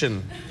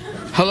Russian.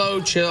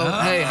 Hello, chill.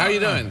 Hey, how you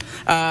doing?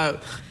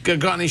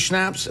 Got any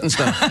schnapps and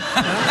stuff?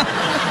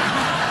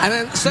 And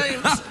then say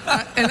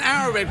in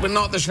Arabic, but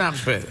not the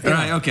schnapps bit.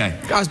 Right, okay.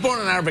 I was born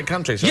in an Arabic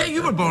country. So yeah,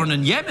 you were born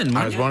in Yemen,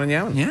 I was born in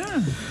Yemen.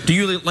 Yeah. Do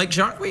you like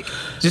Shark Week?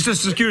 Just a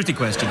security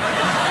question.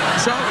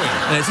 Shark Week?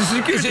 It's a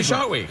security Is it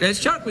Shark Week? It's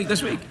Shark Week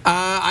this week.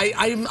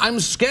 I'm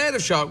scared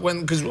of shark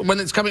because when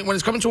it's coming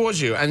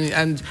towards you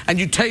and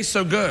you taste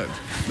so good,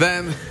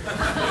 then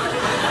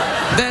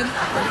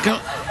go.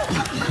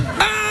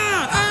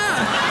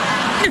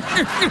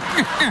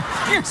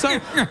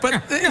 So,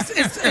 but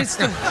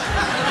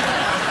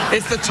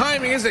it's the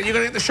timing, isn't it? You're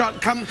going to get the shark's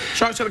going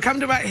to come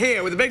to about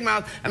here with a big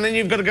mouth, and then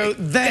you've got to go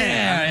there.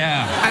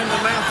 Yeah. And the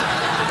mouth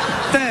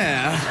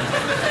there.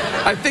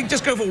 I think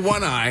just go for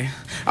one eye.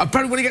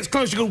 Apparently when he gets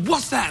close, you go,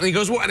 what's that? And he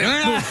goes, what? And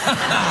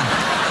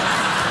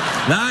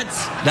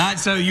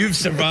That's how you've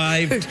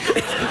survived.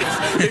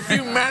 If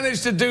you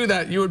managed to do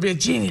that, you would be a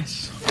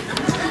genius.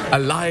 A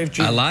live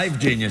genius. A live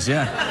genius,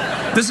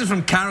 yeah. This is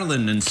from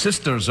Carolyn in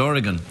Sisters,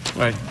 Oregon.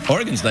 Right.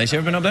 Oregon's nice. You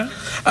ever been up there?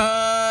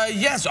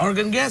 Yes,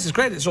 Oregon, yes, it's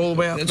great. It's all the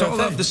way up. It's all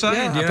up the side,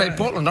 yeah. I played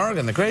Portland,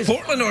 Oregon, they're crazy.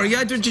 Portland, Oregon,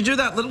 yeah. Did you do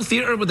that little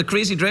theatre with the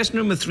crazy dressing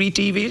room with 3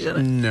 TVs in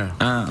it? No.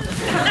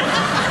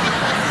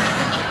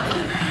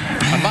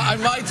 I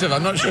might have,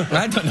 I'm not sure.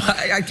 I don't know.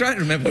 I try to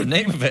remember the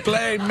name of it.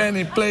 Played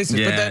many places,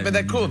 Yeah. but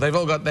they're cool. They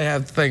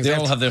have things. They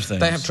all have their things.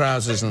 They have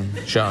trousers and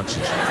sharks.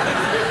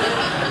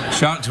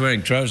 Sharks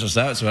wearing trousers,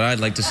 that's what I'd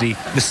like to see.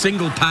 The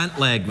single pant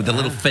leg with the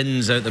little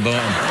fins out the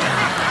bottom.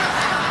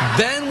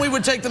 Then we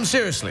would take them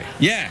seriously.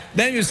 Yeah.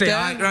 Then you say,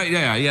 right,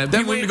 yeah.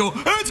 Then People would go,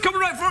 oh, it's coming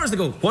right for us. They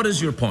go, what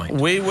is your point?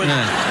 We would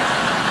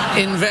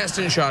invest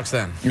in sharks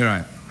then. You're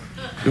right.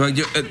 Well,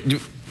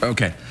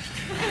 okay.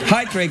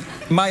 Hi, Craig.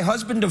 My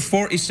husband of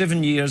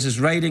 47 years is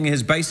riding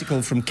his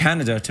bicycle from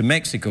Canada to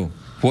Mexico.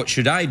 What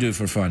should I do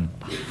for fun?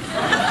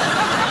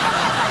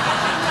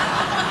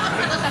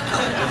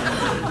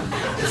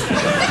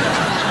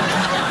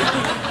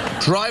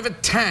 Drive a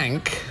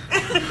tank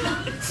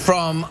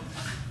from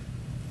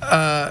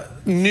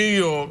New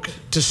York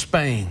to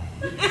Spain.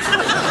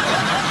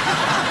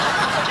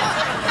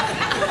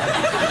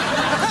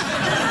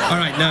 All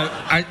right, now,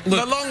 look.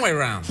 The long way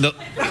round.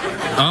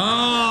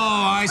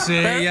 I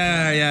see.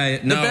 Yeah.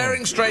 No. The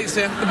Bering Strait's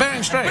in. The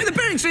Bering Strait. Wait, the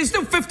Bering Strait's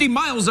still 50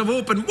 miles of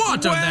open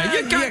water there.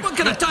 You can't, what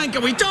kind of tank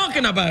are we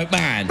talking about,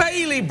 man?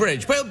 Bailey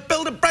Bridge.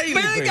 Build a Bailey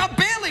Bridge. A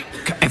Bailey.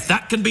 If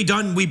that can be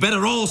done, we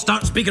better all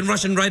start speaking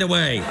Russian right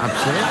away.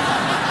 Absolutely.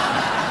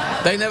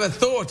 They never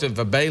thought of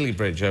a Bailey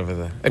Bridge over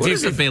there. What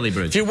is a Bailey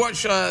Bridge? If you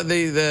watch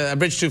the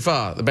Bridge Too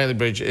Far, the Bailey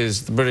Bridge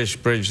is the British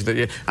bridge that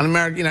and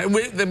America,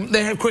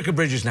 they have quicker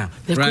bridges now.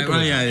 Right,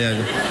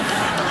 yeah.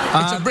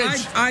 It's a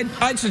bridge.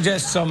 I'd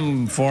suggest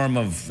some form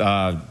of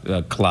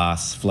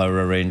class,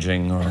 flower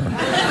arranging, or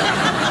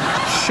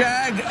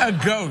shag a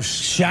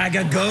ghost. Shag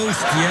a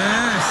ghost,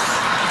 yes.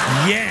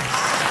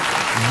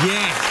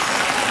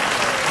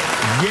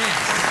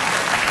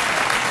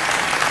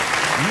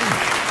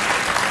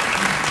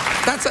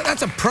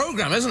 That's a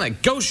program, isn't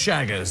it? Ghost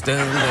shaggers.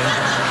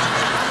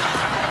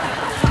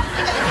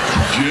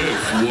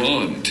 Jeff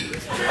want.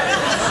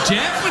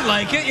 Jeff would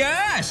like it,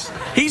 yes.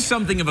 He's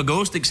something of a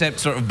ghost, except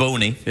sort of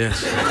bony.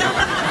 Yes.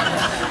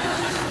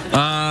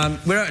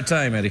 We're out of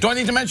time, Eddie. Do I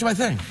need to mention my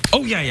thing?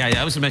 Oh, yeah,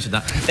 I was to mention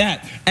that.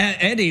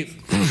 Eddie,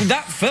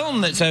 that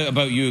film that's out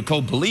about you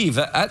called Believe,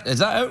 is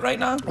that out right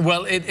now?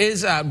 Well, it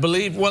is out.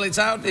 Believe, well, it's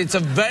out. It's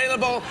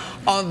available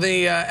on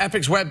the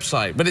Epic's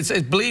website. But it's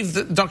Believe,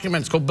 the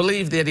document. It's called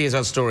Believe, the Eddie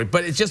Izzard story.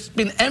 But it's just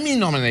been Emmy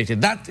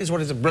nominated. That is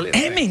what is a brilliant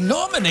thing. Emmy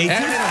nominated?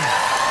 Emmy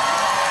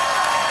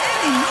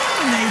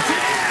nominated?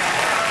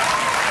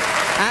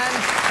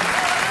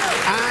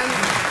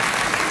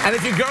 And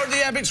if you go to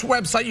the Epic's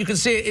website, you can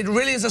see it. It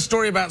really is a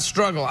story about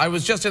struggle. I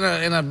was just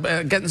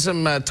getting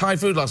some Thai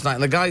food last night,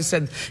 and the guy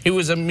said he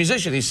was a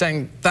musician. He's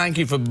saying thank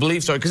you for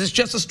Believe story, because it's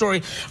just a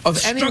story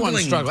of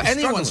anyone's struggle.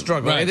 Anyone's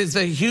struggle. Right. It is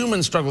a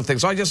human struggle thing.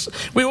 So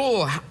we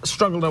all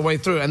struggled our way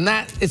through, and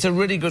it's a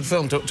really good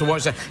film to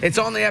watch. That. It's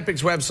on the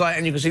Epic's website,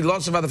 and you can see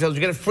lots of other films.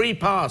 You get a free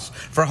pass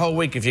for a whole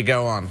week if you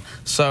go on.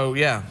 So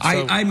yeah.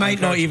 I might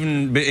not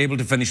even be able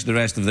to finish the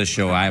rest of this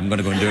show. I'm going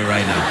to go and do it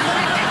right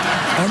now.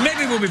 Or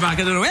maybe we'll be back.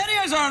 I don't know. Eddie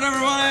Izzard,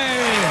 everybody!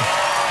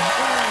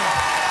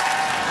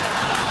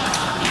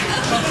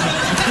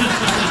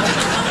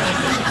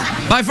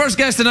 My first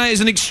guest tonight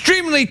is an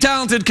extremely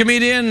talented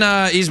comedian.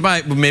 He's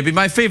maybe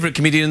my favourite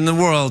comedian in the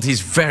world.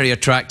 He's very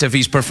attractive.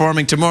 He's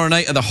performing tomorrow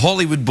night at the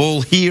Hollywood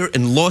Bowl here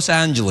in Los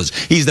Angeles.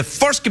 He's the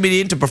first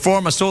comedian to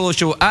perform a solo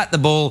show at the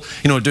Bowl,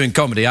 doing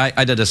comedy.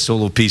 I did a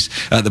solo piece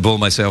at the Bowl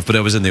myself, but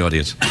I was in the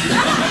audience.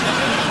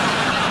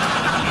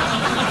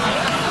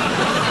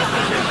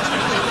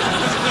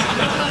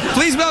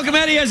 Please welcome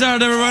Eddie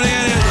Izzard, everybody.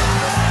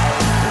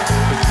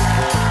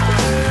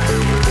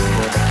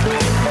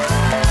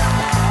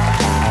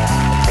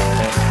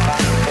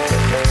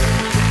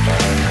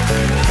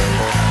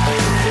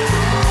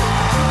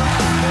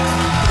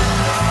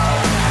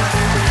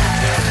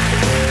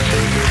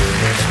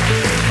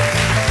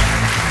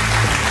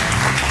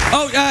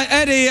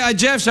 righty,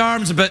 Jeff's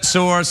arm's a bit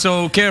sore,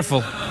 so careful.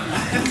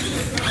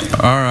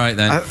 All right,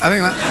 then. I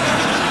think that...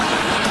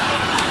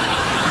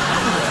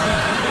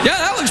 Yeah,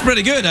 that looks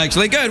pretty good,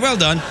 actually. Good, well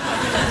done.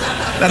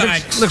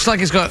 That looks like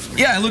he's got...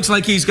 Yeah, it looks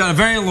like he's got a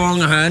very long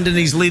hand and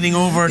he's leaning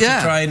over to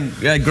try and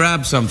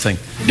grab something.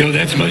 No,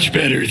 that's much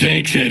better.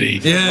 Thanks,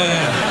 Eddie.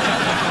 Yeah.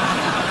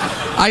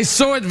 I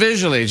saw it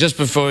visually just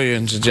before you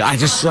introduced. I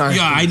just saw.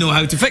 Yeah, I know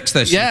how to fix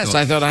this. Yes,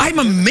 I thought. I'm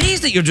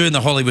amazed that you're doing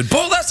the Hollywood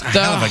Bowl. That's a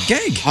hell of a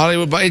gig.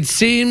 Hollywood Bowl. It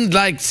seemed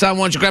like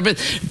someone should grab it.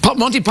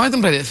 Monty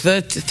Python played it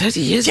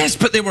 30 years. Yes,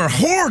 but there were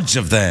hordes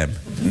of them.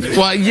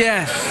 Well,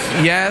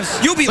 yes.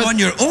 You'll be on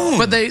your own.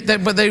 But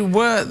they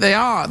were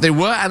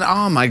and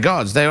are my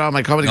gods. They are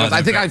my comedy gods.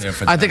 I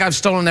think I've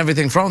stolen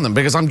everything from them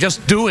because I'm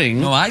just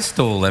doing. No, I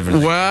stole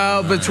everything.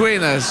 Well,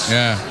 between us,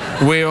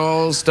 we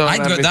all stole. I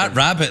got everything. that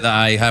rabbit that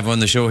I have on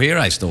the show here.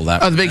 I stole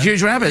that. Oh, the big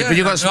huge rabbit. But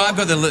you got small. No, I've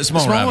got the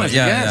small rabbit. One.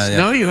 Yes.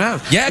 No, you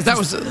have. Yeah, that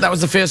was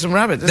the fearsome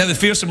rabbit. The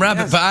fearsome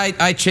rabbit. But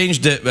I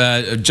changed it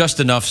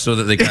just enough so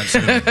that they can't see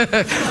me.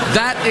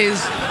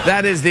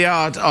 That is the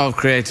art of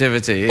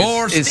creativity.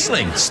 Or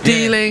stealing.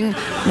 Stealing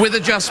with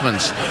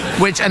adjustments.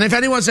 And if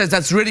anyone says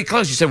that's really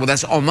close, you say, well,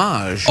 that's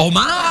homage.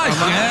 Homage,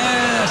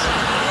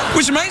 yes.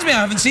 Which reminds me,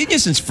 I haven't seen you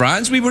since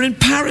France. We were in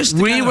Paris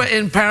together. We were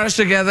in Paris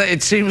together.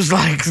 It seems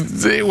like...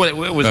 it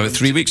was about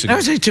 3 weeks ago. No, it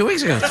was only 2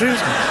 weeks ago. 3 weeks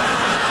ago.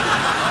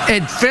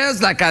 It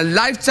feels like a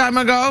lifetime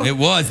ago. It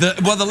was.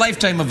 The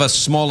lifetime of a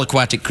small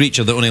aquatic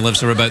creature that only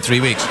lives for about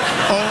 3 weeks.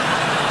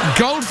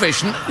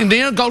 Goldfish, you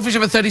know, goldfish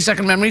have a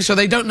 30-second memory, so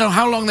they don't know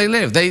how long they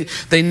live. They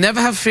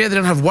never have fear. They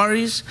don't have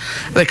worries.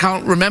 They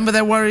can't remember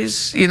their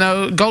worries. You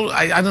know, I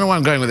don't know where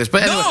I'm going with this,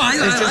 but anyway, no,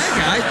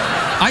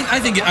 I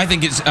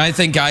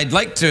think I'd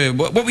like to.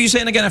 What were you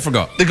saying again? I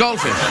forgot. The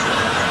goldfish.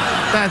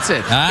 That's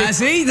it.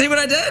 See what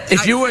I did?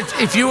 If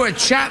you were a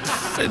chat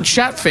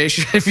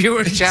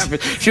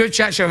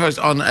show host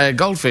on a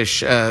goldfish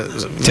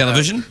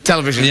television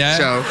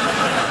show.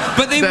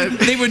 But they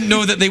wouldn't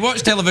know that they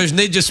watch television.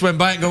 They'd just swim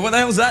by and go, what the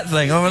hell's that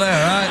thing over there,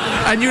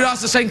 right? And you'd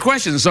ask the same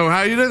question, so how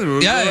are you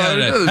doing?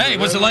 Yeah. Hey,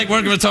 what's it like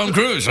working with Tom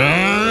Cruise?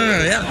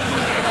 Yeah.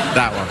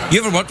 That one.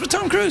 You ever worked with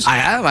Tom Cruise? I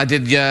have. I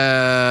did, hang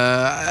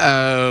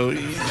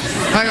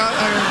on.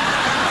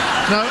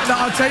 No,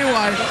 I'll tell you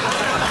why.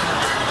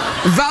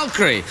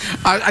 Valkyrie.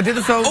 I did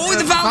the film. Oh,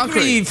 the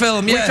Valkyrie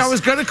film, yes. Which I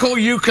was going to call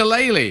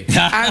Ukulele. And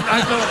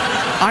I thought,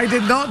 I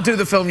did not do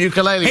the film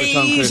Ukulele with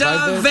Tom Cruise. He's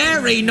a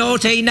very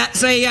naughty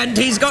Nazi and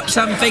he's got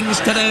some things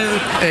to do.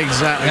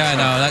 Exactly. Yeah,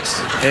 no, that's...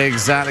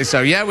 Exactly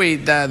so. Yeah,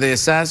 the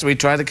assassin, we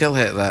tried to kill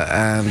Hitler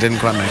and didn't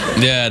quite make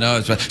it. Yeah, no,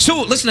 it's right.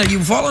 So, listen, are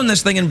you following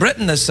this thing in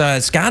Britain, this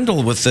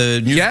scandal with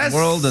the news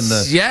world and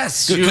the...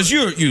 Yes. Because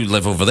you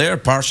live over there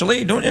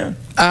partially, don't you?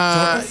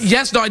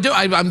 Yes, no, I do.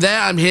 I'm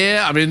there, I'm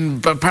here, I'm in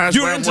Paris.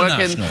 You're international.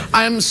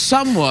 I am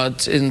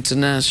somewhat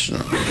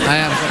international. I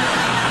am.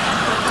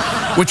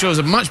 Which was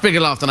a much bigger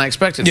laugh than I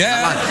expected.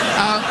 Yeah.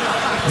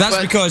 That's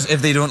because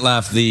if they don't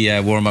laugh, the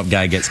warm-up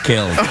guy gets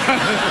killed.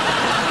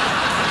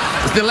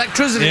 It's the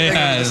electricity.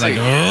 Yeah, it's like...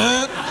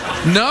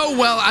 No,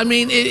 well, I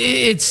mean,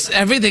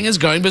 everything is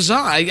going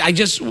bizarre. I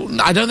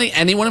don't think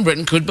anyone in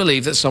Britain could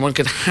believe that someone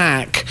could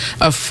hack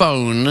a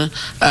phone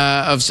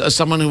of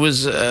someone who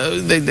was,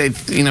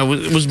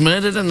 was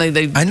murdered and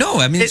they. I know.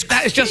 I mean, it's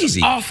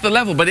just off the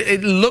level. But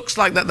it looks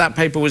like that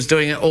paper was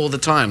doing it all the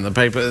time. The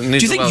paper. Do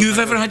you think you've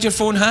ever had your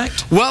phone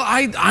hacked? Well,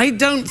 I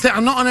don't think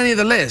I'm not on any of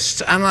the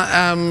list, and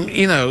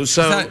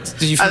so.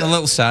 Did you feel a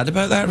little sad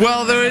about that?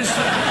 Well, there is.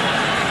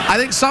 I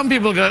think some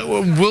people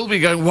will be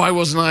going, why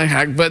wasn't I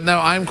hacked? But no,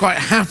 I'm quite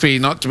happy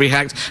not to be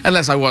hacked,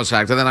 unless I was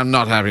hacked, and then I'm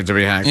not happy to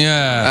be hacked.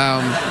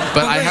 Yeah.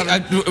 But I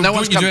haven't...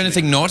 Don't you do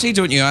anything naughty?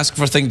 Don't you ask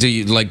for things? Do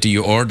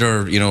you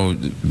order,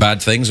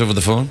 bad things over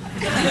the phone?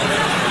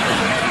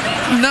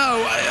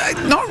 No,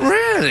 not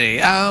really.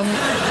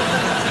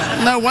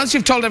 No, once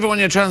you've told everyone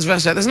you're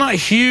transvestite, there's not a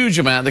huge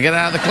amount to get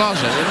out of the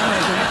closet.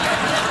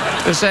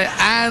 To say,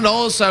 and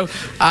also,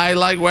 I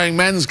like wearing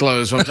men's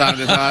clothes from time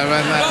to time.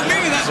 And well,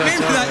 maybe that's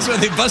where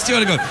they bust you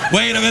out and go,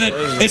 wait a minute,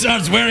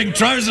 Izzard's wearing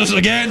trousers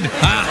again.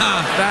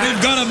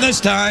 We've got him this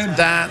time.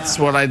 That's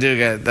what I do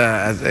get,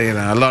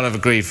 a lot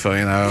of grief for,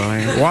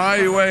 why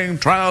are you wearing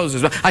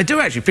trousers? I do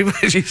actually. People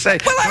actually say,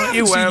 well, I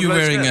haven't seen you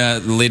wearing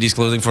ladies'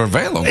 clothing for a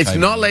very long time. It's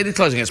not ladies'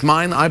 clothing, it's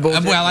mine. I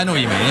bought it. Well, I know what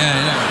you mean,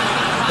 yeah.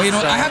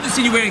 Well, I haven't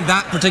seen you wearing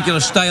that particular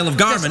style of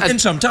garment in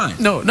some time.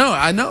 No,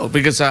 I know,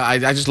 because I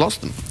just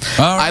lost them.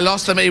 I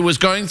lost them. It was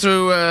going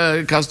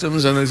through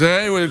customs, and they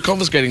said, hey, we're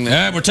confiscating them.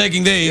 Yeah, we're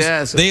taking these.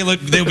 Yes.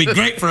 They'll be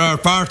great for our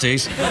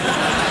parties.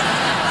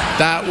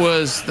 That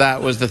was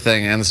the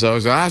thing, and so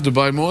I have to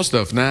buy more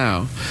stuff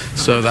now.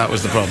 So that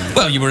was the problem.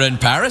 Well, you were in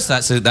Paris.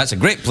 That's a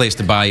great place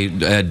to buy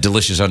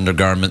delicious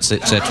undergarments,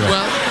 etc.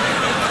 Well,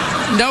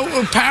 no,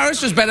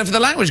 Paris was better for the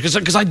language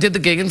because I did the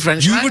gig in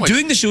French language. You were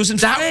doing the shows in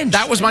French.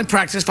 That was my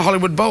practice for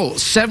Hollywood Bowl.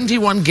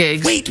 71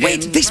 gigs. Wait,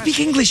 they speak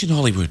English in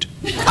Hollywood.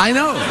 I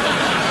know.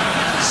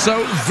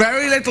 So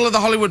very little of the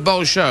Hollywood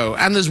Bowl show,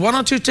 and there's 1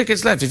 or 2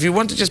 tickets left if you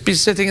want to just be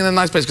sitting in a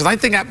nice place, because I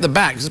think at the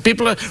back,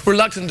 people are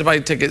reluctant to buy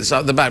tickets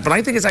at the back, but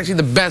I think it's actually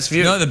the best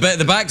view. No,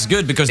 the back's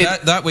good, because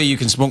that way you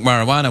can smoke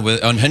marijuana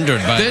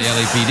unhindered by the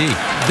LAPD.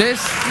 This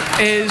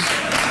is...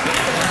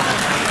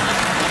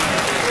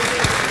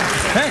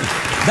 Hey,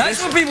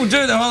 that's what people do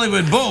at the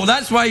Hollywood Bowl.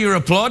 That's why you're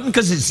applauding,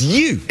 because it's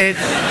you.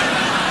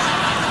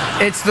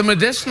 It's the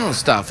medicinal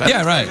stuff.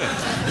 Yeah, right.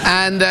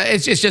 And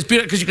it's just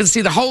beautiful, because you can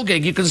see the whole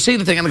gig, you can see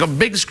the thing, and they've got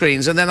big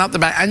screens, and then up the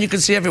back, and you can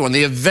see everyone.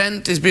 The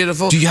event is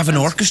beautiful. Do you have an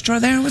orchestra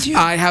there with you?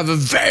 I have a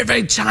very,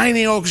 very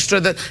tiny orchestra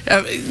that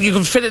you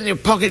can fit it in your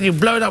pocket, and you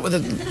blow it up with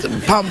a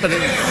pump, and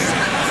it's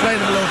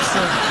inflatable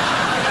orchestra.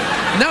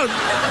 No,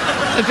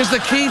 because the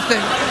key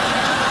thing...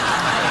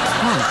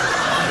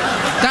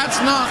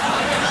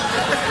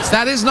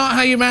 That is not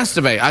how you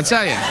masturbate, I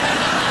tell you.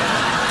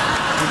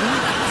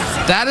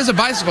 That is a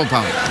bicycle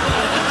pump.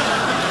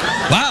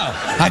 Wow,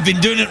 I've been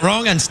doing it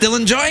wrong and still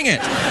enjoying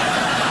it.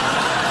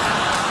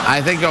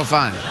 I think you're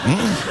fine.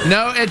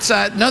 No, it's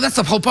no, that's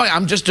the whole point.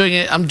 I'm just doing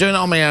it. I'm doing it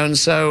on my own.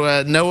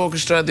 So no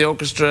orchestra. The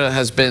orchestra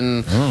has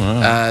been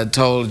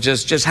told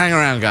just hang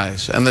around,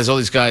 guys. And there's all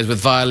these guys with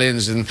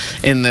violins and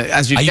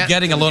as you. Are you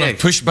getting a lot of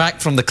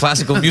pushback from the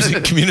classical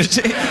music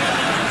community?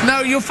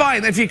 No, you're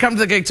fine. If you come to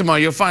the gig tomorrow,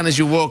 you're fine as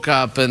you walk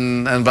up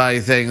and buy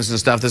things and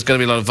stuff. There's going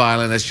to be a lot of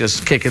violinists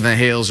just kicking their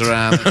heels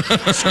around,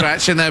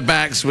 scratching their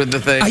backs with the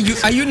thing.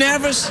 Are you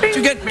nervous? Do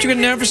you get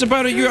nervous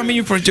about it?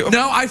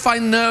 No, I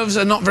find nerves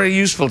are not very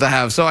useful to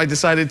have, so I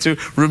decided to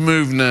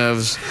remove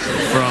nerves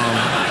from...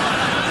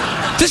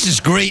 This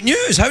is great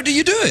news. How do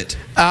you do it?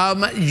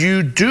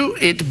 You do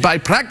it by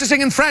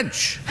practicing in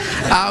French.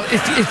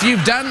 If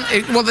you've done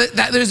it, well,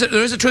 there is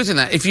a truth in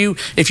that. If you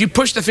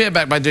push the fear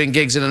back by doing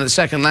gigs in a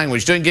second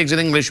language, doing gigs in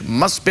English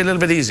must be a little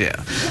bit easier.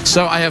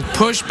 So I have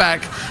pushed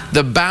back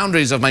the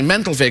boundaries of my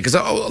mental fear, because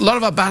a lot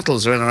of our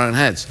battles are in our own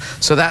heads.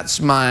 So that's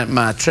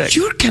my trick.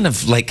 You're kind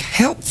of like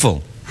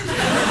helpful.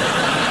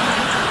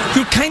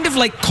 You're kind of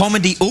like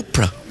comedy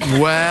Oprah.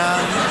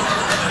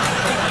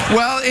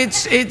 Well,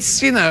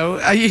 it's you know,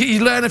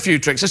 you learn a few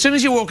tricks. As soon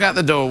as you walk out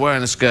the door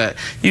wearing a skirt,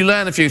 you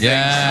learn a few things.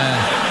 Yeah.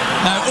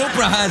 Now,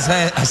 Oprah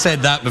has said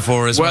that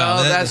before as well.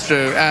 Well, that's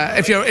true.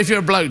 If you're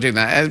a bloke doing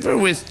that,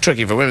 it's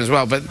tricky for women as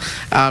well. But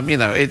you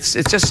know, it's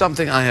just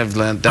something I have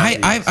learned.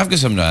 I've got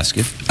something to ask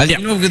you. You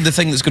know the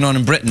thing that's going on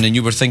in Britain, and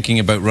you were thinking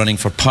about running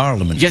for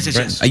Parliament. Yes,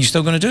 yes. Are you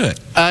still going to do it?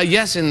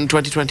 Yes, in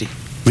 2020.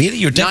 Really?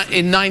 You're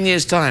in 9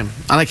 years' time.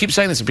 And I keep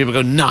saying this, and people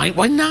go, 9?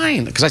 Why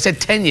 9? Because I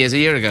said 10 years a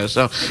year ago,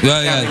 so...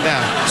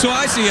 Yeah. So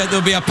I see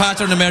there'll be a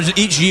pattern emerging.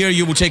 Each year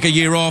you will take a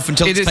year off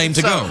until it's time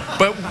to go.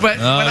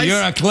 But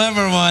you're a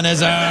clever one,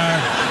 Izzard.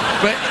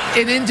 But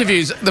in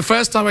interviews, the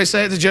first time I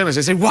say it to journalists,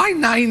 they say, why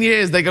 9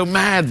 years? They go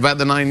mad about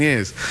the 9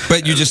 years.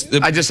 But you just...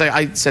 I just say,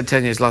 I said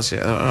 10 years last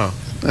year.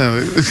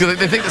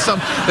 They think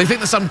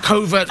there's some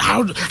covert...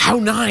 How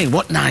 9?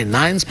 What 9?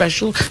 9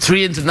 special?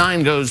 3 into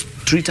 9 goes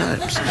 3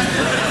 times.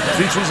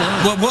 3 trees in a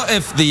row. Well, what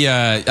if the...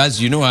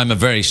 as you know, I'm a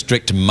very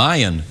strict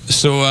Mayan.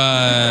 So,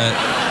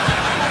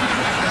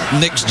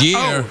 next year...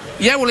 Oh,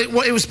 yeah, well,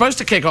 it was supposed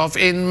to kick off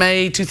in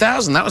May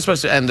 2000. That was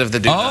supposed to end of the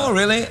doodah. Oh,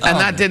 really? And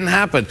that didn't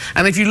happen.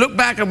 And if you look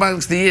back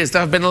amongst the years,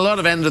 there have been a lot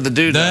of end of the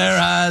doodah. There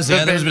has,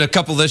 yeah. There's been a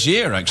couple this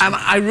year, actually. And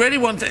I really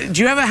want to...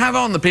 Do you ever have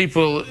on the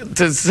people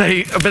to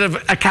say a bit of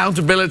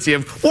accountability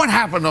of what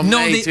happened on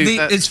May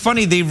 2000? It's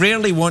funny, they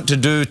rarely want to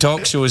do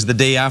talk shows the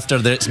day after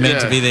that it's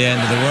meant to be the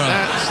end of the world.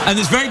 And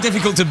it's very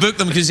difficult to book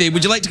them, because you say,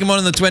 would you like to come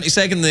on the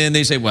 22nd? And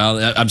they say, well,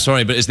 I'm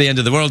sorry, but it's the end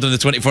of the world on the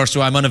 21st,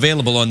 so I'm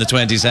unavailable on the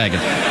 22nd.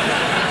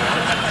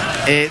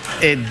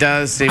 It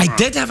does seem... I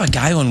did have a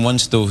guy on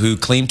once, though, who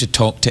claimed to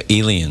talk to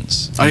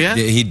aliens. Oh, yeah?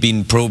 He'd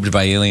been probed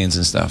by aliens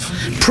and stuff.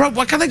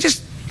 Why can't they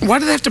just... Why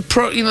do they have to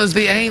you know, there's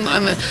the aim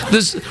and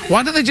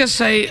why don't they just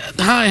say,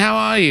 hi, how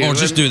are you? Or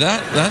just do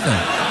that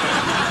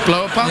thing.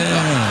 Blow a pump up.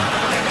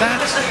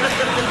 That's...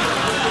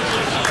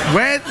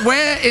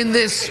 Where in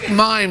this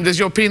mime does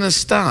your penis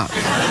start?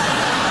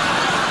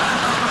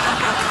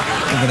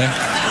 Over there.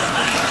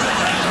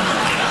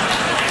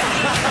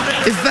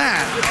 Is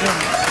that...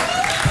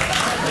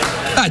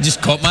 I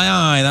just caught my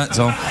eye, that's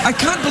all. I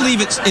can't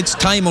believe it's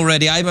time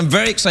already. I'm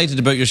very excited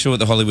about your show at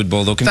the Hollywood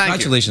Bowl, though.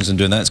 Congratulations on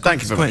doing that. It's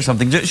quite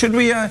something. Should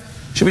we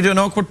do an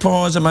awkward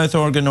pause, a mouth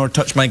organ, or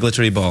touch my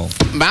glittery ball?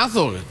 Mouth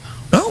organ?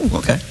 Oh,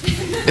 okay.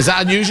 Is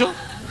that unusual?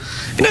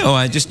 No,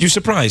 you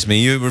surprised me.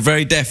 You were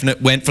very definite,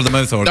 went for the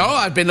mouth organ. No,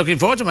 I've been looking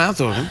forward to mouth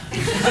organ.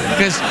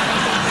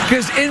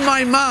 Because in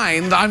my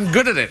mind, I'm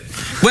good at it.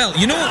 Well,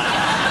 you know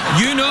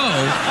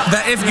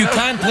that if you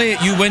can play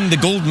it, you win the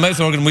gold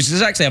mouth organ, which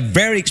is actually a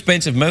very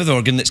expensive mouth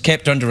organ that's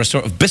kept under a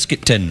sort of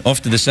biscuit tin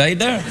off to the side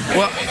there.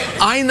 Well,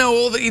 I know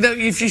all that, you know,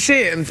 if you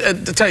see it,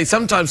 and to tell you,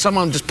 sometimes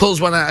someone just pulls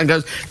one out and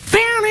goes...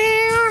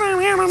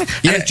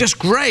 And it's just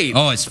great.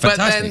 Oh, it's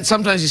fantastic. But then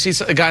sometimes you see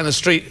a guy in the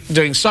street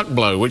doing suck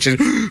blow, which is...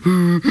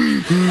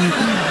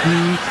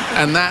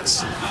 and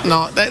that's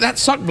not...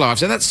 That's suck blow. I've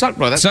said that's suck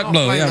blow. That's suck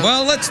blow, yeah.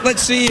 Well,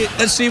 let's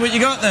see what you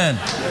got then.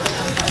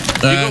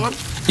 You got one?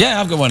 Yeah,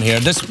 I've got one here.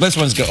 This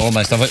one's got all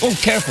my stuff. Oh,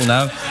 careful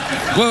now.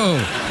 Whoa.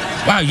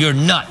 Wow, you're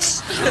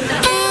nuts.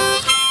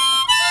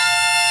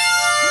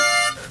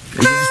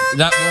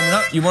 That warming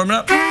up? You warming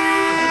up?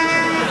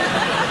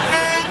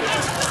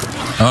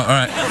 Oh, all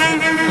right.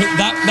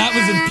 That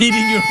was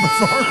impeding your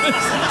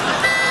performance.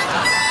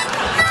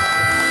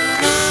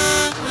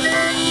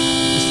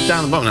 It's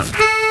down the bottom now.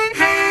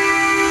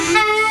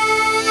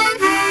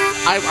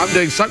 I'm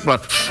doing suck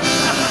blood.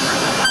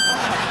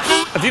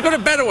 Have you got a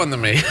better one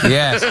than me?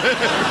 Yes.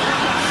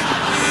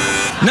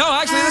 No,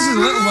 actually, this is a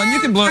little one. You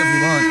can blow it if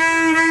you want.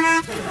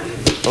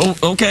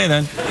 Oh, okay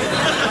then.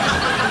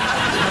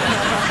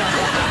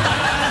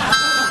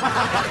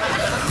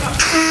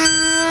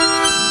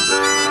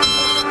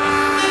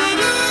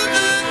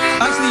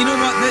 Actually, you know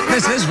what?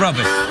 This is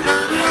rubbish.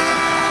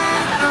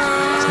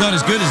 It's not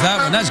as good as that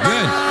one. That's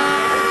good.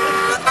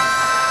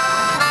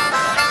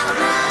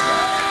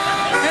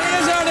 And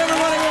Izzard,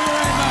 everybody, we'll be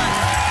right back.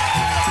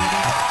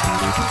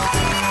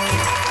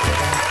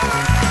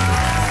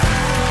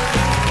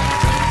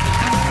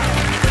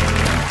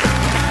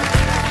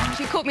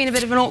 You caught me in a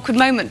bit of an awkward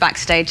moment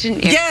backstage,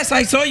 didn't you? Yes,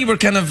 I saw you were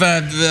kind of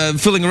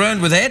fooling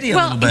around with Eddie a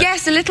little bit. Well,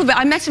 yes, a little bit.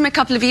 I met him a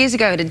couple of years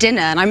ago at a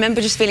dinner, and I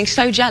remember just feeling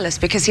so jealous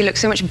because he looked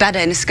so much better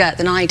in a skirt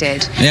than I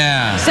did.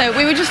 Yeah. So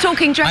we were just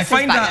talking dresses. I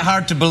find that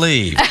hard to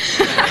believe.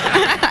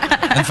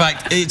 In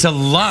fact, it's a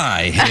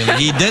lie,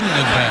 Haley. He didn't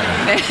look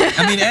better.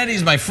 I mean,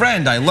 Eddie's my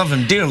friend. I love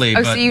him dearly,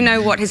 Oh, but... so you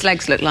know what his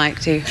legs look like,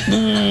 too?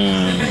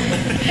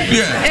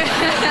 Yeah.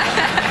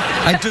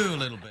 I do a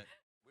little bit.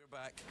 We're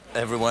back,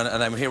 everyone,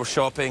 and I'm here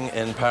shopping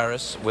in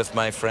Paris with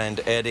my friend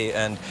Eddie,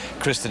 and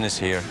Kristen is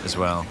here as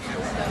well,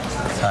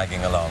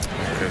 tagging along.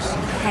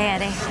 Hey,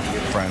 Eddie.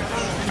 Friend.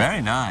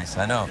 Very nice,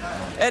 I know.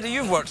 Eddie,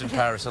 you've worked in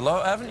Paris a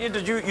lot, haven't you?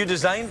 Did you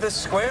design this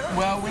square?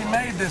 Well, we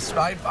made this.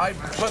 I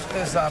put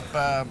this up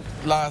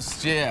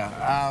last year.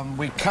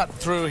 We cut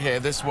through here.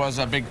 This was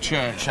a big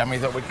church, and we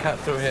thought we'd cut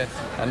through here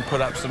and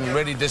put up some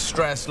really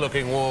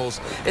distressed-looking walls.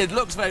 It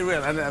looks very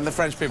real, and the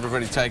French people have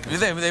really taken it.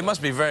 They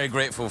must be very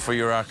grateful for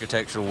your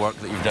architectural work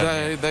that you've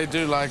done. They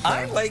do like that.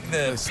 I like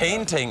the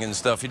painting and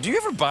stuff. Do you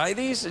ever buy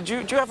these?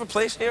 Do you have a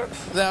place here?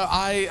 No,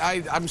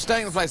 I'm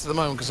staying in the place at the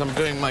moment because I'm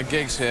doing my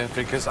gigs here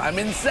because I'm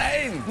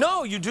insane.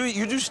 No, you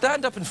do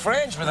stand up in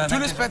French for that. Tous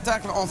les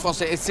spectacles en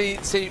français. Et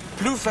c'est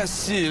plus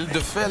facile de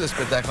faire le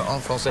spectacle en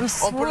français.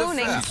 On peut le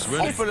faire.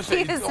 On peut le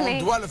faire. On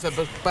doit le faire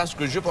parce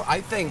que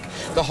I think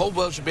the whole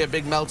world should be a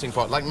big melting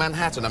pot, like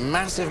Manhattan, a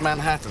massive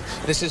Manhattan.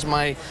 This is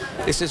my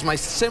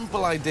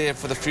simple idea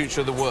for the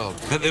future of the world.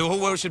 That the whole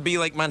world should be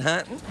like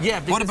Manhattan? Yeah.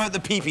 What about the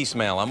pee-pee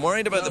smell? I'm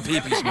worried about the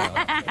pee-pee smell.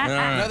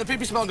 No, the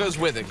pee-pee smell goes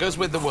with it. Goes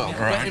with the world.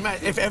 Right.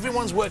 But if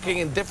everyone's working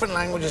in different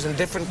languages in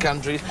different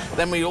countries,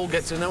 then we all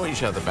get to know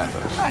each other better.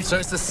 Right. So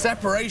it's the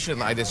separation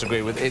that I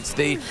disagree with. It's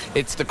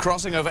the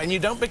crossing over, and you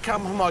don't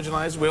become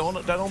homogenized. We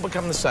don't all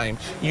become the same.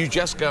 You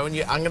just go and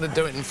I'm going to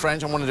do it in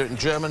French. I want to do it in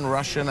German,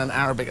 Russian, and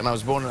Arabic. And I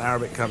was born in an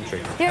Arabic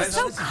country. You're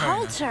so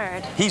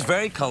cultured. He's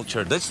very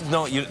cultured. This is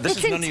not you. This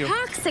It's is none of your.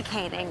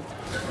 intoxicating.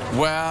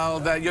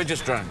 Well, you're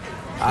just drunk.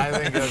 I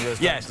think you're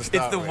just Yes, it's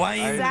the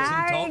wine that's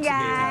Sorry, intoxicating.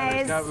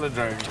 guys. A couple of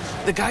drinks.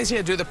 The guys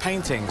here do the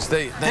paintings.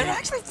 They're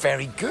actually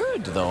very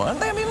good, though, aren't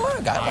they? I mean,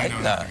 look, I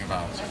like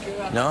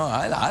that. No,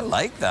 I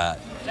like that.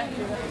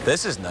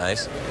 This is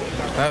nice.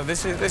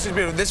 This is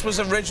beautiful. This was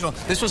original.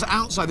 This was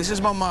outside. This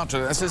is Montmartre.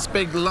 That's this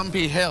big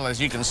lumpy hill,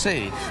 as you can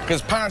see,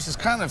 because Paris is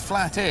kind of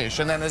flat-ish,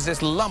 and then there's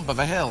this lump of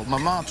a hill,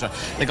 Montmartre.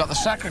 They got the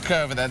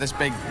Sacré-Cœur over there, this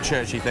big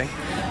churchy thing,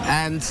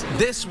 and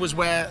this was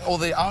where all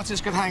the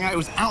artists could hang out. It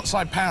was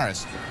outside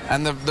Paris,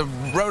 and the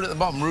road at the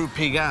bottom, Rue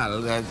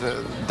Pigalle,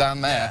 down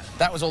there,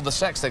 that was all the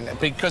sex thing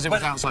because it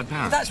was outside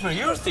Paris. That's where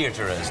your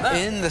theatre is, no?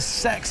 In the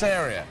sex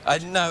area.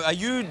 Now, are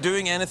you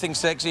doing anything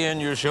sexy in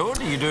your show?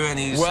 Do you do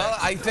any? Well,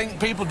 I think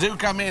people do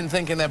come in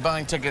thinking they're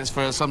buying tickets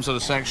for some sort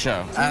of sex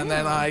show, and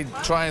then I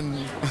try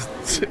and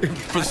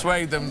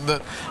persuade them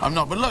that I'm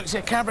not. But look, see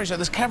a cabaret show.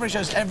 There's cabaret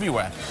shows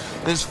everywhere.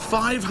 There's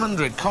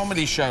 500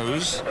 comedy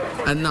shows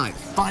a night.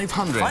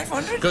 500.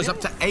 500? Goes up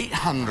to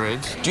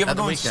 800. Do you ever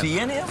go and see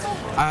any of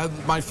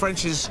them? My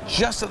French is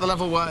just at the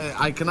level where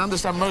I can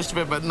understand most of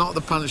it, but not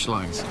the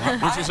punchlines,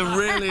 which is a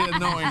really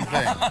annoying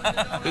thing.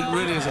 It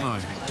really is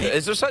annoying.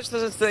 Is there such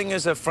a thing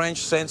as a French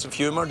sense of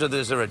humour?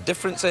 Is there a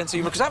different sense of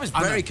humour? Because I was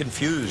very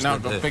confused. No,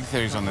 I've got big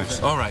theories on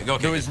this. All right, go.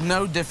 There is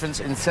no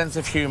difference in sense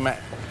of humour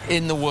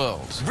in the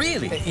world.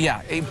 Really?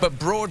 Yeah, but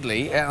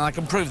broadly, and I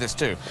can prove this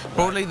too,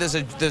 broadly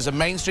there's a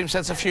mainstream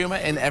sense of humour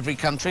in every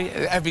country,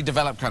 every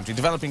developed country.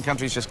 Developing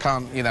countries just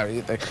can't, you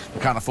know, they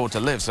can't afford to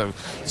live, so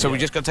we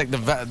just got to take the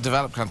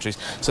developed countries.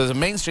 So there's a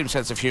mainstream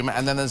sense of humour,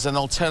 and then there's an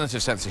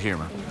alternative sense of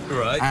humour.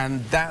 Right.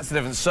 And that's the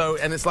difference. So,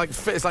 and it's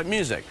like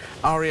music.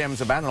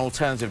 REM's a band, an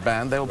alternative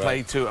band. They'll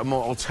play to a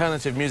more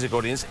alternative music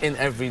audience in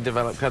every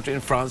developed country,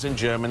 in France, in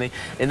Germany,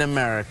 in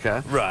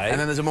America. Right. And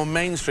then there's a more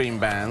mainstream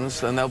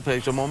bands, and they'll play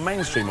to a more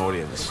mainstream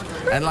audience.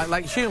 And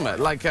like humour,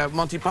 like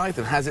Monty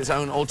Python has its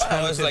own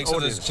alternative like, so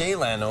audience. there's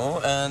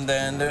Jayleno, and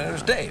then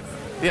there's Dave.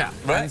 Yeah,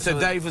 right. And so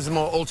Dave was a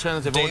more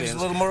alternative audience. Dave's a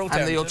little more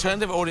alternative. And the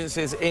alternative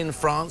audiences in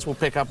France will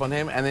pick up on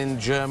him, and in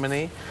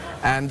Germany.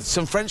 And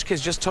some French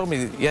kids just told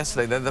me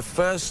yesterday they're the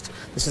first,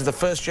 this is the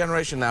first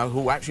generation now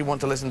who actually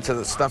want to listen to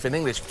the stuff in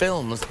English,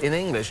 films in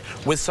English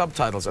with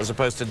subtitles as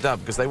opposed to dub,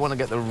 because they want to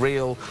get the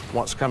real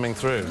what's coming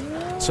through.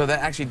 So they're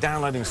actually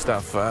downloading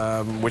stuff,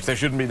 which they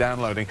shouldn't be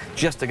downloading,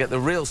 just to get the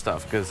real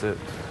stuff, because it...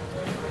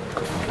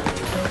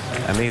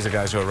 And these are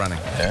guys who are running.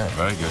 Yeah,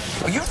 very good.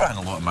 Well, you've ran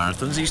a lot of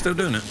marathons. Are you still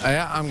doing it?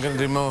 Yeah, I'm going to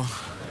do more.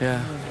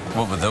 Yeah.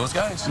 What, with those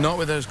guys? Not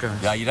with those guys.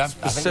 Yeah, you'd have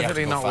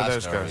specifically not with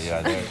those guys.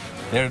 Yeah,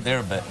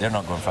 they're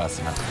not going fast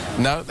enough.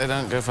 No, they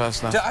don't go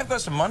fast enough. I've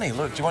got some money.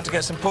 Look, do you want to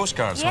get some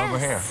postcards while we're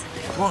here?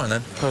 Go on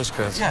then.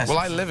 Postcards. Yes. Well,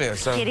 I live here,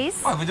 so.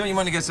 Kitties? Well, don't you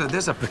want to get some?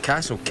 There's a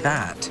Picasso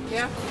cat.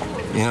 Yeah.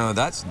 You know,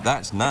 that's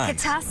nice.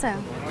 Picasso.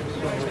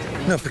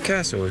 No,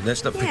 Picasso.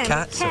 That's not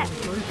Picasso. Cat.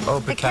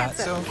 Oh,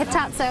 Picasso.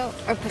 Picasso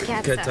or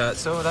Picasso.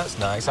 Picasso, that's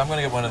nice. I'm going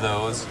to get one of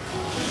those.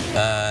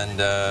 And,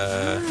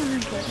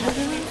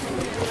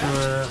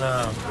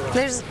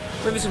 There's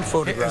maybe some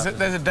photographs.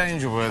 There's a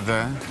danger word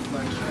there.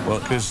 Well,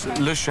 because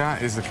le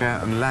chat is the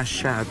cat and la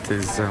chatte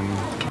is,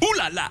 Ooh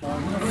la la!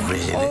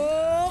 Really?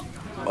 Oh.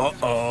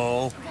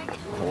 Uh-oh.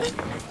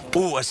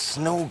 Oh, a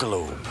snow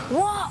globe.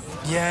 What?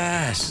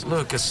 Yes,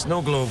 look, a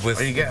snow globe with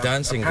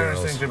dancing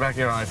girls. Thing to back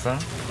your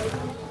iPhone.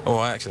 Oh,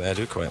 actually, I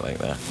do quite like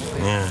that.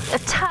 Yeah. A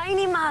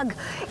tiny mug.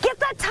 Get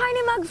that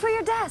tiny mug for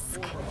your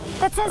desk.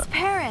 That says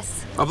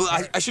Paris. Oh,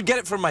 but I should get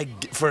it for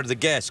the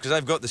guests, because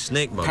I've got the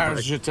snake mug.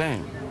 Paris je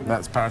t'aime.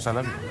 That's Paris I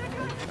love you.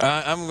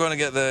 I'm going to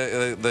get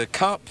the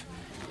cup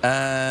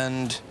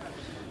and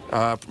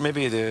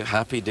maybe the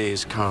Happy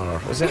Days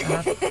car. Is it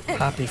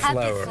Happy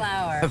Flower?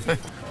 Happy flower.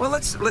 Well,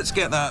 let's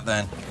get that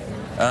then.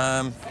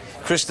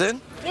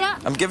 Kristen? Yeah?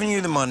 I'm giving you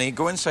the money.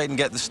 Go inside and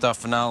get the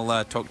stuff, and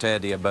I'll talk to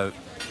Eddie about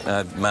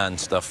man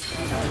stuff.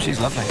 She's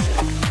lovely.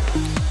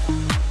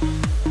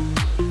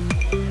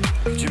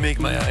 Could you make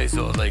my eyes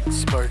all like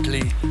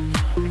sparkly?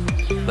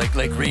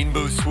 Like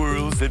rainbow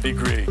swirls, that'd be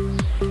great.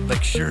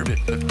 Like sherbet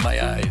with my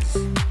eyes.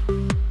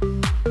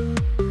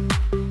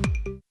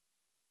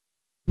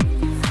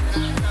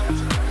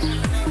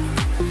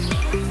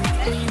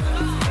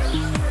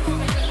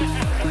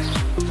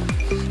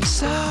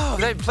 So,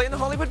 they're playing the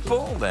Hollywood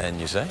Bowl then,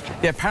 you say?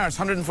 Yeah, Paris,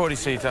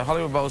 140-seater,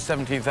 Hollywood Bowl,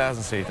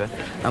 17,000-seater.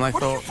 And I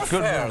thought,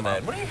 good then?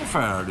 one. What do you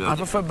prefer? I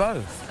prefer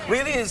both.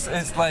 Really, it's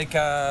like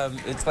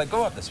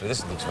go up this way.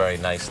 This looks very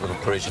nice, little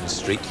Parisian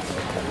street.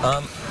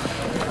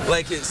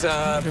 Like it's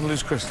I'm gonna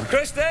lose Kristen.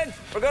 Kristen,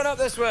 we're going up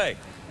this way.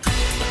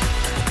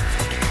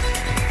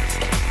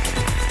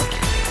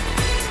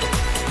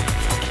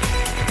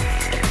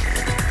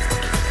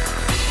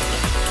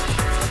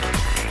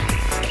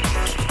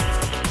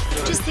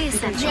 Just the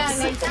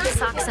essentials.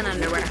 Socks and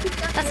underwear.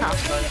 That's all.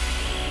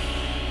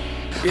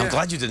 Yeah. I'm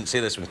glad you didn't say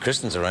this when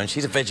Kristen's around.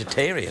 She's a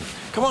vegetarian.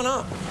 Come on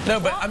up. No,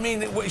 but I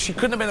mean, she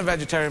couldn't have been a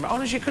vegetarian. Oh,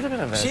 no, she could have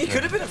been a vegetarian. She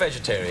could have been a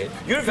vegetarian.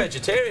 You're a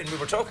vegetarian. We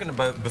were talking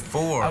about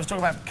before. I was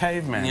talking about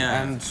cavemen.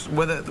 Yeah. And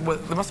there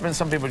must have been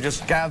some people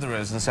just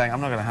gatherers and saying,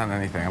 I'm not going to hunt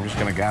anything. I'm just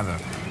going to gather,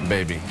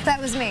 baby.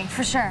 That was me,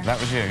 for sure. That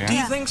was you, yeah? Do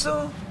you think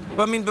so?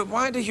 Well, I mean, but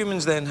why do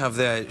humans then have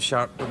the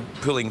sharp,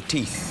 pulling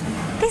teeth?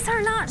 These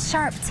are not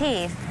sharp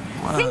teeth.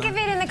 Wow. Think of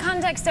it in the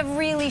context of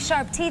really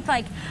sharp teeth,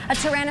 like a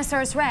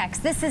Tyrannosaurus Rex.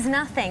 This is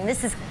nothing.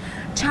 This is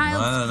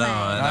child's play.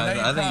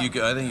 I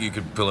think you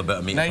could pull a bit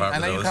of meat apart. I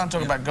know you can't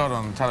talk about God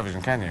on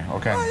television, can you?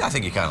 Okay. I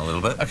think you can a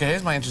little bit. Okay,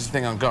 here's my interesting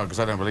thing on God,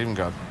 because I don't believe in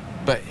God.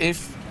 But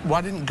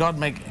why didn't God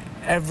make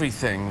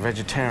everything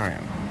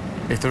vegetarian?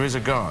 If there is a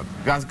God,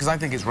 because I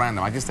think it's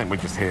random. I just think we're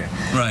just here.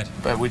 Right.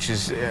 But which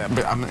is,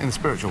 but I'm in a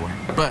spiritual way.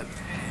 But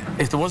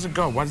if there was a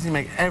God, why did he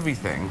make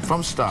everything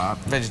from start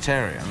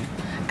vegetarian?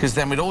 Because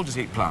then we'd all just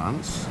eat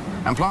plants,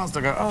 and plants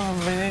would go, oh,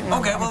 I'm eating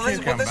okay, well,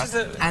 this is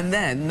a... And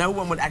then no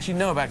one would actually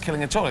know about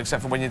killing at all,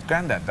 except for when your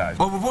granddad dies.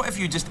 Well, what if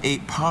you just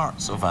ate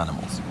parts of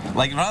animals?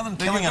 Like, rather than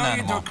killing an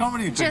animal... You do a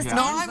comedy just thing.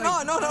 No, I'm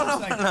not.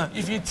 No.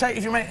 If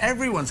you make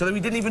everyone so that we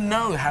didn't even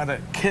know how to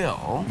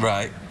kill...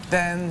 Right.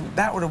 Then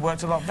that would have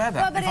worked a lot better.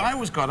 Well, if I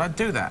was God, I'd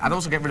do that. I'd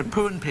also get rid of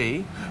poo and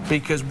pee,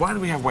 because why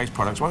do we have waste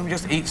products? Why don't we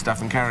just eat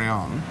stuff and carry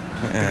on?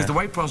 Yeah. Because the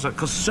waste products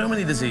cause so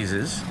many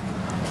diseases.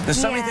 There's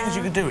so many things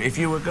you could do if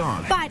you were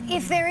God. But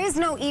if there is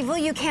no evil,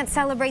 you can't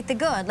celebrate the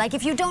good. Like,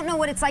 if you don't know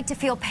what it's like to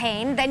feel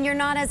pain, then you're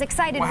not as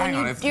excited when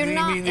you're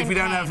not in if you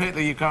don't pain. have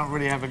Hitler, you can't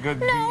really have a good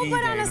No, VE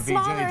but day, on a the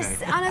smaller, VJ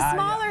day. on a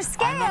smaller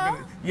scale.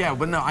 Yeah,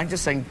 but no, I'm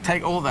just saying,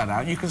 take all that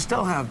out. You can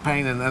still have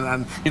pain,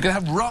 and you can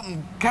have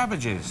rotten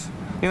cabbages.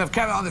 You know,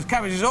 this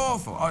cabbage is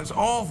awful. Oh, it's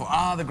awful.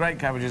 Ah, the great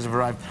cabbages have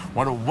arrived.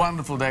 What a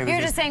wonderful day.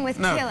 You're just saying with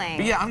killing.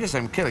 But yeah, I'm just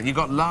saying killing. You've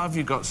got love,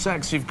 you've got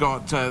sex, you've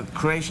got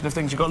creation of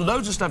things. You've got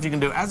loads of stuff you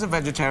can do as a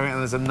vegetarian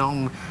and as a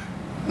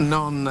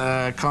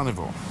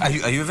non-carnivore. Are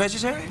you a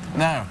vegetarian?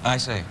 No. I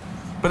see.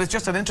 But it's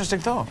just an interesting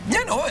thought.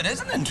 Yeah, no, it is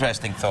an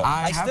interesting thought.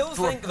 I still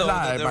think, though,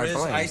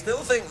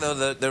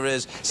 that there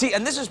is... See,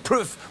 and this is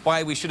proof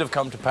why we should have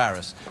come to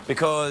Paris,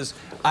 because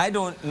I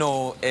don't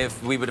know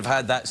if we would have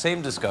had that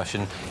same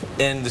discussion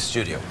in the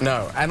studio.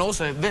 No, and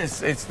also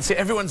see,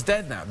 everyone's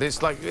dead now.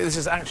 This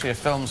is actually a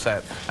film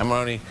set, and we're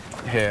only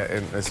here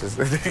in this is.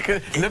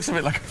 It looks a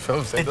bit like a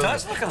film set. It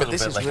does look a little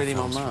bit like a film set. But this is really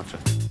Montmartre.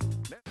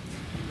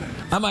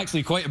 I'm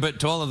actually quite a bit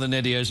taller than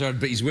Eddie Izzard,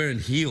 but he's wearing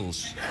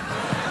heels.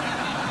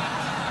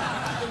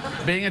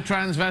 Being a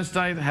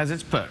transvestite has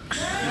its perks.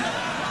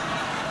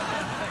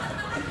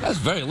 That's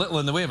very little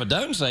in the way of a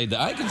downside that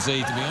I can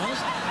see, to be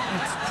honest.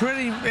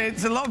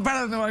 It's a lot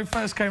better than when I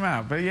first came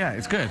out, but yeah,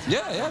 it's good.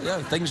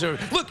 Yeah. Things are...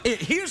 Look,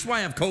 here's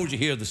why I've called you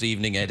here this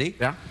evening, Eddie.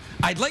 Yeah?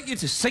 I'd like you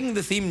to sing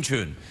the theme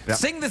tune. Yeah.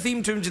 Sing the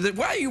theme tune to the...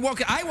 Why are you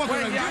walking... I walk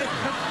around...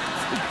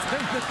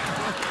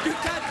 You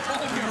can't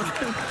call your...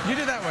 You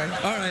do that way.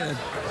 All right, then.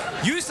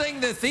 You sing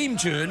the theme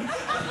tune.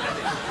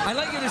 I'd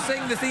like you to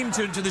sing the theme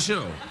tune to the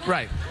show.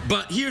 Right.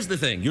 But here's the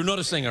thing. You're not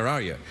a singer,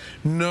 are you?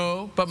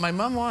 No, but my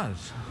mum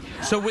was.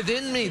 So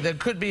within me, there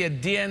could be a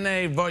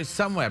DNA voice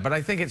somewhere, but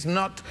I think it's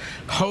not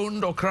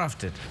honed or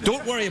crafted.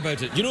 Don't worry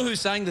about it. You know who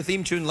sang the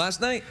theme tune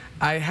last night?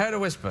 I heard a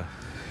whisper.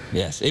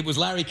 Yes, it was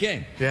Larry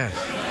King. Yes.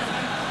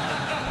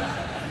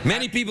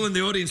 Many people in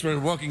the audience were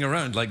walking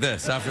around like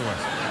this afterwards.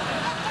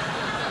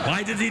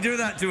 Why did he do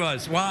that to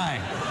us? Why?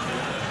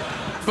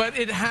 But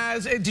it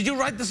has... Did you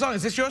write the song?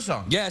 Is this your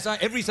song? Yes,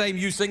 every time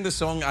you sing the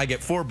song, I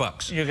get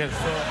 $4. You get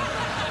 4.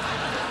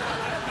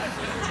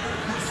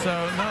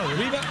 So, no.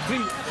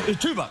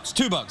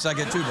 $2. I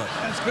get $2.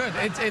 That's good.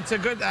 It's a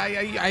good...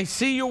 I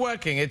see you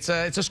working. It's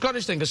a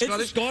Scottish thing.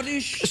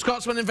 Scottish? A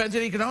Scotsman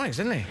invented economics,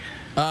 didn't he?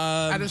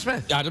 Adam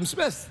Smith. Adam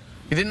Smith.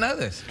 You didn't know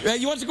this?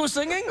 You want to go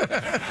singing? Of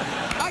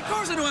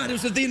course I know Adam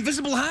Smith, the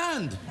invisible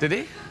hand. Did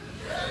he?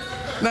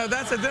 No,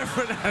 that's a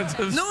different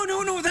Adam. No,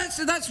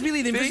 that's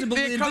really the invisible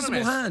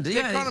hand. The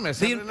economist,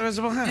 the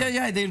invisible hand.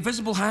 Yeah, the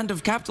invisible hand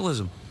of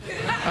capitalism.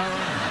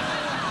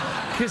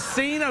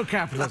 Casino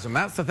capitalism,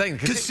 that's the thing.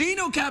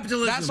 Casino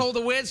capitalism. That's all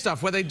the weird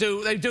stuff where they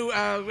do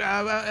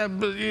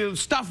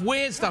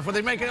weird stuff where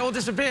they make it all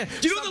disappear.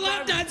 Do you know the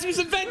lap dance was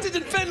invented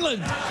in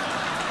Finland?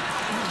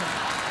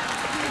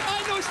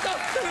 I know stuff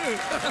too.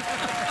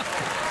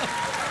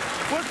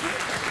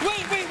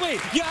 Wait.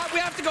 Yeah, we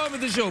have to go on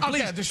with the show.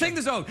 Please, okay, sing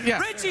the song. Yeah.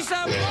 Richie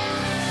Sam.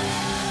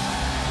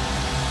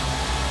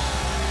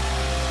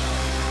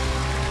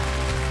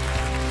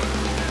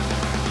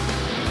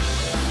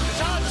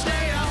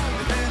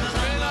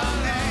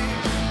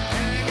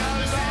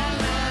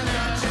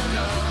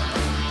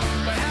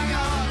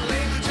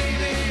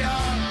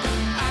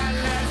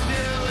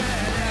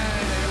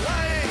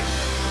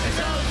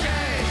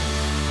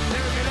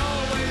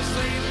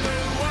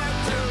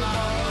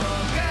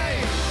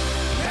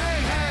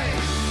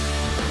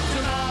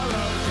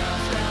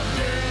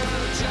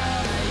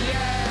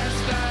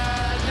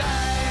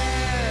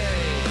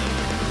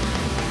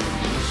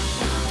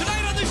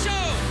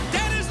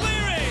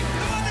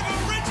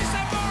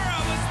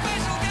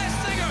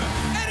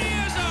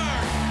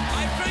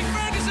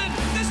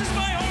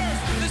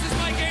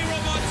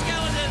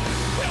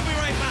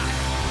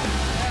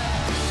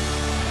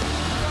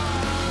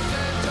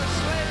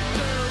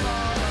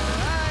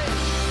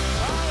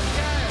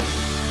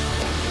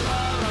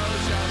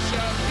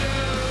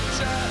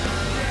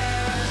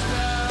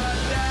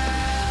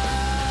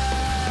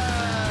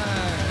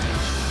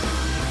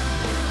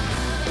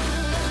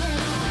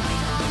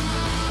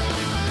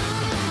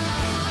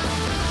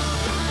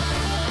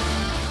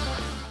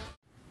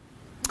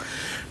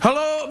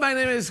 Hello, my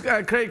name is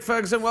Craig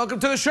Ferguson. Welcome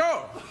to the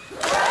show.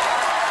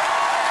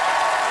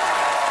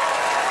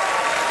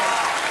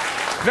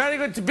 Very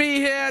good to be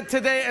here.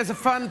 Today is a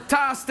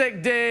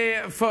fantastic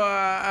day for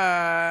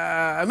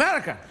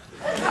America.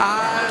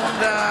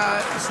 And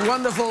it's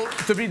wonderful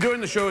to be doing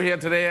the show here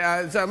today.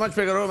 It's a much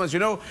bigger room, as you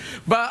know.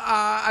 But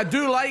I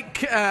do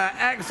like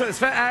it's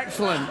very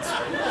excellent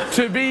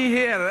to be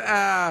here.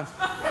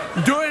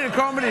 Doing a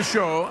comedy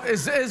show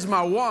is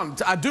my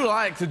want. I do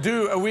like to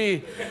do a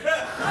wee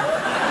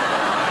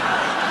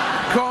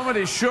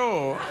comedy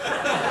show.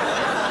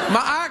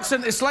 My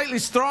accent is slightly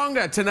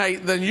stronger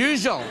tonight than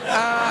usual.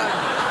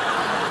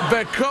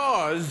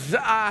 Because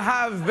I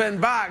have been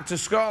back to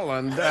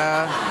Scotland. What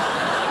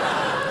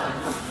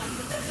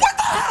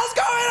the hell's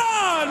going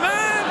on,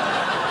 man?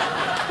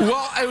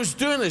 Well, I was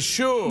doing a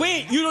show.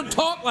 Wait, you don't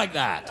talk like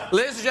that.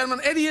 Ladies and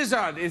gentlemen, Eddie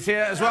Izzard is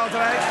here as well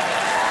tonight.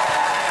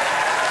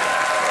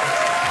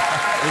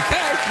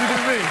 Okay. You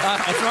did me.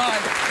 That's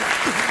right.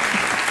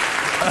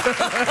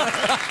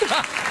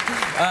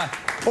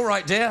 All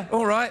right, dear.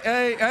 All right.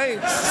 Hey.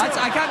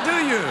 I can't do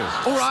you.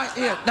 All right.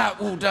 Here. Now,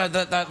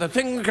 the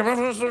thing,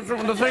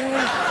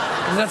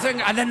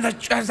 and then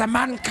the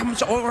man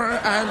comes over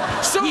and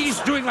he's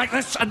doing like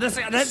this, and this,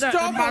 and then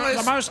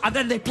the mouse, and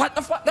then they plant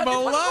the flag.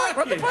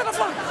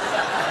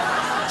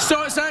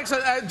 So it's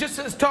excellent. Just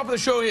at the top of the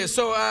show here.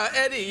 So,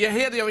 Eddie, you're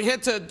here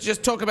to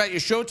just talk about your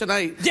show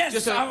tonight. Yes,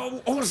 just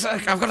I've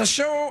got a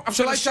show.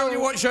 Shall I tell you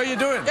what show you're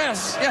doing?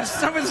 Yes,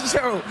 tell me the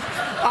show.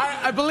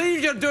 I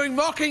believe you're doing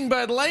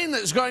Mockingbird Lane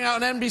that's going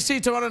out on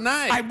NBC tomorrow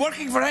night. I'm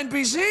working for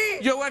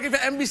NBC? You're working for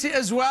NBC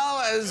as well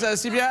as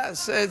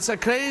CBS. It's a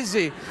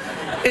crazy,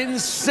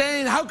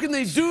 insane. How can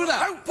they do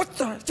that? What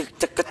the...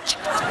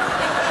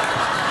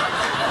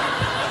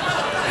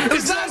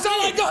 That's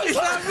all I got. Is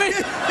that me?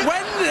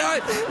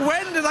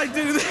 When did I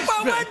do this?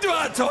 Well, when do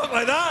I talk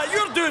like that?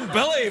 You're doing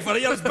Billy for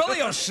you. It's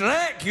Billy or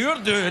Shrek. You're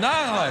doing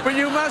that. But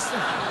you must.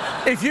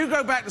 If you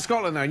go back to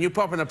Scotland now and you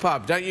pop in a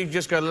pub, don't you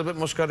just go a little bit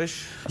more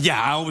Scottish? Yeah,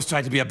 I always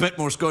try to be a bit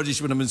more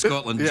Scottish when I'm in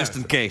Scotland, just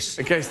in case.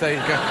 In case they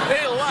go.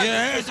 Hey, lad.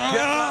 Yes,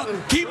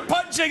 keep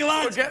punching,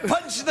 lads.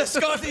 Punch the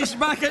Scottish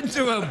back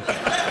into him.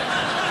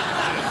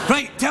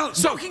 Right,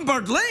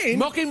 Mockingbird Lane?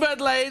 Mockingbird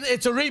Lane,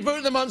 it's a reboot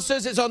of The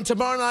Monsters. It's on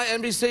tomorrow night,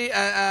 NBC,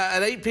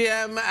 at 8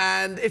 p.m,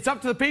 and it's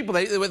up to the people.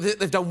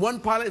 They've done one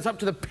pilot. It's up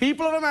to the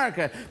people of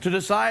America to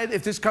decide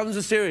if this comes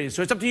a series.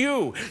 So it's up to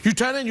you. You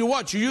turn in, you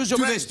watch, you use your...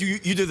 Do this. You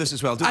do this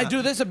as well. I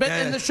do this a bit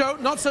in the show.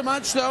 Not so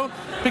much, though,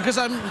 because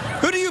I'm...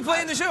 Who do you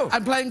play in the show?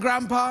 I'm playing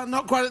Grandpa,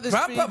 not quite at this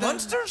speed. Grandpa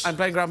Munsters? I'm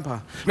playing Grandpa.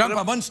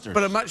 Grandpa Munsters?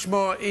 But a much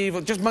more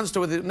evil... Just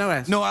Munster with no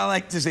S. No, I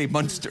like to say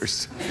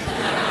Munsters.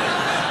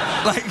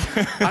 Like...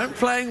 I'm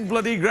playing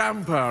bloody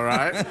Grandpa,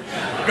 right?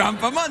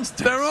 Grandpa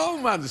Munsters. They're all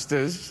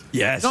monsters.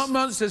 Yes. Not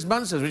monsters,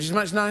 which is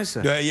much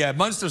nicer. Yeah,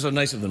 monsters are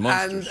nicer than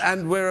monsters.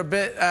 And we're a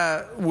bit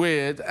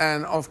weird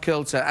and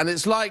off-kilter. And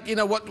it's like, you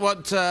know, well,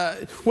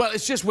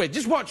 it's just weird.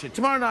 Just watch it.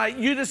 Tomorrow night,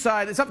 you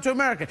decide. It's up to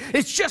America.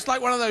 It's just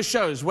like one of those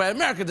shows where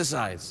America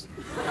decides.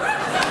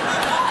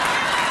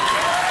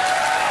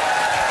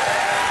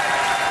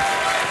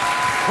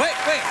 Wait.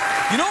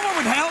 You know what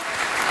would help?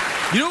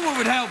 You know what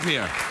would help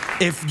here?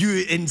 If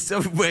you, in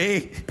some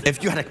way,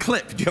 if you had a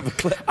clip. Do you have a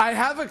clip? I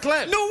have a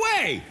clip. No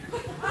way!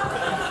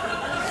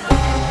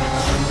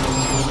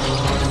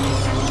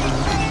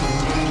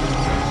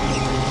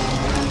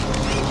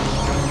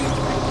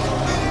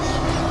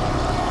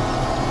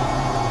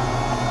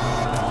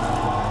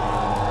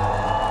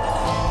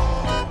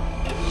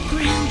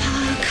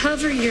 Grandpa,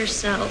 cover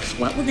yourself.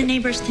 What will the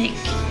neighbors think?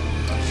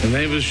 The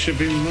neighbors should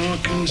be more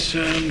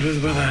concerned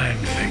with what I'm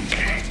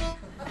thinking.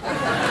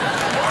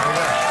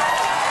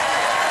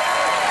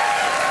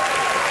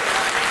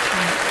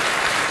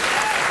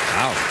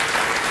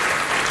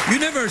 You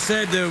never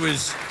said there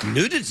was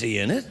nudity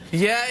in it.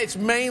 Yeah, it's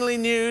mainly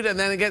nude, and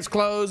then it gets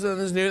clothes, and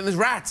there's nude, and there's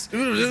rats.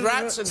 There's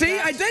rats and See,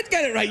 cats. I did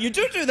get it right. You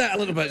do that a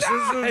little bit.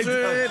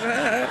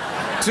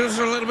 Just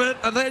a little bit,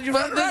 and then you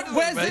went right.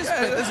 Where's this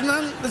bit? There's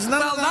none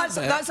Well, of that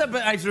that's a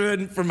bit I threw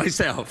in for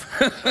myself.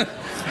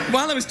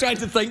 While I was trying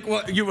to think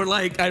what you were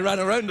like, I ran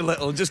around a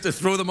little just to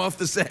throw them off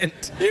the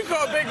scent. You've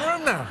got a big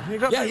room now.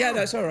 Yeah,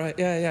 that's all right.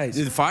 Yeah.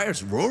 The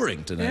fire's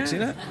roaring tonight, see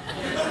that?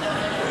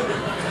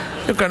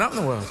 You've gone up in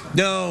the world.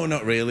 No,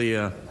 not really.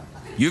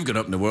 You've gone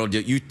up in the world.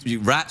 You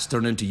rats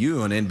turn into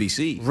you on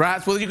NBC.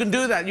 Rats? Well, you can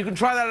do that. You can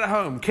try that at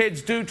home.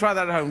 Kids, do try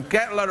that at home.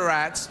 Get a load of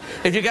rats.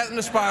 If you get them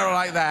to spiral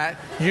like that,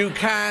 you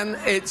can...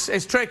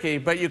 It's tricky,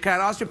 but you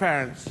can ask your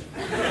parents.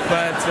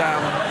 But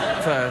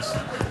first,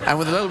 and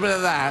with a little bit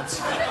of that,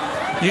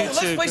 you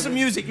let's play some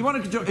music.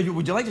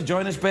 Would you like to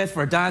join us, Beth,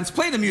 for a dance?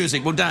 Play the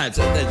music. We'll dance.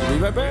 Come on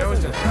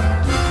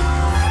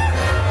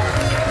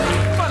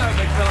out,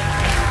 big fella.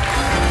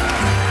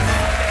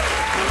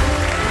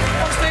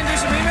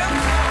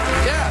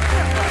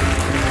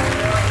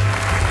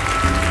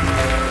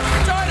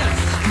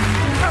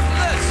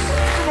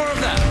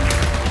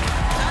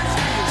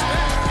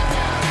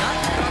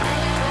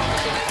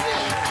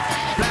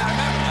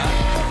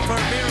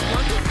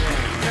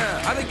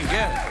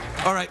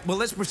 All right, well,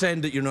 let's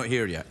pretend that you're not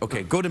here yet.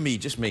 Okay, go to me,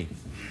 just me.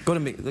 Go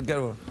to me.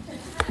 Go.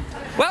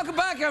 Welcome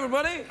back,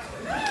 everybody.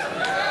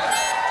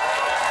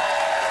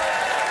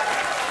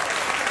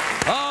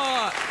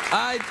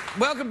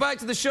 Welcome back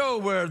to the show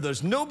where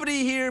there's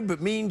nobody here but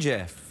me and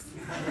Jeff.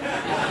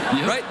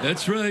 Yep, right?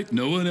 That's right.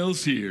 No one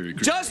else here.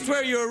 Just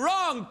where you're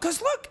wrong,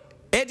 because look,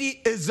 Eddie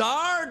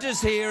Izzard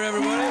is here,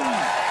 everybody.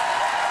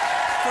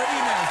 For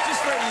emails,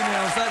 just for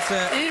emails, that's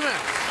it.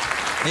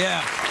 Emails.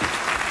 Yeah.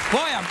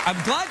 Boy,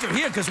 I'm glad you're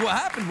here, because what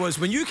happened was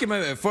when you came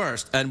out at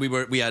first and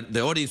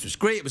the audience was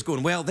great, it was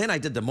going well, then I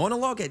did the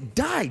monologue, it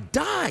died.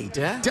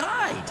 Yeah?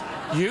 Died.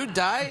 You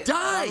died?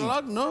 Died.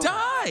 Monologue? No.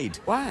 Died.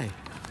 Why?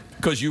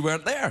 Because you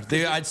weren't there.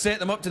 I'd set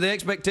them up to the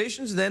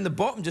expectations, and then the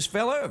bottom just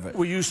fell out of it.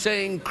 Were you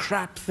saying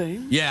crap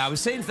things? Yeah, I was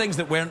saying things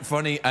that weren't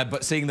funny,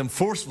 but saying them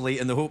forcefully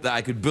in the hope that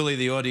I could bully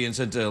the audience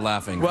into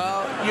laughing.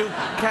 Well,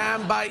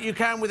 you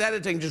can with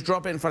editing just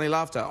drop in funny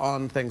laughter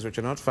on things which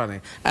are not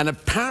funny, and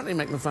apparently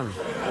make them funny.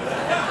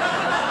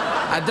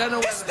 I don't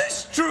know. Is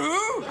this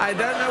true? I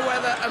don't know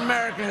whether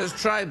America has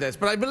tried this,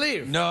 but I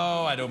believe.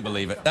 No, I don't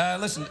believe it.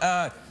 Listen.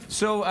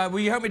 So, will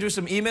you help me do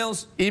some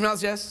emails?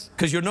 Emails, yes.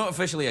 Because you're not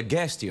officially a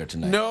guest here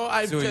tonight. No,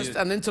 I'm just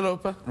an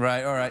interloper.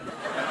 Right, all right.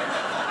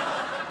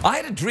 I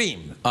had a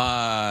dream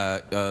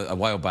a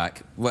while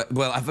back.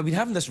 Well, I've been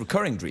having this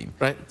recurring dream.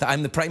 Right. That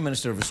I'm the Prime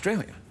Minister of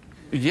Australia.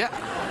 Yeah.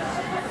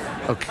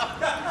 Okay.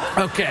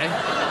 Okay.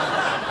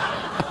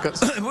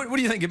 What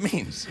do you think it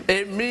means?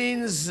 It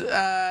means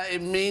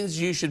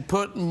you should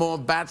put more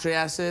battery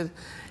acid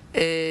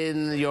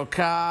in your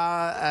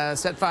car,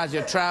 set fire to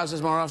your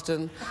trousers more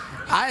often.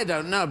 I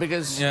don't know,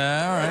 because...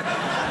 Yeah, all right.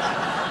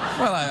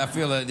 Well, I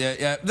feel that,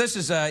 yeah. This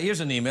is, here's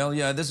an email.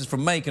 Yeah, this is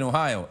from Mike in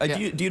Ohio.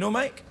 Yeah. Do you know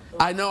Mike?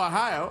 I know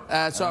Ohio,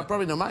 so I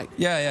probably know Mike.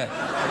 Yeah.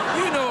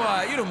 You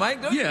know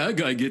Mike, don't you? Yeah,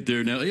 I get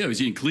there now. Yeah, is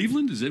he in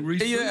Cleveland? Is that where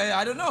he's from?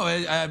 I don't know.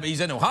 He's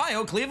in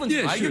Ohio. Cleveland.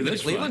 Yeah, sure,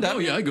 that's Cleveland. Oh,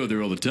 yeah, I go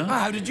there all the time.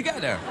 How did you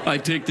get there? I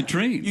take the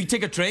train. You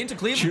take a train to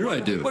Cleveland? Sure, I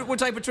do. What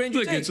type of train do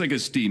you take? It's like a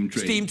steam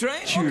train. Steam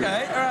train? Sure.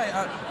 Okay, all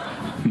right.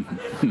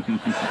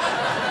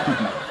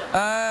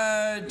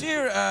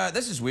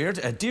 This is weird.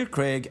 Dear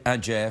Craig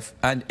and Jeff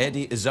and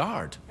Eddie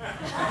Izzard.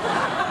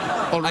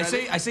 I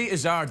say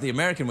Izzard the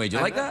American way. Do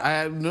you like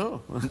that?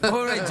 No.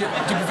 All right. Do you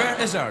prefer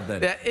Izzard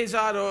then? Yeah,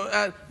 Izzard or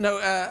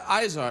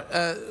Izzard.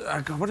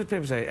 What did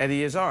people say?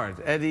 Eddie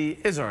Izzard. Eddie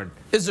Izzard.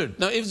 Izzard.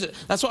 No, Izzard.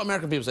 That's what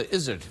American people say.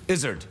 Izzard.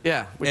 Izzard.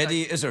 Yeah.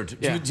 Eddie Izzard.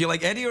 Yeah. Do you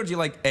like Eddie or do you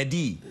like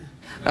Eddie?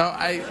 Oh,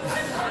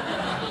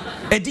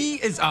 Eddie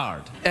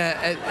Izzard.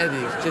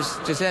 Eddie.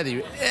 Just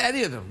Eddie.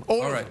 Any of them.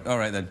 All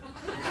right then.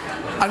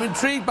 I'm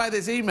intrigued by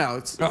this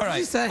email. All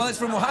right. Well, it's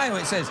from Ohio.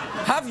 It says,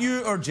 have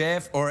you or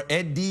Jeff or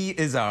Eddie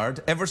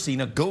Izzard ever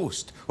seen a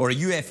ghost or a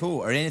UFO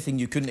or anything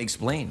you couldn't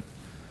explain?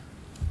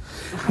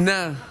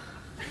 No.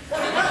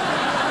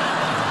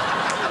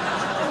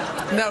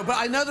 No, but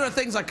I know there are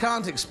things I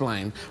can't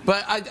explain.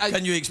 But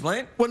Can you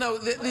explain? Well, no,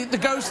 the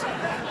ghost...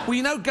 Well,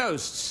 you know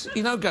ghosts.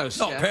 You know ghosts,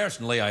 Not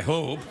personally, I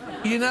hope.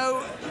 You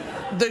know,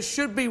 there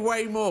should be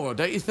way more,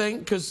 don't you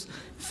think? Because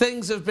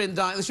things have been...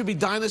 There should be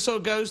dinosaur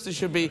ghosts. There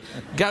should be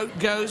goat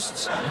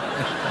ghosts.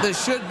 There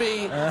should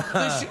be...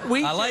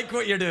 I like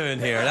what you're doing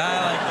here. I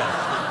like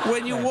that.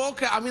 When you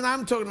walk out... I mean,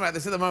 I'm talking about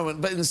this at the moment,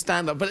 but in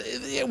stand-up. But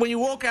when you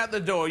walk out the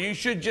door, you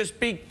should just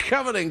be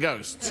covered in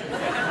ghosts.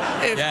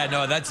 Yeah,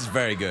 no, that's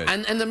very good.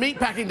 And the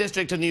meatpacking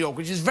district of New York,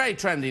 which is very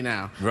trendy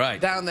now. Right.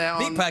 Down there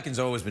on... Meatpacking's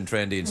always been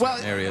trendy in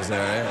certain areas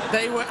there,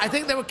 yeah. I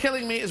think they were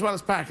killing meat as well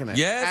as packing it.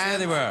 Yes, yeah,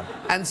 they were.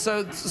 And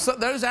so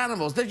those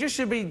animals, there just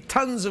should be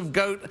tons of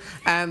goat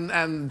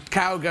and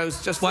cow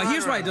ghosts just... Well,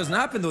 here's why it doesn't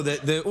happen, though.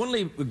 The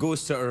only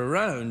ghosts that are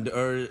around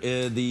are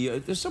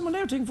there's someone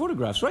there taking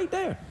photographs, right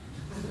there.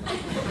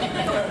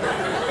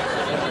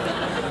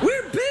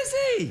 We're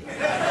busy!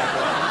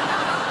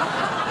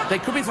 They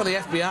could be for the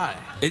FBI.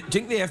 Do you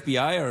think the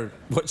FBI are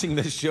watching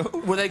this show?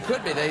 Well, they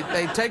could be.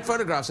 They take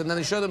photographs and then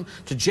they show them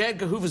to J.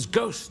 Edgar Hoover's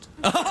ghost.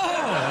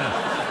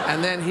 Oh!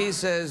 And then he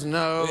says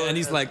no. And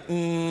he's like,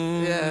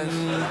 Yeah.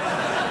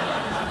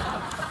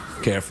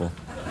 Careful.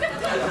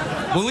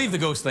 We'll leave the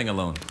ghost thing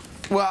alone.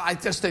 Well, I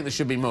just think there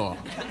should be more.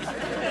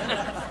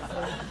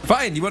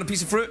 Fine. You want a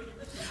piece of fruit?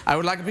 I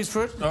would like a piece of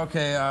fruit.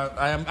 Okay.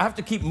 I have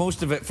to keep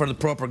most of it for the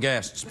proper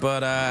guests,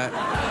 but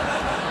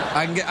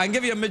I can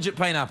give you a midget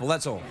pineapple.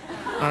 That's all.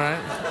 All right.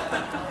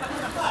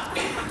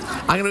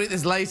 I'm going to eat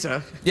this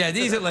later. Yeah,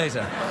 eat it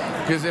later.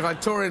 Because if I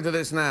tore into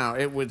this now,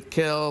 it would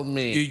kill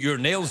me. Your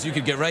nails, you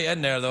could get right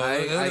in there, though.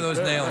 Look at those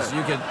nails.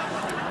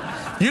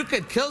 You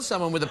could kill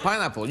someone with a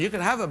pineapple. You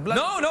could have a blood...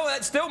 No,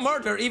 that's still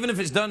murder, even if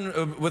it's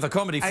done with a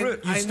comedy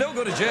fruit. You still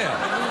go to jail.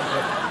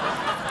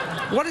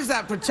 What is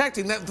that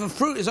protecting? The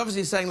fruit is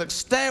obviously saying, look,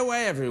 stay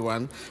away,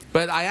 everyone,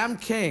 but I am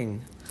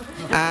king.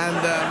 And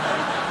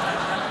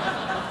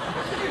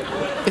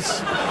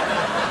it's...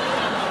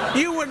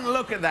 You wouldn't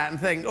look at that and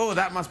think, oh,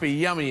 that must be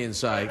yummy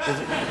inside.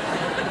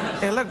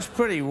 It looks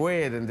pretty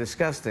weird and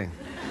disgusting.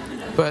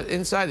 But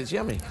inside it's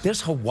yummy. There's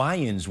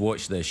Hawaiians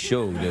watch this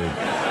show, dude.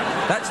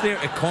 That's their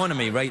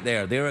economy right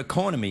there. Their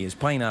economy is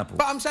pineapple.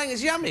 But I'm saying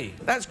it's yummy.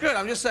 That's good.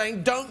 I'm just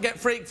saying don't get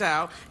freaked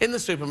out in the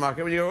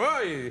supermarket when you go,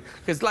 oh,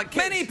 because like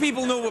kids... Many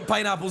people know what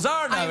pineapples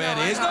are now,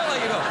 Eddie. It's not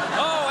like you go,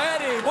 oh,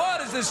 Eddie,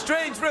 what is this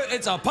strange fruit?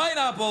 It's a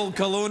pineapple,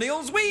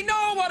 colonials. We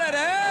know what it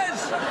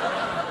is.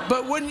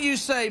 But wouldn't you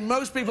say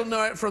most people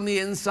know it from the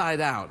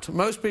inside out?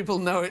 Most people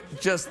know it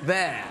just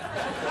there.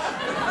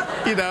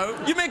 You know?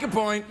 You make a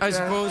point, I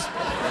suppose.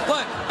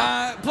 Look,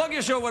 plug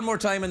your show one more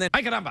time and then...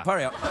 Ay, caramba.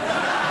 Hurry up.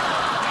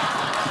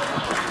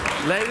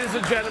 Ladies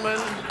and gentlemen,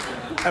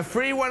 a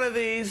free one of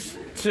these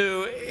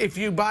to, if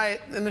you buy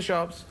it in the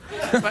shops,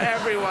 for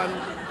everyone.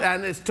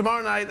 And it's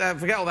tomorrow night,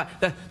 forget all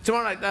that.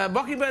 Tomorrow night,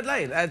 Mockingbird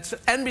Lane. It's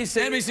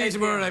NBC. NBC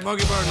tomorrow night,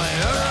 Mockingbird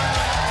Lane. All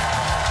right.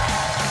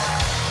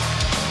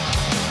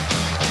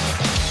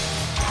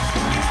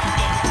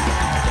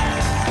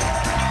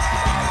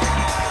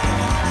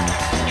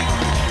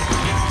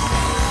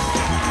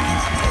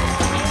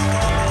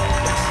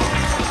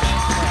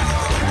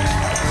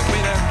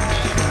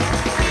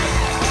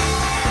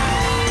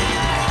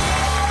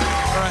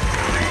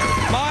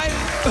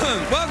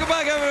 Welcome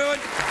back, everyone.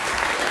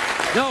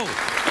 No.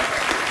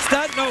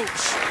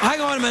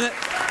 Hang on a minute.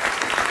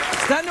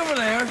 Stand over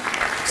there.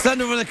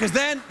 Stand over there, because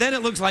then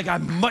it looks like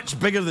I'm much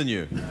bigger than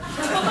you.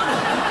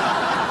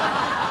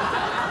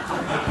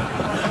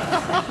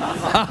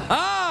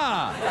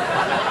 Ha-ha!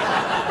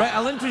 Right,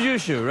 I'll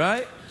introduce you,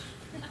 right?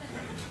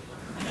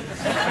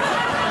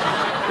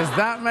 Is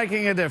that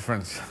making a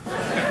difference?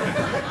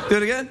 Do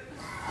it again.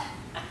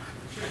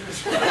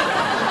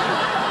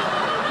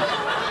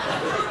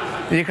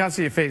 You can't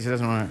see your feet, so it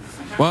doesn't work.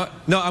 What?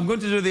 No, I'm going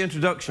to do the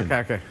introduction. Okay,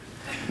 okay.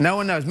 No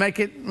one knows. Make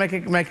it,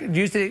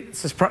 use the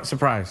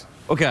surprise.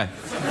 Okay.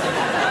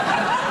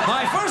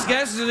 My first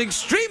guest is an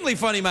extremely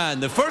funny man.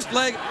 The first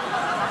leg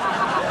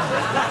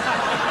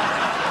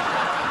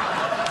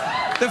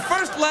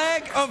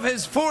of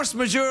his force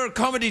majeure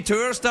comedy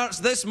tour starts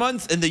this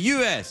month in the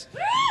US.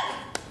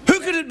 Who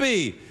could it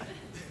be?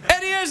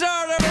 Izzard,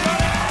 everybody!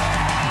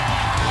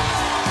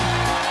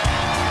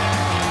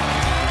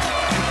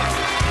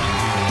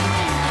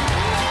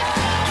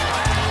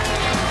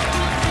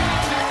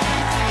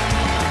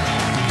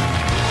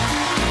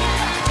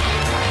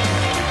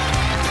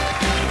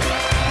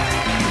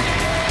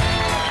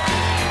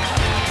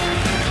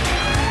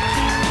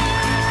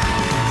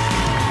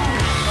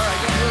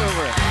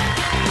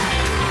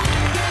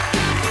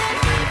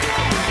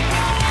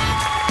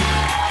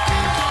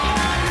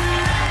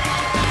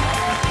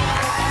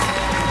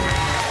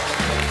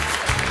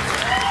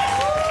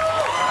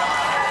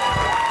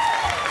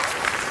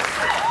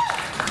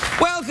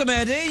 Welcome,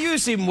 Eddie. You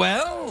seem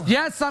well.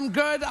 Yes, I'm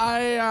good.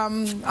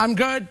 I'm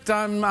good.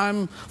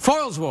 I'm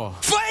Foyle's War.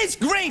 It's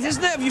great,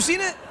 isn't it? Have you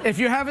seen it? If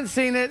you haven't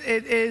seen it,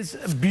 it is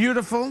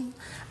beautiful.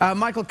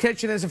 Michael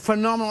Kitchen is a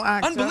phenomenal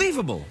actor.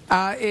 Unbelievable.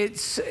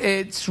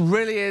 It's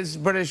really is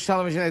British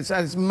television.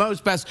 It's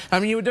most best. I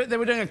mean, they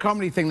were doing a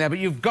comedy thing there, but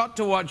you've got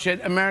to watch it.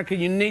 America,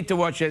 you need to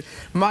watch it.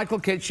 Michael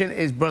Kitchen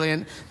is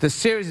brilliant. The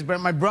series is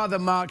brilliant. My brother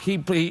Mark,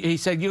 he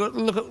said, "You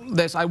look at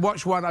this." I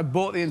watched one. I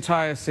bought the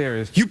entire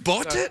series. You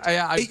bought it?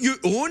 Yeah. You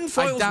own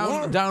Foyle's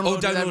War?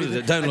 Downloaded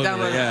it.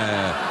 Downloaded it.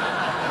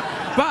 Yeah.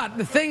 But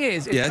the thing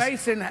is, it's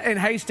based in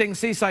Hastings,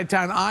 seaside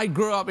town. I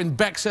grew up in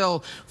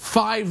Bexhill,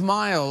 5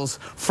 miles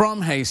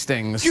from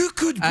Hastings. You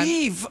could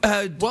be...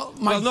 well,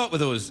 not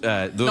with those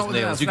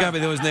nails. You can't be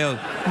those nails.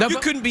 No, you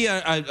couldn't be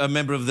a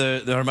member of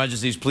the Her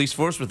Majesty's Police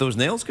Force with those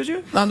nails, could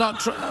you? I'm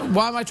not...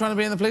 Why am I trying to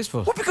be in the police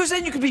force? Well, because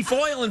then you could be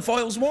Foyle in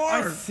Foyle's War.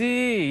 I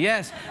see,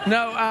 yes.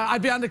 No,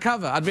 I'd be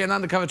undercover. I'd be an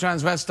undercover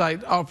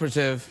transvestite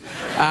operative.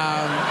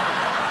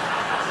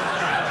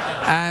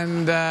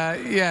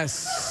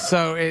 Yes,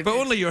 so it... But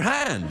only your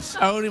hands.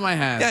 Only my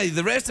hands. Yeah,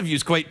 the rest of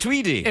you's quite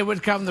tweedy. It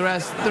would come, the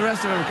rest of it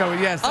would come,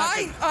 yes.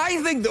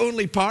 I think the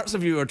only parts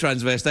of you are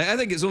transvestite. I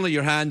think it's only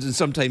your hands and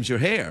sometimes your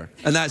hair,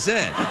 and that's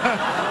it.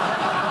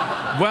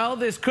 Well,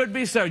 this could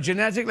be so.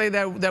 Genetically,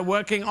 they're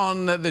working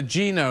on the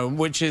genome,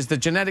 which is the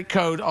genetic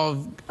code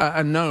of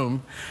a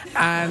gnome,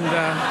 and...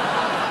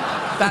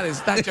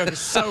 that joke is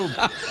so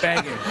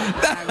begging.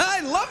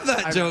 I love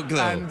that joke, though.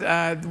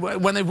 And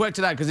when they've worked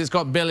it out, because it's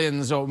got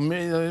billions or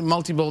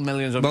multiple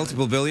millions...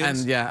 Multiple billions?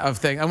 And, yeah, of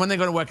things. And when they're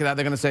going to work it out,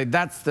 they're going to say,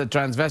 that's the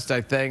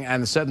transvestite thing,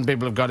 and certain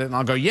people have got it, and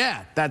I'll go,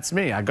 yeah, that's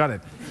me, I got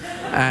it.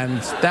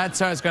 And that's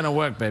how it's going to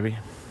work, baby.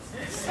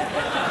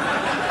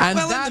 And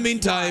well, in the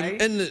meantime...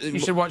 you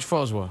should watch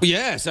Foyle's War.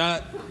 Yes,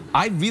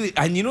 I really...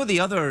 And you know,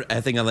 the other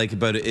thing I like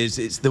about it is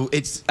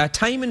it's a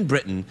time in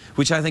Britain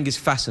which I think is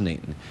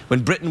fascinating.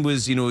 When Britain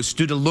was, you know,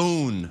 stood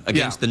alone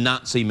against the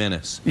Nazi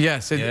menace.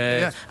 Yes.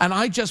 Yeah. And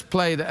I just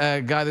played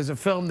a guy... There's a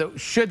film that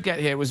should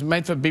get here. It was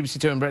made for BBC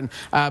Two in Britain,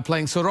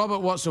 playing Sir Robert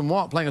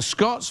Watson-Watt, playing a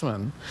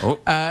Scotsman. Oh.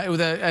 With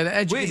an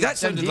educated... Wait, that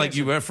sounded like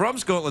you were from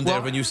Scotland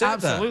there when you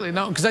said that. Absolutely,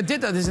 no, because I did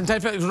that this entire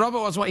film. Robert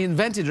Watson-Watt, he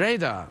invented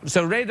radar.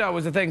 So radar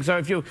was the thing. So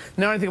if you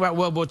know anything about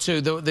World War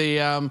II,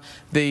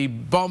 the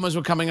bombers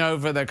were coming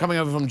over. They're coming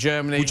over from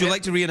Germany. Would you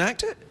like to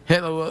reenact it?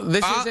 Hitler.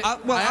 This is it.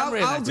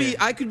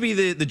 I could be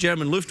the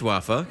German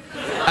Luftwaffe,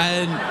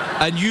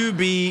 and you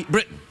be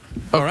Britain.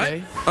 All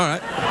right. All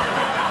right.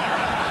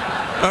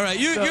 All right.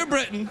 You're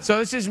Britain. So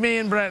this is me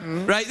in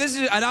Britain. Right.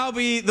 And I'll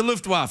be the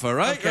Luftwaffe.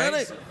 Right. Okay.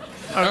 Ready?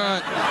 All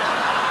right.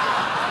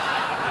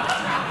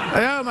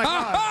 Oh my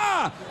God.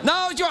 Ha!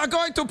 Now you are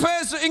going to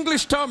pass the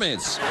English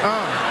Tommies.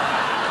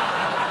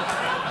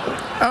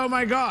 Oh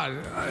my God!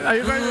 Are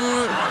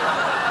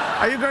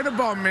you going to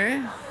bomb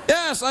me?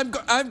 Yes, I'm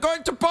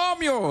going to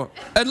bomb you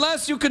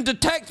unless you can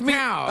detect me.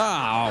 Now.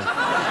 Oh.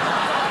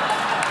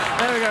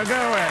 There we go. Go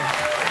away.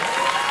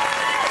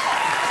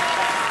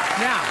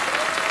 Now,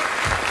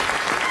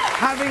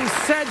 having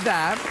said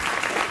that,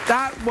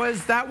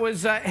 that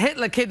was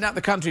Hitler kidnapped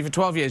the country for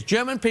 12 years.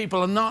 German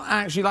people are not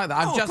actually like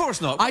that. Of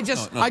course not. I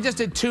just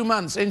did 2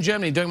 months in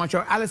Germany doing my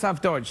show, Alles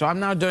auf Deutsch. So I'm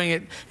now doing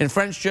it in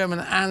French, German,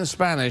 and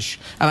Spanish.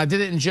 And I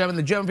did it in German.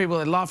 The German people,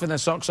 they're laughing their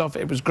socks off.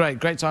 It was great.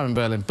 Great time in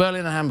Berlin.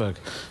 Berlin and Hamburg.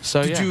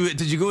 So,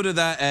 did you go to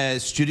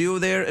that studio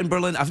there in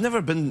Berlin? I've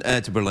never been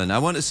to Berlin. I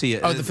want to see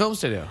it. Oh, the film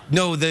studio?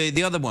 No,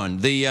 the other one.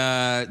 The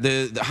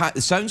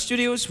sound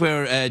studios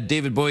where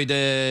David Bowie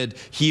did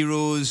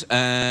Heroes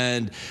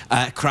and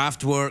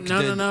Kraftwerk.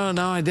 No.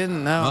 no, I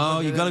didn't. No. Oh,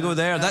 you got to go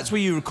there. That's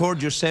where you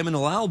record your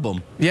seminal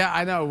album. Yeah,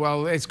 I know.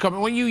 Well, it's coming.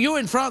 Well, you were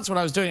in France when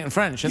I was doing it in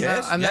French, and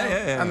yes, and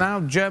now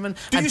German.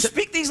 Do you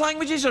speak these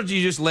languages, or do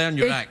you just learn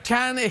your act?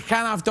 Ich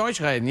kann auf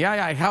Deutsch reden.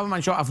 Ja, ich habe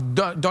mein schon auf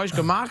Deutsch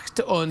gemacht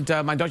und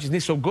mein Deutsch ist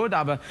nicht so gut,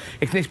 aber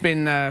ich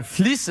bin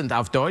fließend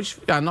auf Deutsch.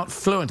 Not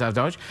fluent auf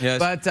Deutsch,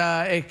 but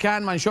ich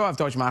kann mein Show auf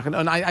Deutsch machen,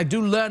 and I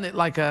do learn it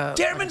like a...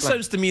 German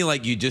sounds to me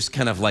like you just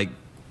kind of like,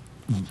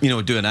 you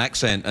know, do an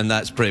accent and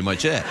that's pretty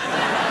much it.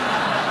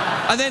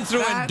 And then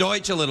throw in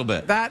Deutsch a little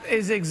bit. That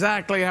is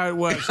exactly how it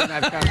works in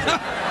that country.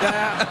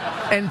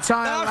 The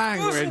entire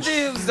language.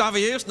 Aber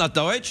erst nach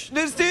Deutsch.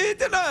 Das ist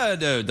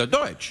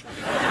Deutsch.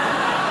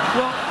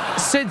 Well,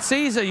 Sid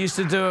Caesar used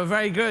to do a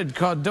very good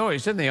Cod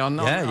Deutsch, didn't he, on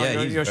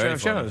your show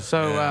of shows.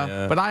 So,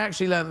 but I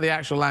actually learned the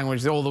actual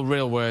language, all the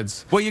real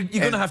words. Well, you're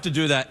going to have to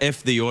do that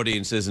if the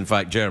audience is, in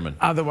fact, German.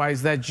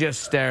 Otherwise, they're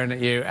just staring at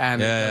you,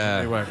 and it doesn't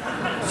really work.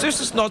 This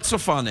is not so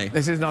funny.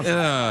 This is not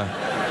funny.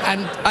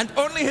 And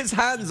only his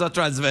hands are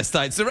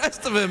transvestites. The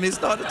rest of him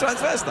is not a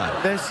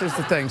transvestite. This is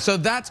the thing. So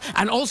that's...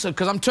 And also,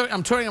 because I'm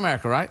touring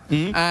America, right?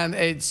 Mm-hmm. And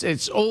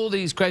it's all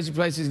these crazy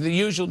places, the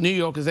usual New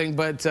Yorker thing,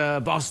 but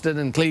Boston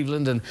and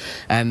Cleveland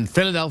and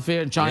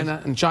Philadelphia and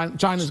China. Yes. And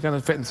China's going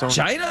to fit in some...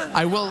 China?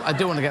 I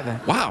do want to get there.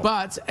 Wow.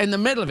 But in the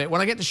middle of it,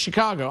 when I get to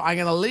Chicago, I'm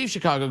going to leave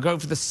Chicago, go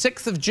for the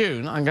 6th of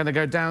June. I'm going to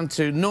go down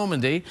to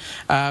Normandy,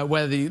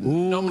 where the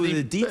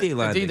D-Day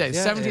landing. D-Day,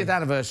 70th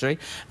anniversary.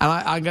 And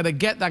I'm going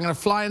to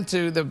fly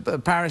into the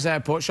Paris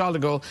airport, Charles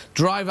de Gaulle,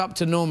 drive up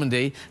to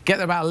Normandy, get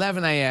there about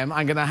 11 a.m.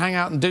 I'm going to hang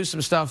out and do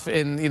some stuff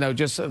in, you know,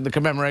 just the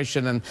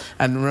commemoration and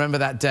remember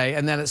that day.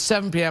 And then at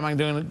 7 p.m. I'm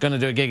going to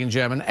do a gig in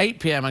German. 8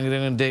 p.m. I'm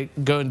going to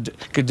go and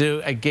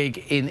do a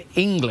gig in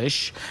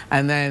English.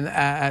 And then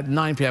at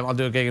 9 p.m. I'll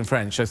do a gig in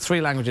French. So 3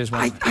 languages.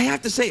 I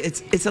have to say,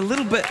 it's a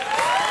little bit...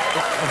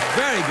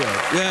 very good.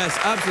 Yes,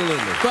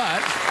 absolutely.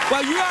 But...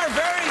 Well,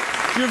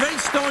 you're very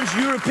staunch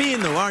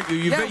European, though, aren't you?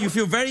 You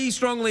feel very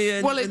strongly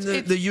in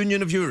the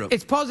Union of Europe.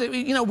 It's positive.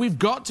 You know, we've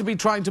got to be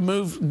trying to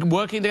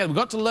working together. We've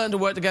got to learn to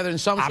work together in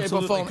some shape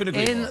or form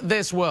in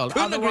this world.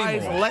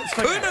 Otherwise, let's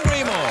forget. Couldn't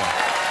agree more.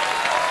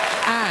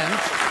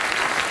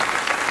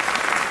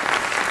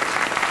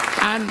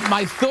 And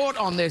my thought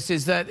on this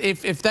is that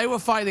if they were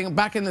fighting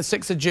back in the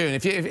 6th of June,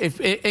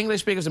 if English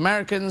speakers,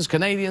 Americans,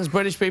 Canadians,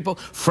 British people,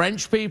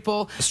 French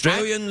people...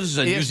 Australians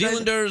and New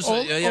Zealanders...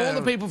 All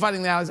the people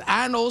fighting the Allies,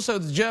 and also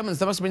the Germans.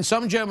 There must have been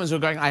some Germans who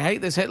were going, I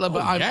hate this Hitler,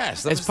 but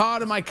it's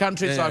part of my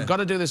country, so I've got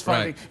to do this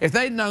fighting. Right. If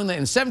they'd known that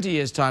in 70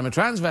 years' time a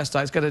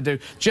transvestite's got to do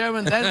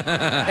German, then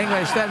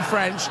English, then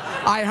French,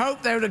 I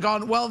hope they would have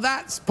gone, well,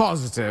 that's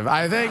positive.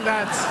 I think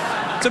that's...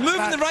 It's a move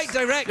in the right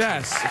direction.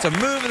 Yes. It's a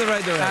move in the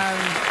right direction. And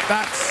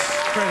that's...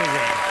 pretty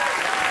good.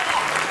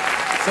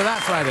 So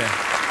that's what I do.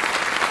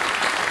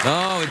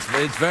 No,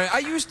 it's very... Are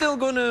you still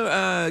going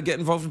to get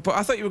involved in...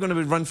 I thought you were going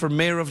to run for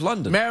Mayor of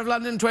London. Mayor of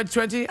London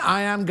 2020,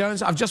 I am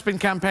going... I've just been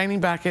campaigning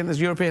back in.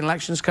 There's European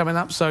elections coming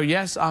up. So,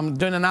 yes, I'm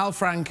doing an Al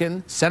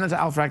Franken, Senator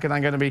Al Franken.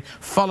 I'm going to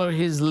follow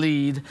his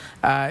lead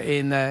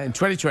in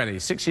 2020,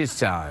 6 years'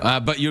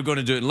 time. But you're going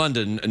to do it in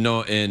London,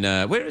 not in...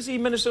 where is he,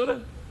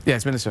 Minnesota?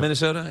 Yes, Minnesota.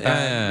 Minnesota?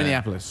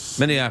 Minneapolis.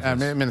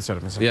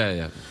 Minnesota.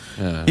 Yeah.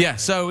 Yeah,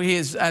 so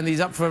he's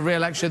up for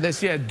re-election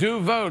this year. Do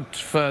vote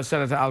for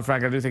Senator Al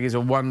Franken. I do think he's a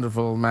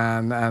wonderful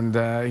man, and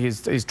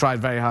he's tried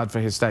very hard for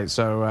his state,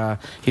 so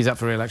he's up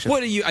for re-election.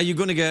 What are you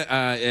going to get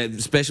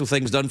special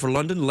things done for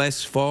London?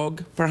 Less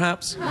fog,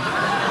 perhaps? We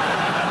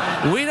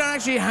don't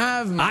actually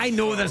have... I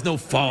know there's no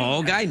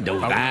fog. I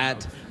know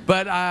that.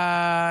 But,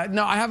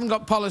 no, I haven't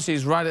got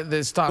policies right at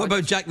this time. What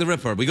about Jack the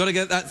Ripper? We got to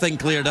get that thing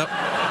cleared up.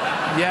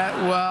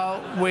 Yeah,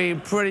 well, we're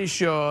pretty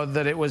sure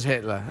that it was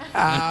Hitler.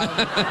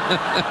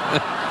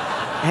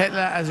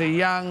 Hitler as a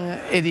young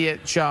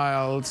idiot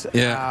child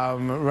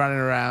running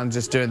around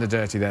just doing the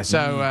dirty there.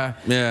 So,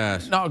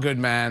 not a good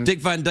man. Dick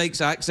Van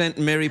Dyke's accent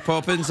in Mary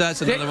Poppins,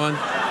 that's another one.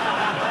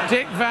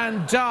 Dick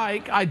Van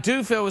Dyke, I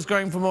do feel, was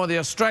going for more the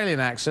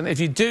Australian accent. If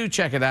you do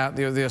check it out,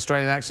 the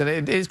Australian accent,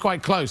 it is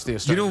quite close to the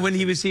Australian. You know, when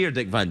he was here,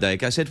 Dick Van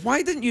Dyke, I said,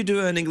 why didn't you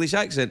do an English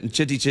accent in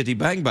Chitty Chitty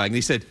Bang Bang? And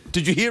he said,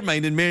 did you hear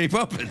mine in Mary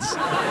Poppins?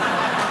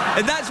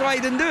 And that's why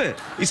he didn't do it.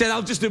 He said,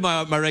 I'll just do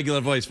my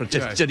regular voice for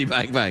Chitty Chitty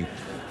Bang Bang.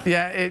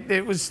 Yeah,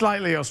 it was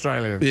slightly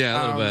Australian. Yeah,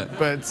 a little bit.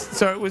 But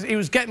so he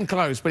was getting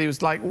close, but he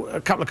was like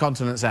a couple of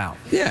continents out.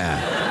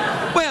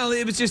 Yeah. Well,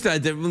 it was just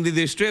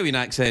the Australian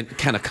accent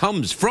kind of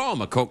comes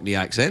from a Cockney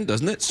accent,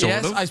 doesn't it? Sort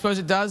of. Yes, I suppose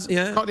it does.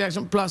 Yeah. Cockney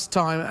accent plus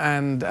time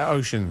and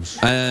oceans.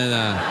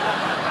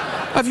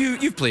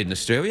 You've played in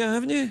Australia,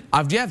 haven't you?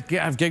 I've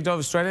gigged over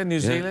Australia,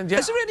 New Zealand. Yeah.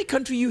 Is there any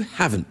country you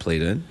haven't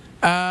played in?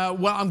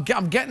 Well, I'm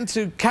getting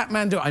to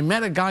Kathmandu. I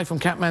met a guy from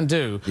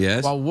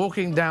Kathmandu while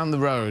walking down the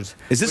road.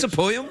 Is this a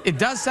poem? It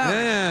does sound.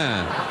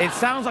 Yeah. It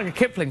sounds like a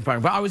Kipling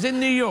poem. But I was in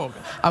New York.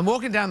 I'm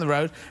walking down the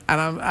road,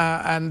 and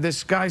and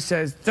this guy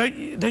says, "Don't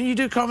you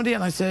do comedy?"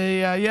 And I say,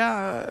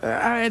 "Yeah."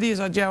 Eddie is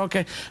like, "Yeah,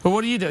 okay." Well,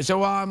 what do you do? So,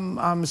 well,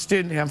 I'm a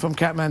student here. I'm from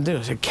Kathmandu.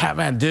 I said,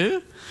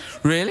 "Kathmandu?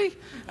 Really?"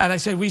 And I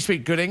said, "We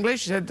speak good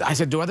English." I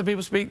said, "Do other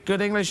people speak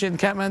good English in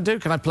Kathmandu?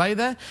 Can I play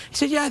there?" He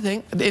said, "Yeah, I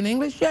think." "In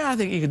English?" "Yeah, I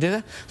think you could do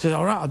that." I said,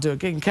 "All right, I'll do a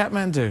gig in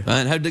Kathmandu."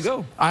 And how'd it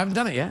go? I haven't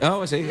done it yet.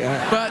 Oh, I see.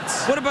 But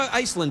what about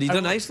Iceland? You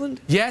done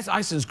Iceland? Yes,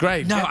 Iceland's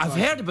great. No, I've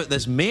heard about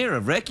this mayor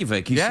of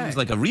Reykjavik. He seems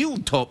like a real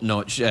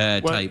top-notch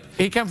type.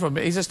 He came from.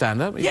 He's a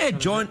stand-up. Yeah,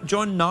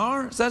 John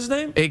Nahr. Is that his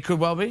name? It could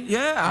well be.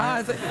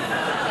 Yeah,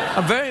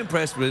 I'm very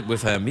impressed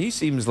with him. He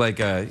seems like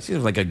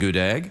a good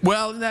egg.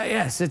 Well,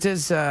 yes, it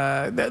is.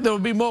 There will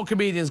be more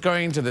comedians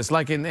going into this.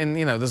 Like in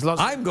you know, there's lots.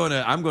 I'm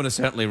gonna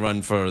certainly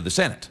run for the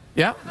Senate.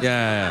 Yeah.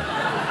 Yeah.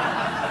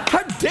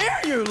 How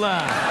dare you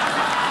laugh?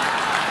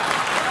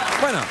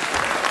 Why not?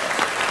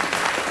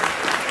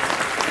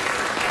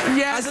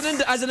 Yes.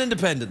 As an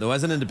independent, though.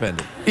 As an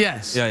independent.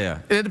 Yes. Yeah.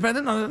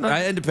 Independent? No.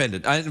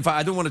 Independent. In fact,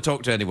 I don't want to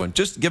talk to anyone.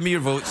 Just give me your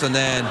votes and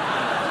then.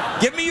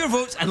 Give me your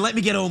votes and let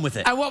me get on with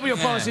it. And what will your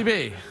policy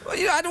be? Well,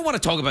 I don't want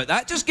to talk about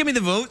that. Just give me the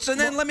votes and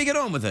then let me get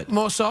on with it.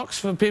 More socks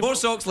for people? More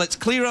socks. Let's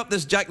clear up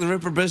this Jack the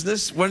Ripper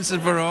business once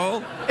and for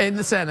all. In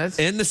the Senate?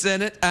 In the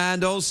Senate,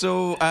 and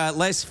also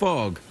less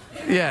fog.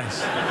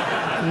 Yes.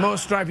 More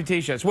stripy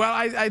T-shirts. Well,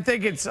 I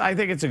think it's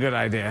a good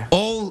idea.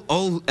 All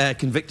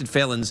convicted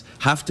felons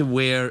have to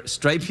wear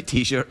stripy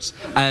T-shirts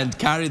and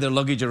carry their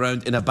luggage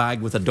around in a bag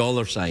with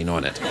a $sign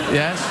on it.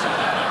 Yes.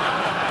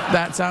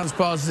 That sounds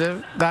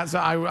positive.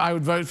 I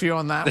would vote for you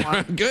on that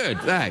one.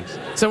 Good, thanks.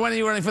 So when are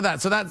you running for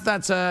that? So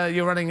that's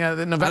you're running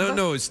in November? I don't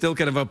know. It's still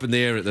kind of up in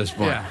the air at this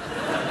point. Yeah.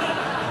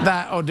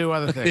 That or do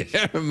other things.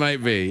 Yeah, it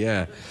might be.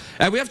 Yeah.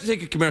 We have to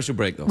take a commercial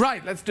break though.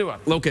 Right. Let's do it.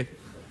 Okay.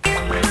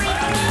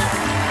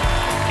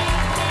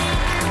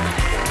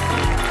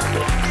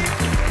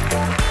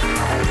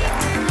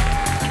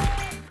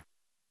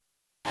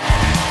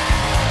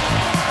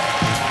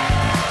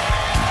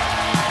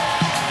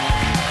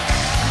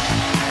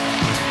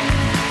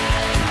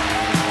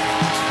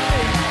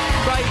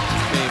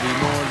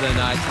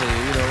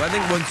 I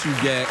think once you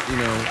get,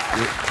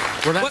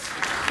 Well,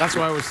 that's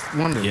why I was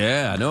wondering.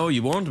 Yeah, I know,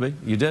 you warned me.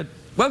 You did.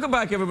 Welcome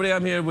back, everybody.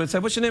 I'm here with,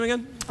 what's your name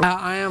again?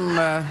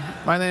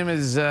 My name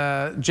is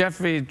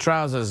Jeffrey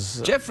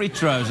Trousers. Jeffrey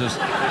Trousers.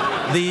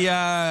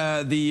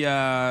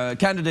 The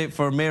candidate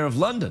for Mayor of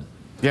London.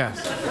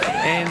 Yes.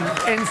 In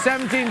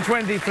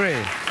 1723.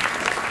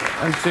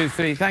 1, 2,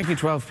 3. Thank you,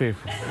 12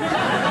 people.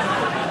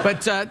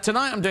 But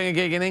tonight I'm doing a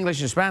gig in English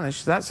and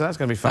Spanish. That's going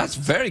to be fun. That's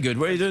very good.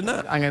 Where are you doing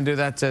that? I'm going to do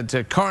that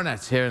to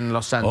Coronet here in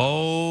Los Angeles.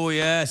 Oh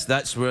yes,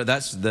 that's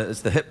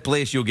the hip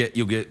place. You'll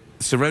get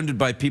surrounded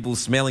by people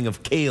smelling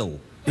of kale.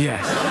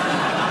 Yes.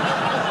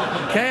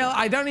 Kale,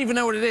 I don't even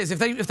know what it is. If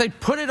they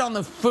put it on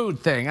the food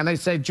thing and they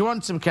say, "Do you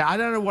want some kale?" I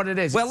don't know what it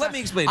is. Well, let me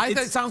explain. I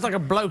think it sounds like a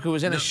bloke who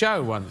was in a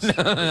show once. No.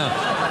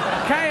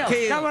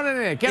 Kale, come on in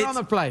here. Get on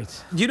the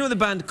plate. Do you know the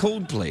band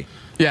Coldplay?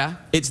 Yeah.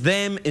 It's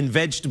them in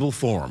vegetable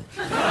form.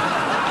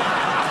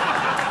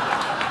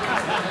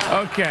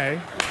 Okay.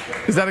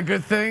 Is that a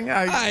good thing?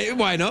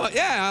 Why not?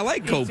 Yeah, I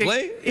like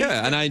Coldplay.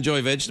 Yeah, and I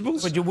enjoy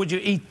vegetables. Would you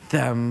eat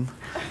them?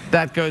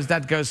 That goes.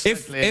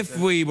 If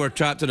we were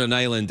trapped on an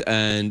island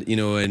and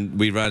and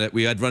we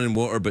had running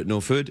water but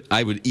no food,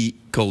 I would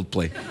eat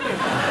Coldplay.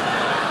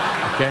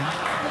 Okay.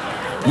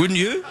 Wouldn't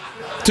you?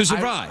 To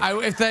survive.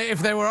 If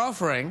they were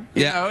offering,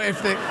 even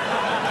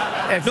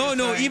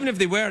if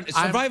they weren't, it's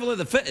survival of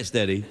the fittest,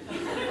 Eddie.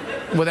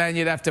 Well, then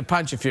you'd have to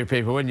punch a few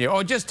people, wouldn't you?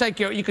 Or just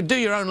you could do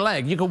your own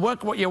leg. You could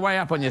work your way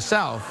up on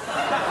yourself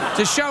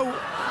to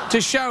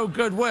show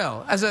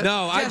goodwill as a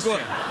gesture.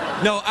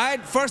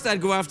 First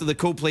I'd go after the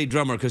Coldplay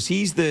drummer because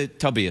he's the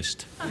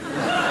tubbiest.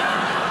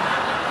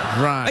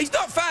 Right. He's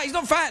not fat. He's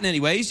not fat in any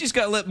way. He's just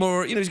got a little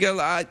more. He's got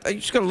a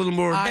little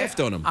more heft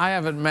on him. I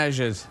haven't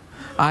measured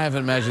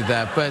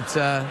that, but.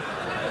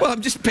 Well,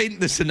 I'm just painting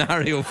the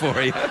scenario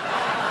for you.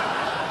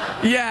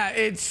 Yeah,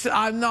 there's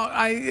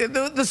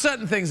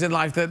certain things in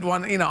life that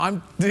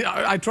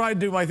I try and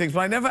do my things,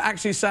 but I never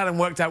actually sat and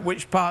worked out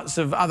which parts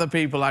of other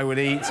people I would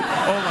eat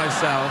or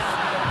myself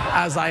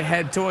as I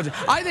head towards it.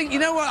 I think, you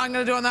know what I'm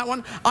going to do on that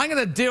one? I'm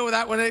going to deal with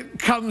that when it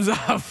comes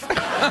up.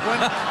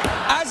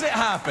 As it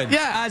happens.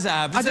 Yeah. As it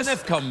happens. It's an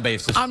if-come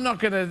basis. I'm not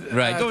going to...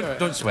 Right,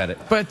 don't sweat it.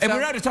 But,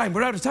 we're out of time.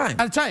 We're out of time.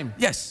 Out of time?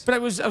 Yes. But I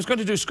was going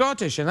to do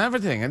Scottish and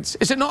everything.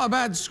 Is it not a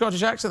bad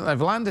Scottish accent that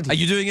I've landed here? Are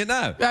you doing it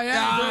now? Yeah.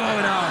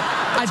 No.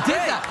 I did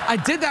that. I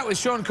did that with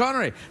Sean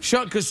Connery.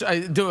 Because I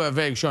do a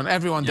vague Sean.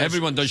 Everyone does.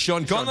 Everyone does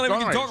Sean Connery. We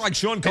can talk like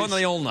Sean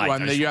Connery all night.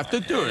 One that you have to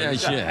do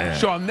it. Yeah.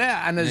 So I'm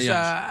there, and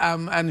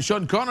and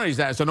Sean Connery's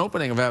there. It's an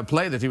opening of a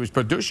play that he was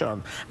produced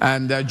on.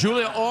 And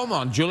Julia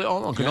Ormond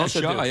can also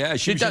do it. Yeah,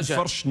 she does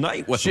first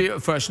night with him.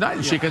 First night.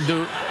 Yeah. She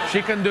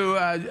can do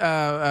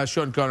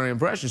Sean Connery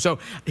impression. So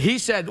he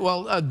said,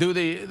 well, do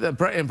the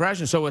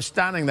impression. So we're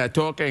standing there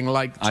talking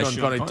like Sean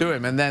Connery to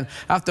him. And then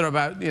after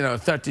about,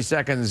 30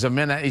 seconds, a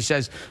minute, he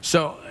says,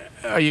 so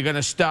are you going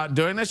to start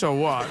doing this or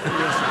what? So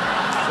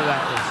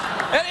that was...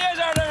 Eddie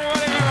Izzard,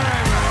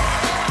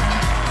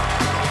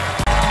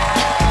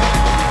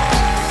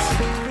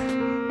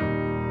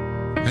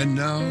 everybody! And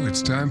now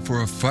it's time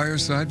for a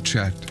fireside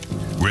chat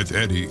with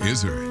Eddie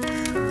Izzard.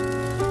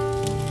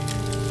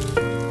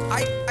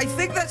 I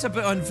think that's a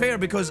bit unfair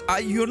because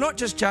you're not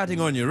just chatting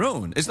on your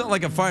own. It's not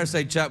like a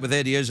fireside chat with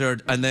Eddie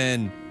Izzard and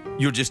then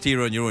you're just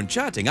here on your own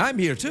chatting. I'm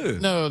here too.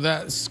 No,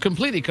 that's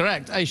completely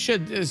correct. I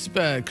should... It's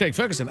Craig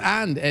Ferguson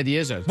and Eddie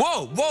Izzard.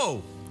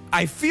 Whoa!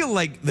 I feel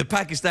like the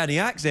Pakistani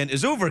accent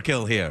is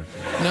overkill here.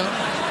 No.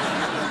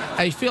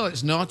 I feel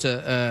it's not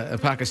a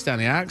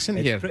Pakistani accent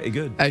here. It's pretty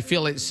good. I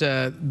feel it's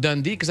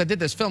Dundee, because I did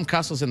this film,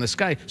 Castles in the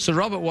Sky. Sir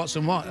Robert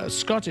Watson Watt, a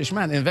Scottish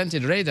man,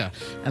 invented radar,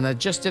 and I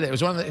just did it. It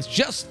was it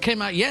just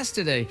came out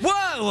yesterday.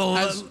 Well,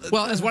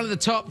 as one of the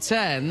top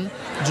 10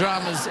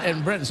 dramas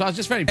in Britain. So I was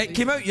just very... It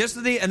came out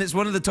yesterday, and it's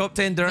one of the top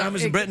 10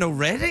 dramas in Britain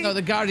already? No,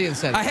 The Guardian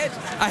said...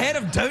 Ahead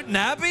of Downton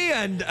Abbey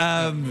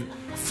and...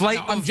 Flight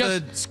of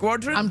the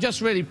Squadron? I'm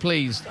just really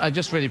pleased. I'm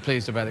just really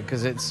pleased about it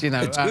because it's,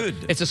 it's good.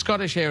 It's a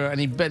Scottish hero, and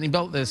he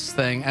built this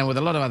thing, and with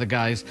a lot of other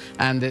guys,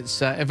 and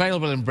it's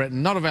available in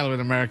Britain, not available in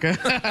America.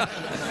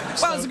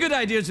 Well, it's a good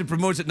idea to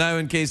promote it now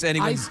in case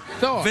anyone's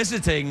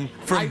visiting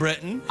from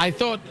Britain. I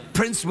thought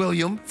Prince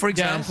William, for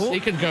example. Yes, he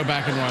can go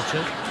back and watch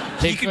it.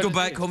 He could go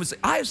back home and say,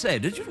 I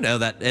said, did you know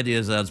that Eddie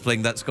Izzard's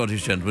playing that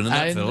Scottish gentleman in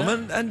that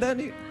film? And then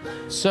he...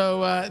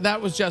 So that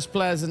was just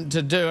pleasant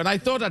to do. And I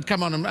thought I'd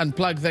come on and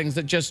plug things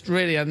that just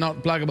really are not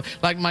pluggable.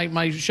 Like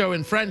my show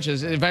in French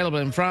is available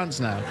in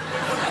France now.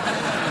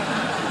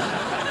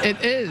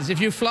 It is. If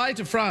you fly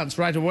to France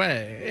right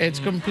away, it's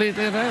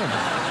completely available.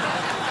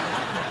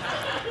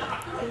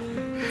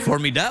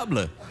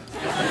 Formidable.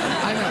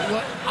 I know.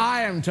 Well,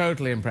 I am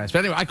totally impressed. But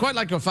anyway, I quite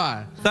like your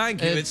fire.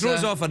 Thank you. It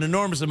throws off an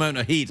enormous amount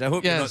of heat. I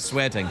hope you're not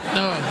sweating.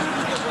 No.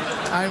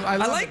 I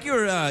like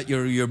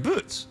your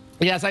boots.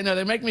 Yes, I know.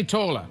 They make me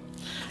taller.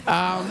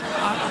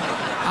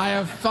 I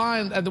have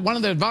found one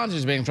of the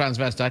advantages of being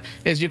transvestite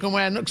is you can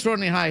wear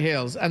extraordinarily high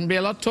heels and be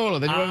a lot taller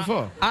than you were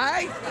before.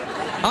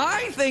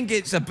 I think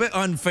it's a bit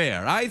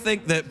unfair. I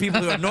think that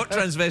people who are not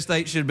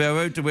transvestites should be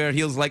allowed to wear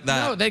heels like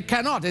that. No, they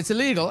cannot. It's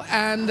illegal,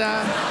 and...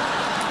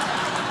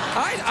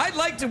 I'd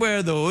like to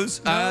wear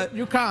those. No,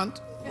 you can't.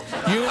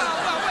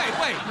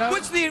 Wait. No.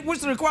 What's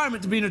the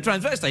requirement to being a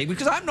transvestite?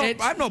 Because I'm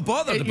not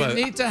bothered about it.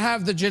 You need to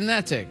have the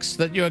genetics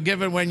that you're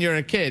given when you're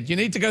a kid. You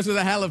need to go through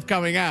the hell of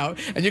coming out,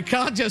 and you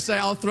can't just say,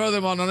 I'll throw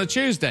them on a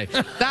Tuesday.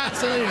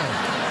 That's illegal.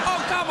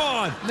 Oh, come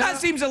on. No. That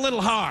seems a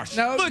little harsh.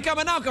 No. Look, I'm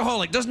an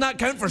alcoholic. Doesn't that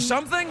count for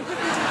something?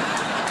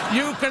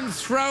 You can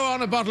throw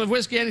on a bottle of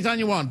whiskey anytime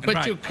you want,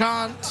 but you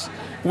can't.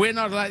 We're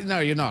not like... No,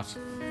 you're not.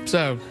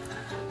 So...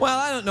 Well,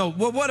 I don't know.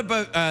 Well, what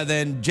about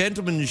then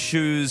gentlemen's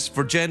shoes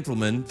for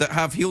gentlemen that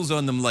have heels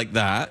on them like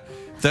that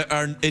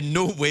are in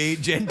no way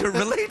gender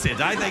related?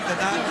 I think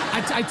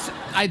that...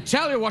 I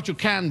tell you what you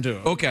can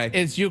do. Okay.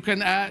 Is you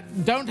can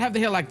don't have the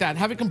heel like that.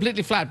 Have it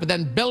completely flat, but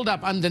then build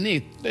up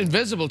underneath,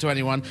 invisible to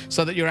anyone,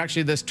 so that you're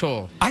actually this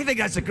tall. I think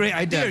that's a great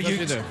idea.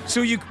 Yeah,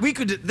 we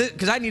could,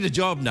 because I need a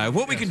job now.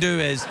 What we can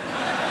do is,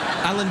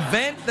 I'll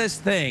invent this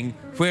thing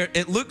where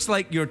it looks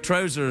like your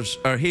trousers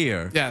are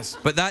here. Yes.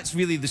 But that's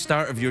really the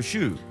start of your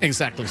shoe.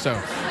 Exactly so.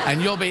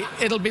 And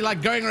it'll be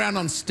like going around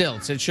on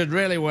stilts. It should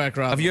really work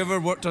rather. Have you ever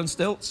worked on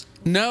stilts?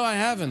 No, I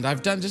haven't.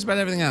 I've done just about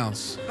everything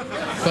else.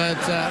 But,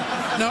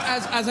 no,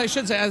 as I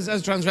should say, as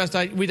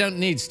transvestite, we don't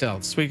need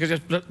stilts. We could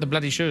just put the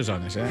bloody shoes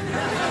on us,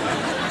 yeah?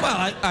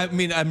 Well, I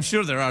mean, I'm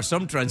sure there are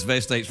some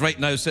transvestites right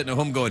now sitting at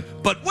home going,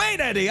 but wait,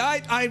 Eddie,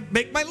 I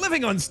make my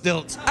living on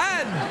stilts,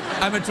 and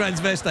I'm a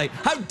transvestite.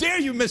 How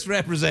dare you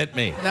misrepresent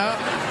me? No,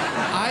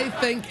 I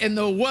think in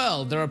the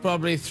world there are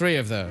probably 3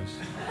 of those.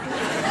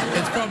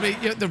 It's probably,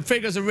 the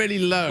figures are really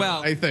low,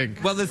 I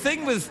think. Well, the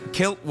thing with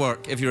kilt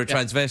work, if you're a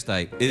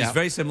transvestite, is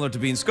very similar to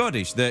being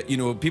Scottish, that,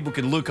 people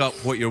can look up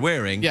what you're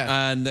wearing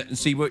and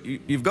see what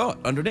you've got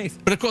underneath.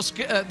 But, of course,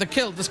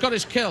 the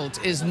Scottish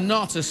kilt is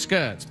not a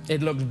skirt.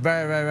 It looks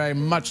very, very, very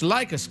much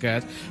like a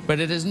skirt,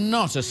 but it is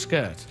not a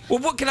skirt. Well,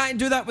 what can I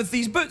do that with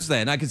these boots,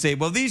 then? I can say,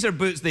 well, these are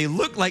boots, they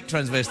look like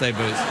transvestite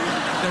boots.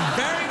 They're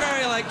very,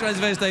 very like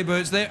transvestite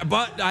boots,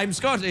 but I'm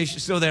Scottish,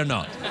 so they're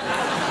not.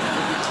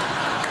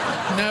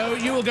 No,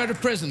 you will go to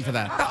prison for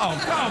that. Oh,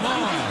 come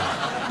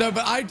on. No,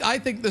 but I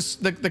think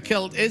the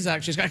kilt is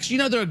actually...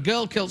 Actually, there are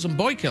girl kilts and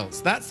boy kilts.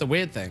 That's the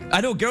weird thing.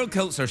 I know girl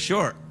kilts are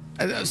short.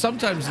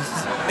 Sometimes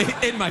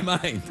it's... In my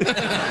mind.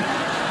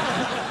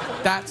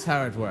 That's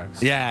how it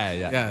works.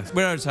 Yeah.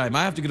 We're out of time.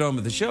 I have to get on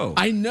with the show.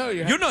 I know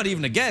you. You're not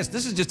even a guest.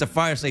 This is just a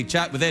fireside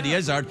chat with Eddie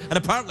Izzard, and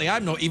apparently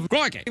I'm not even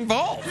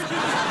involved.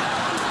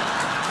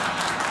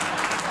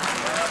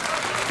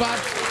 But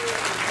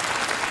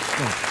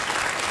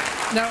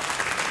no,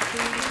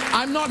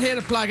 I'm not here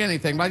to plug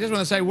anything. But I just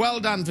want to say, well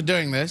done for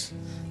doing this,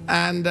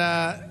 and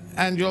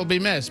you'll be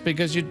missed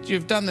because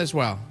you've done this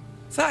well.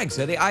 Thanks,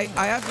 Eddie. I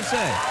have to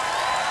say.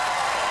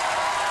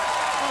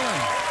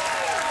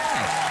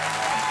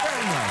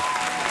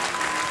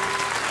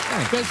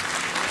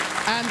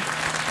 And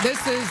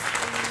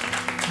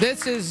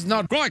this is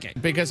not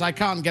because I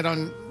can't get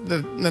on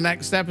the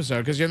next episode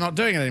because you're not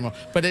doing it anymore.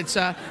 But it's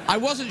I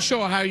wasn't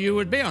sure how you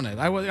would be on it.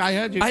 I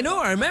heard you. I know.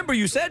 I remember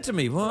you said to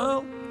me,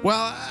 well,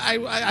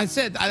 I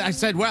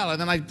said well, and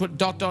then I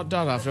put ...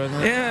 after it.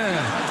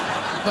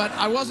 Yeah. But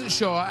I wasn't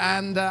sure,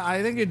 and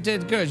I think you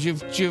did good.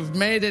 You've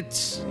made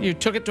it. You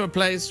took it to a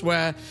place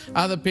where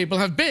other people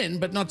have been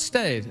but not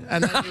stayed,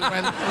 and then you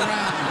went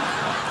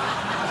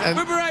around.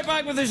 We'll be right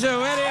back with the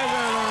show.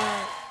 Eddie.